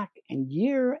back, and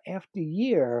year after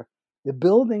year, the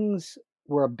buildings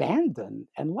were abandoned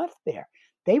and left there.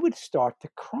 They would start to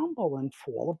crumble and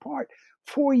fall apart.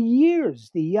 For years,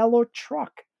 the yellow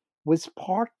truck was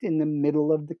parked in the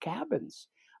middle of the cabins.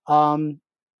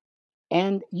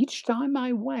 And each time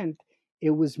I went,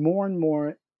 it was more and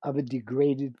more of a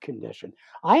degraded condition.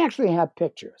 I actually have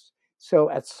pictures. So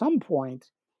at some point,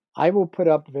 I will put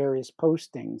up various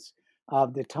postings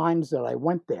of the times that I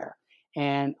went there.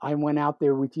 And I went out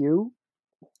there with you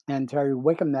and Terry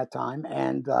Wickham that time.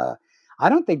 And I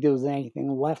don't think there was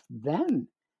anything left then,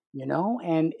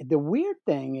 And the weird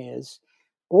thing is,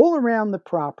 all around the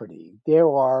property, there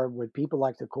are what people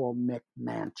like to call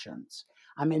McMansions.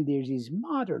 I mean, there's these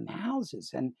modern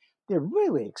houses, and they're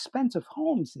really expensive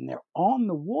homes, and they're on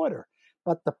the water.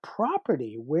 But the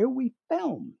property where we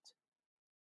filmed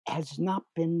has not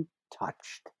been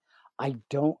touched. I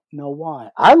don't know why.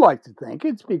 I like to think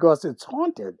it's because it's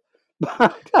haunted.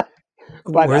 But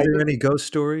Were there any ghost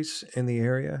stories in the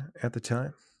area at the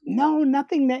time? No,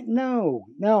 nothing that no.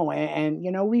 And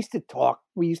we used to talk,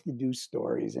 we used to do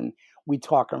stories, and we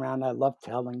talk around. I love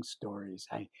telling stories.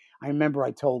 I remember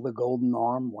I told the golden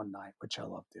arm one night, which I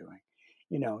love doing.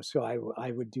 So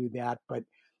I would do that, but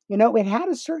it had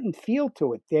a certain feel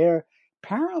to it. There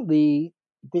apparently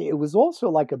it was also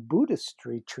like a Buddhist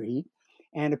retreat,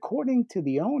 and according to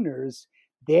the owners,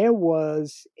 there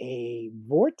was a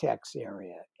vortex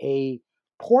area, a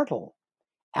portal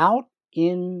out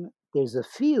in there's a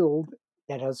field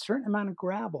that has a certain amount of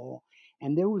gravel,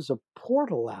 and there was a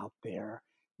portal out there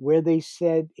where they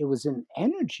said it was an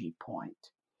energy point.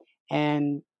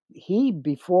 And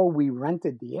before we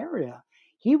rented the area,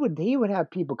 he would have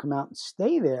people come out and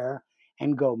stay there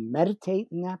and go meditate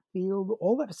in that field,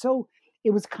 all that. So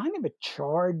it was kind of a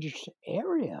charged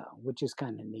area, which is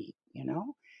kind of neat,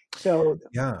 So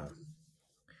Yeah.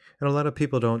 And a lot of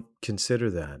people don't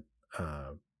consider that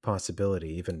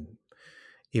possibility,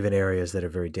 even areas that are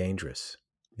very dangerous,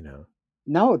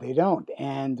 no, they don't.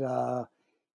 And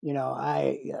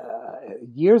I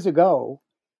years ago,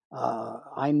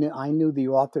 I knew the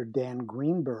author Dan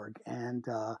Greenberg, and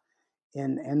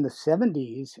in the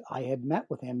 70s, I had met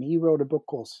with him. He wrote a book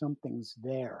called Something's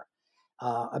There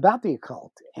about the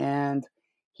occult, and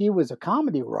he was a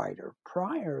comedy writer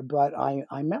prior. But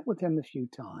I met with him a few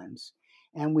times,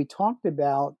 and we talked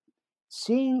about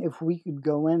seeing if we could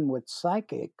go in with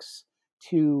psychics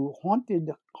to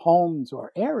haunted homes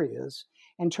or areas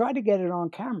and try to get it on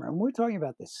camera. And we're talking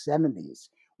about the 70s,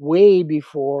 way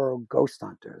before ghost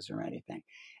hunters or anything.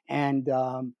 And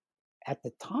at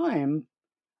the time,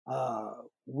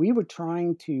 we were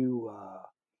trying to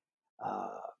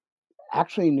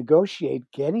actually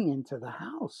negotiate getting into the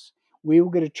house. We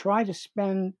were going to try to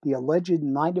spend the alleged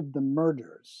night of the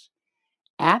murders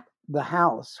at the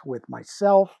house with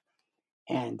myself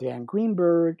and Dan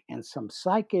Greenberg and some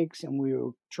psychics, and we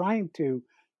were trying to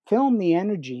film the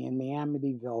energy in the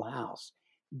Amityville house.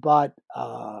 But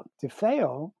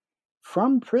DeFeo,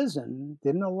 from prison,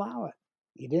 didn't allow it.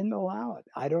 He didn't allow it.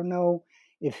 I don't know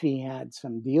if he had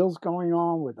some deals going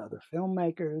on with other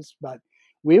filmmakers, but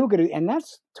we were going to, and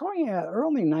that's talking about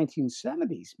early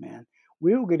 1970s, man.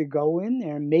 We were going to go in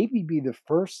there and maybe be the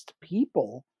first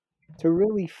people to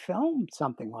really film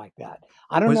something like that.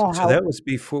 I don't know So how. that was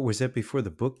before. Was that before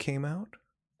the book came out?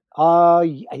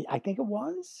 I think it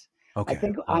was. I Okay.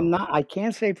 think I'm Wow. not. I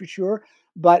can't say for sure,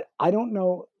 but I don't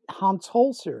know. Hans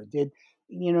Holzer did.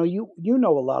 You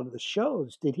know a lot of the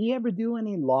shows. Did he ever do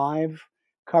any live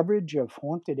coverage of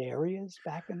haunted areas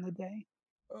back in the day?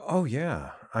 Oh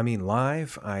yeah. I mean,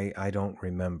 live, I don't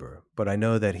remember, but I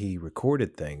know that he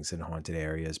recorded things in haunted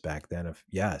areas back then. Of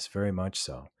yes, very much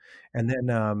so. And then,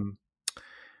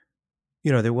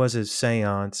 there was a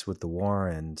séance with the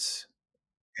Warrens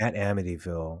at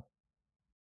Amityville.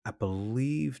 I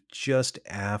believe just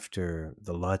after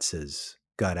the Lutzes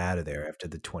got out of there after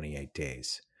the 28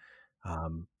 days.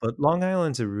 But Long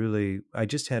Island's a really. I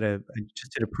just did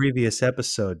a previous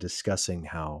episode discussing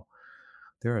how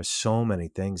there are so many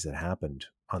things that happened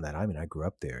on that. I mean, I grew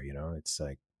up there, it's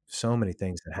like so many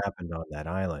things that happened on that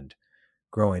island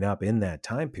growing up in that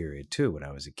time period too, when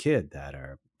I was a kid, that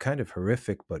are kind of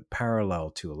horrific, but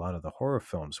parallel to a lot of the horror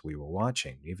films we were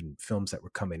watching, even films that were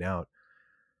coming out,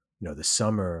 the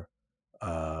summer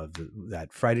that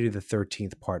Friday the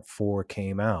 13th part 4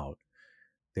 came out.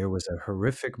 There was a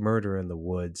horrific murder in the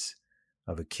woods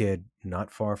of a kid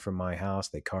not far from my house.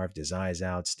 They carved his eyes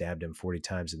out, stabbed him 40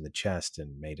 times in the chest,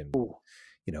 and made him, Ooh.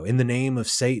 in the name of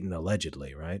Satan,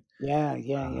 allegedly, right? Yeah,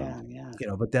 Um, yeah.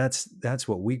 but that's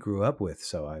what we grew up with.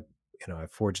 So I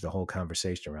forged the whole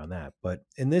conversation around that. But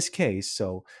in this case,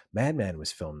 so Madman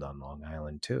was filmed on Long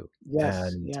Island too,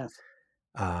 Yes, and yes,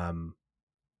 um,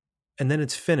 and then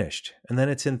it's finished, and then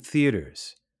it's in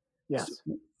theaters. So yes.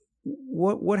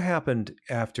 what happened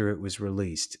after it was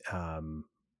released?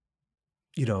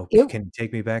 It Can you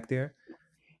take me back there?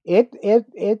 it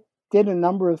did a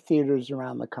number of theaters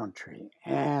around the country,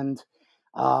 and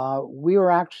we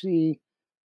were actually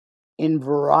in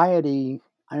Variety.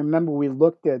 I remember we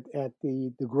looked at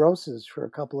the grosses for a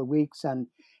couple of weeks, and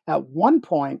at one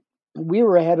point we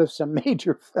were ahead of some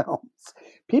major films.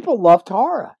 People loved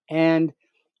horror, and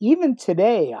even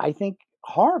today, I think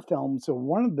horror films are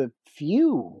one of the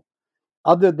few,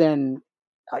 other than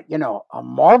a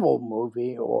Marvel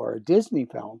movie or a Disney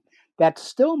film, that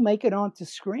still make it onto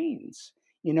screens.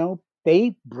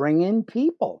 They bring in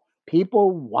people.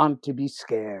 People want to be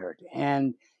scared,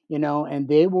 and and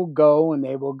they will go and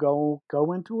they will go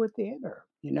into a theater.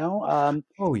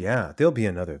 Oh yeah, there'll be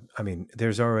another. I mean,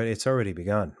 it's already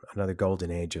begun another golden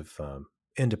age of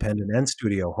independent and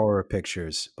studio horror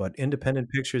pictures. But independent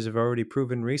pictures have already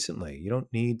proven recently you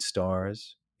don't need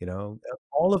stars.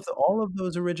 All of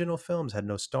those original films had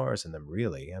no stars in them,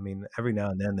 really. I mean, every now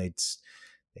and then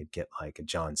they'd get like a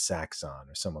John Saxon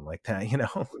or someone like that,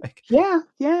 like. Yeah,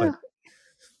 yeah.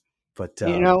 But but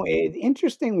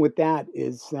Interesting with that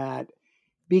is that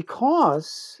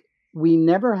because we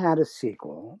never had a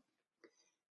sequel.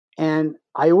 And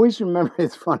I always remember,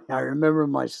 it's funny, I remember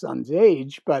my son's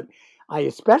age, but I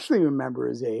especially remember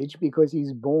his age because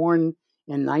he's born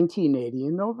in 1980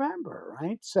 in November,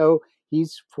 right? So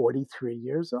he's 43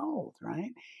 years old,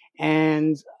 right?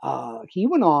 And he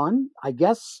went on, I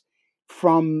guess,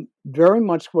 from very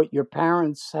much what your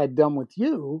parents had done with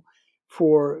you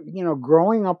for,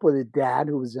 growing up with a dad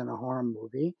who was in a horror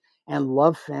movie and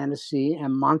loved fantasy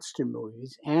and monster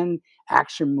movies and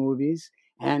action movies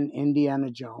and Indiana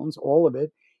Jones, all of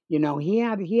it. He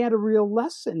had a real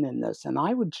lesson in this, and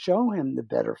I would show him the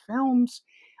better films.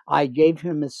 I gave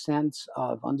him a sense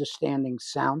of understanding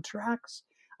soundtracks.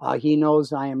 He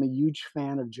knows I am a huge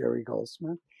fan of Jerry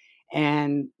Goldsmith,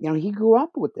 and he grew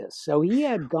up with this, so he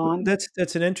had gone.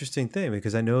 that's an interesting thing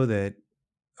because I know that.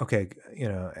 Okay,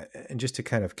 and just to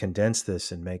kind of condense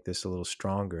this and make this a little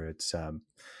stronger, it's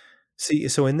see.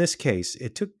 So in this case,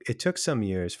 it took some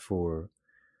years for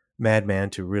Madman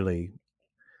to really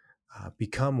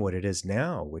become what it is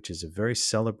now, which is a very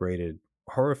celebrated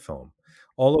horror film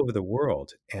all over the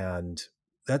world. And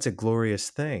that's a glorious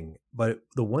thing. But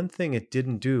the one thing it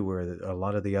didn't do, where a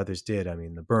lot of the others did, I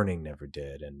mean, The Burning never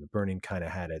did. And The Burning kind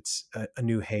of had a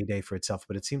new heyday for itself.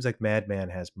 But it seems like Madman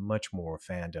has much more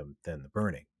fandom than The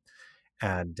Burning.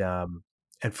 And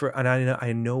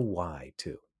I know why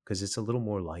too, because it's a little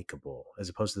more likable as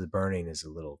opposed to The Burning is a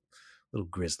little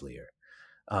grislier.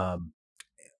 Um,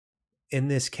 in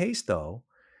this case, though,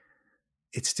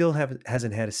 it still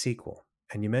hasn't had a sequel.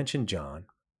 And you mentioned John,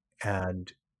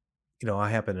 and I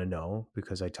happen to know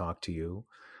because I talked to you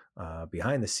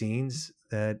behind the scenes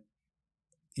that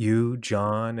you,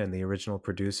 John, and the original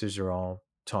producers are all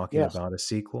talking Yes, about a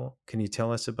sequel. Can you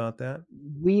tell us about that?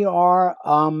 we are.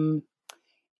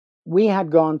 We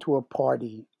had gone to a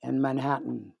party in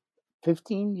Manhattan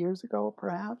 15 years ago,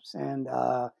 perhaps, and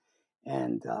uh,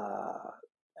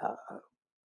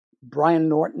 Brian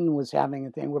Norton was having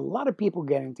a thing with a lot of people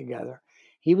getting together.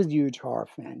 He was a huge horror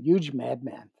fan, huge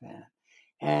Madman fan.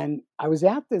 And I was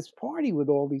at this party with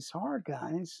all these horror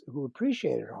guys who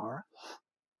appreciated horror.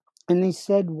 And they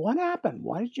said, "What happened?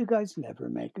 Why did you guys never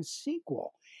make a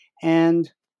sequel?"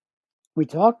 And we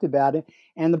talked about it.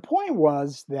 And the point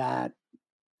was that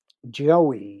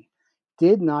Joey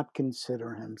did not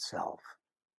consider himself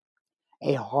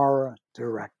a horror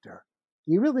director.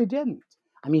 He really didn't.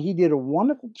 I mean, he did a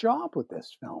wonderful job with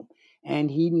this film, and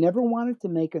he never wanted to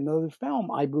make another film.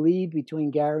 I believe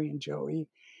between Gary and Joey,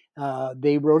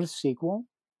 they wrote a sequel.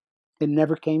 It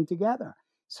never came together.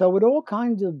 So it all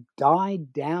kind of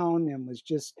died down and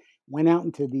went out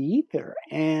into the ether.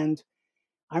 And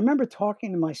I remember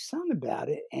talking to my son about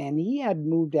it, and he had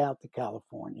moved out to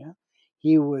California.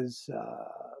 He was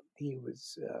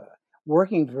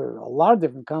working for a lot of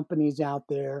different companies out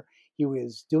there. He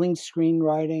was doing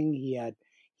screenwriting.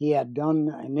 He had done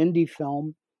an indie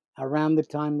film around the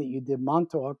time that you did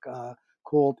Montauk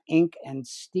called Ink and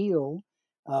Steel,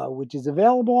 which is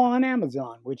available on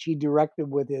Amazon, which he directed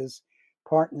with his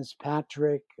partners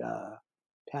Patrick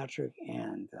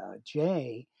and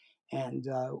Jay. And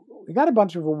we got a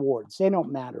bunch of awards. They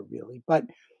don't matter really, but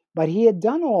he had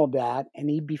done all that, and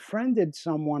he befriended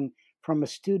someone from a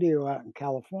studio out in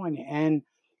California, and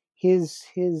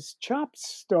his chops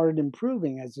started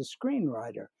improving as a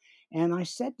screenwriter. And I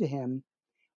said to him,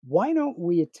 "Why don't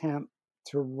we attempt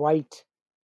to write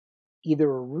either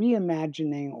a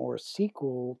reimagining or a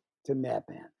sequel to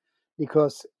Madman?"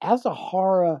 Because as a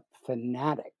horror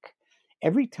fanatic,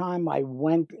 every time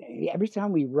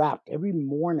we wrapped, every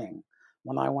morning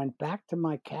when I went back to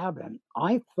my cabin,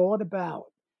 I thought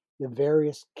about the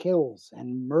various kills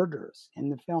and murders in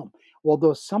the film.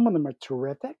 Although some of them are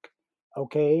terrific,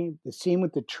 okay, the scene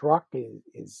with the truck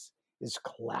is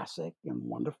classic and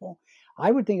wonderful.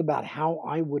 I would think about how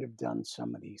I would have done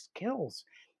some of these kills,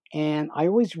 and I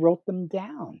always wrote them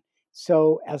down.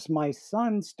 So as my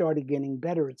son started getting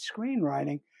better at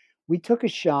screenwriting, we took a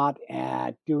shot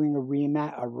at doing a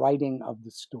writing of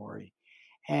the story,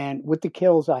 and with the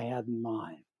kills I had in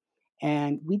mind.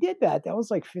 And we did that. That was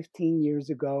like 15 years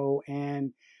ago,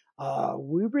 and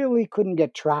we really couldn't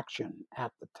get traction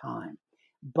at the time.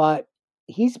 But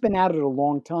he's been at it a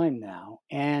long time now,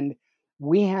 and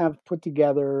we have put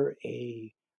together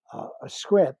a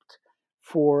script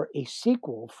for a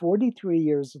sequel 43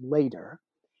 years later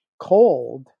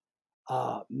called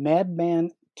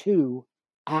Madman 2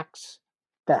 Axe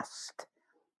Fest.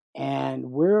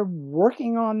 And we're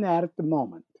working on that at the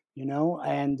moment,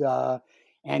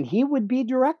 and he would be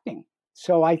directing.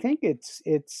 So I think it's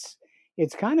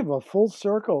kind of a full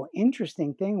circle,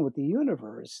 interesting thing with the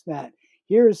universe that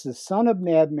here's the son of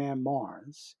Madman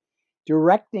Marz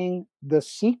directing the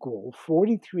sequel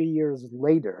 43 years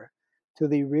later to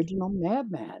the original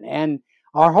Madman. And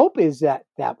our hope is that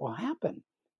that will happen,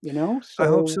 So I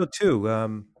hope so too.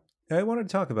 I want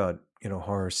to talk about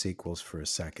horror sequels for a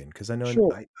second, because I know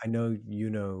Sure. I know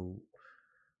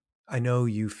I know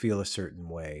you feel a certain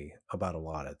way about a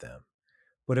lot of them,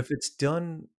 but if it's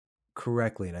done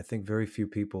correctly, and I think very few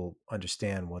people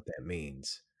understand what that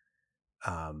means,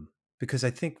 because I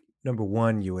think number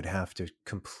one, you would have to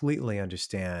completely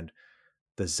understand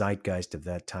the zeitgeist of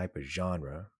that type of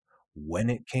genre, when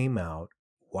it came out,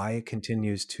 why it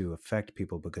continues to affect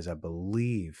people, because I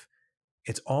believe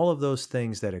it's all of those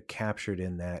things that are captured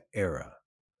in that era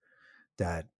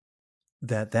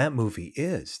that movie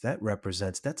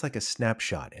that's like a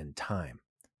snapshot in time.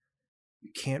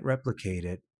 You can't replicate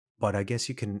it, but I guess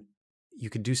you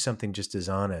could do something just as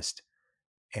honest.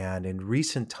 And in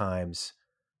recent times,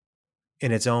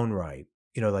 in its own right,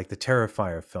 like the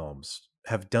Terrifier films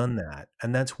have done that,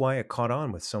 and that's why it caught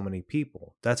on with so many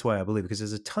people. That's why I believe, because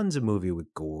there's a tons of movie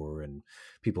with gore and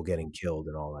people getting killed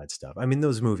and all that stuff. I mean,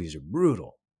 those movies are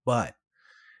brutal, but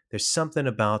there's something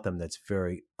about them that's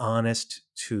very honest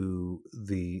to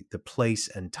the place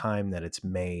and time that it's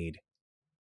made,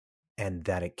 and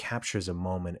that it captures a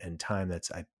moment in time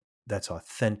that's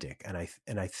authentic. And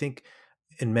I think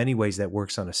in many ways that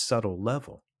works on a subtle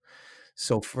level.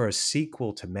 So for a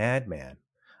sequel to Madman,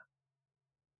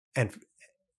 and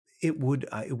it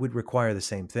would require the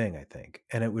same thing, I think,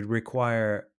 and it would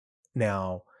require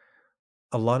now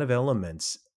a lot of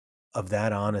elements of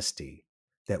that honesty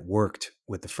that worked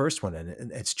with the first one,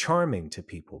 and it's charming to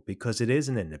people because it's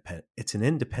an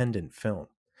independent film,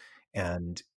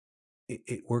 and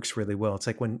it works really well. It's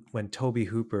like when Tobe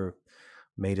Hooper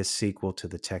made a sequel to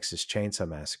the Texas Chainsaw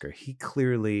Massacre, he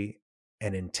clearly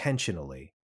and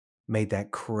intentionally made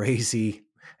that crazy,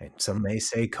 and some may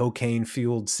say cocaine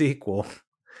fueled sequel,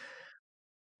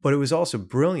 but it was also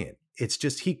brilliant. it's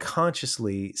just he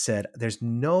consciously said, there's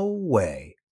no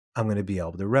way I'm going to be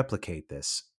able to replicate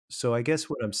this. So I guess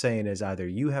what I'm saying is either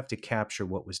you have to capture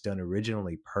what was done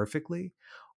originally perfectly,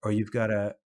 or you've got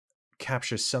to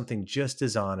capture something just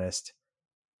as honest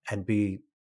and be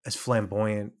as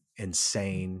flamboyant,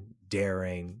 insane,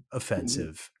 daring,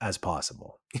 offensive as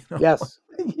possible. You know? Yes.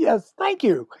 Yes. Thank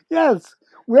you. Yes.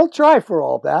 We'll try for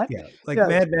all that. Yeah. Like Yes.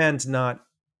 Madman's not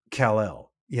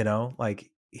Kal-El, you know,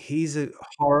 like he's a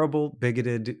horrible,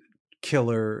 bigoted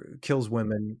killer, kills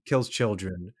women, kills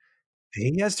children.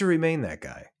 He has to remain that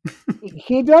guy.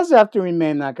 He does have to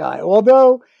remain that guy,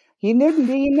 although he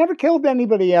never killed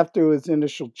anybody after his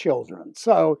initial children.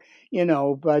 So, you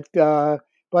know, but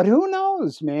who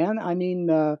knows, man? I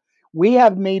mean, we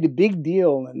have made a big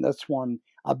deal in this one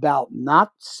about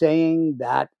not saying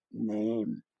that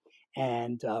name.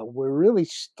 And we're really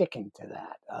sticking to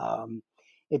that.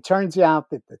 It turns out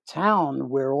that the town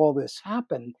where all this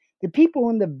happened, the people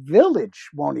in the village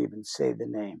won't even say the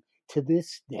name to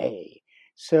this day.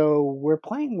 So we're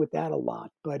playing with that a lot.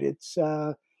 But it's,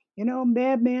 you know,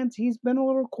 Madman's, he's been a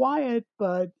little quiet,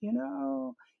 but, you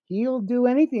know, he'll do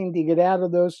anything to get out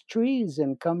of those trees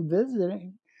and come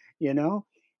visiting, you know.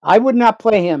 I would not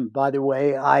play him, by the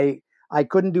way. I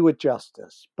couldn't do it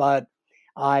justice, but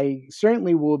I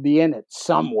certainly will be in it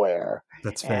somewhere.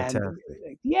 That's fantastic.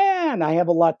 And I have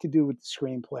a lot to do with the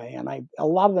screenplay, and a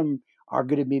lot of them are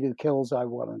going to be the kills I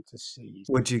wanted to see.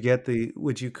 Would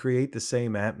you create the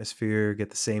same atmosphere, get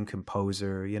the same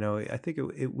composer? You know, I think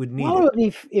it would need Well,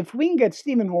 it. if we can get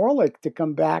Stephen Orlick to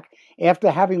come back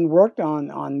after having worked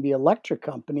on the Electric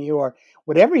Company or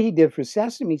whatever he did for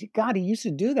Sesame, God, he used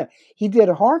to do that. He did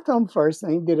a horror film first,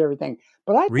 and he did everything.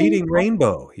 But I Reading think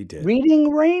Rainbow, he did. Reading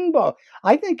Rainbow.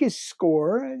 I think his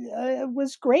score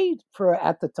was great for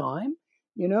at the time.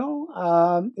 You know,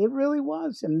 it really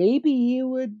was, and maybe he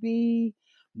would be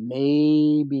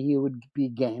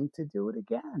game to do it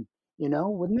again. You know,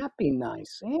 wouldn't that be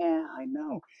nice? Yeah, I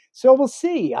know. So we'll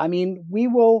see. I mean, we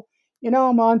will. You know,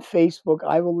 I'm on Facebook.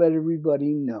 I will let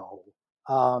everybody know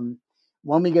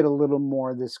when we get a little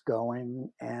more of this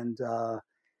going, and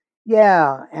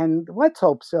yeah, and let's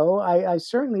hope so. I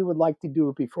certainly would like to do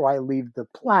it before I leave the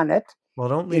planet. Well,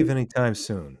 don't leave anytime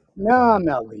soon. No, I'm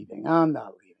not leaving.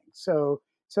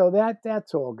 So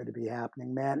that's all going to be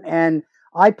happening, man. And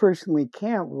I personally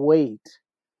can't wait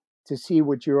to see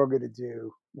what you're going to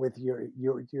do with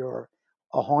your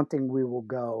A Haunting We Will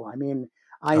Go. I mean,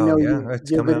 I know it's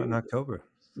coming out in October.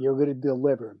 You're going to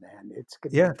deliver, man. It's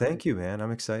good. Yeah, thank you, man.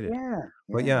 I'm excited. Yeah.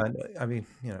 But yeah, I mean,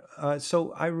 you know,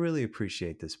 so I really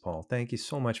appreciate this, Paul. Thank you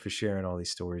so much for sharing all these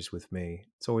stories with me.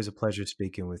 It's always a pleasure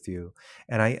speaking with you.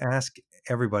 And I ask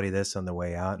everybody this on the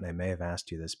way out, and I may have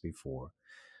asked you this before,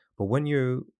 but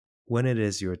when it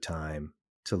is your time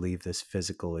to leave this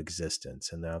physical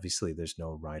existence, and obviously there's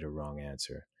no right or wrong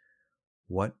answer,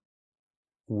 what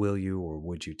will you or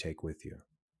would you take with you?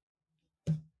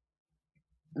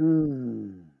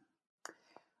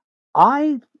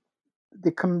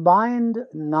 The combined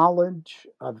knowledge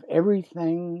of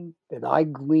everything that I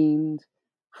gleaned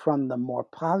from the more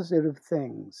positive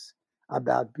things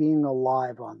about being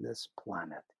alive on this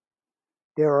planet.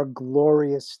 There are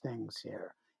glorious things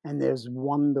here, and there's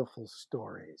wonderful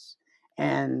stories.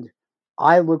 And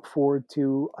I look forward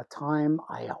to a time,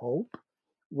 I hope,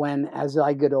 when as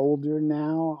I get older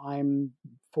now, I'm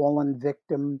fallen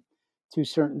victim to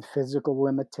certain physical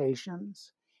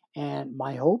limitations. And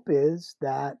my hope is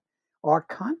that our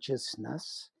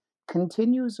consciousness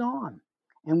continues on,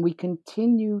 and we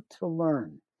continue to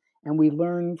learn, and we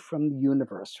learn from the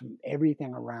universe, from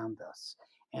everything around us,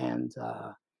 and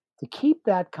to keep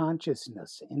that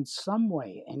consciousness in some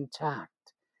way intact.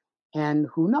 And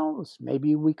who knows,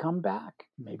 maybe we come back,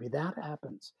 maybe that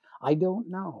happens. I don't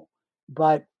know,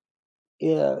 but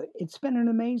it's been an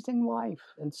amazing life,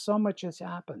 and so much has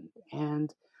happened,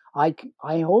 and I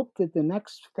hope that the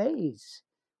next phase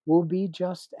will be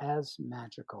just as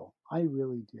magical. I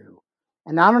really do.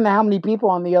 And I don't know how many people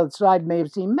on the other side may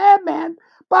have seen Madman,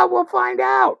 but we'll find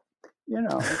out. You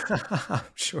know, I'm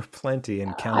sure plenty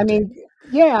and counting.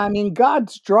 I mean,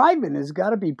 God's driving has got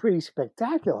to be pretty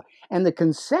spectacular, and the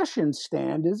concession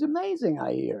stand is amazing,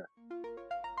 I hear.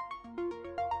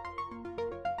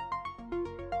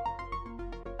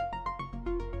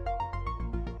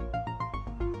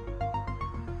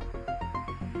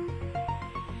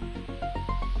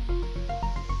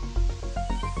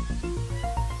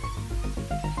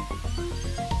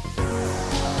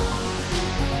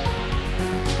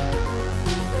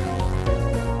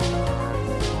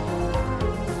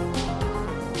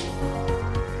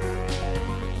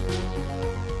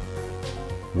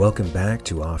 Welcome back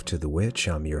to Off to the Witch.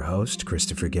 I'm your host,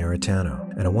 Christopher Garetano,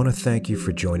 and I want to thank you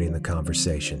for joining the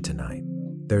conversation tonight.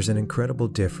 There's an incredible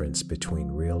difference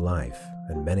between real life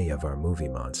and many of our movie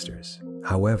monsters.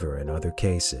 However, in other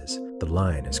cases, the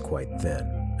line is quite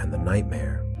thin, and the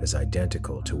nightmare is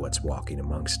identical to what's walking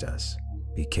amongst us.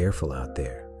 Be careful out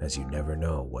there, as you never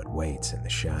know what waits in the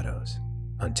shadows.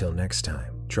 Until next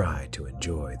time, try to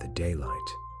enjoy the daylight.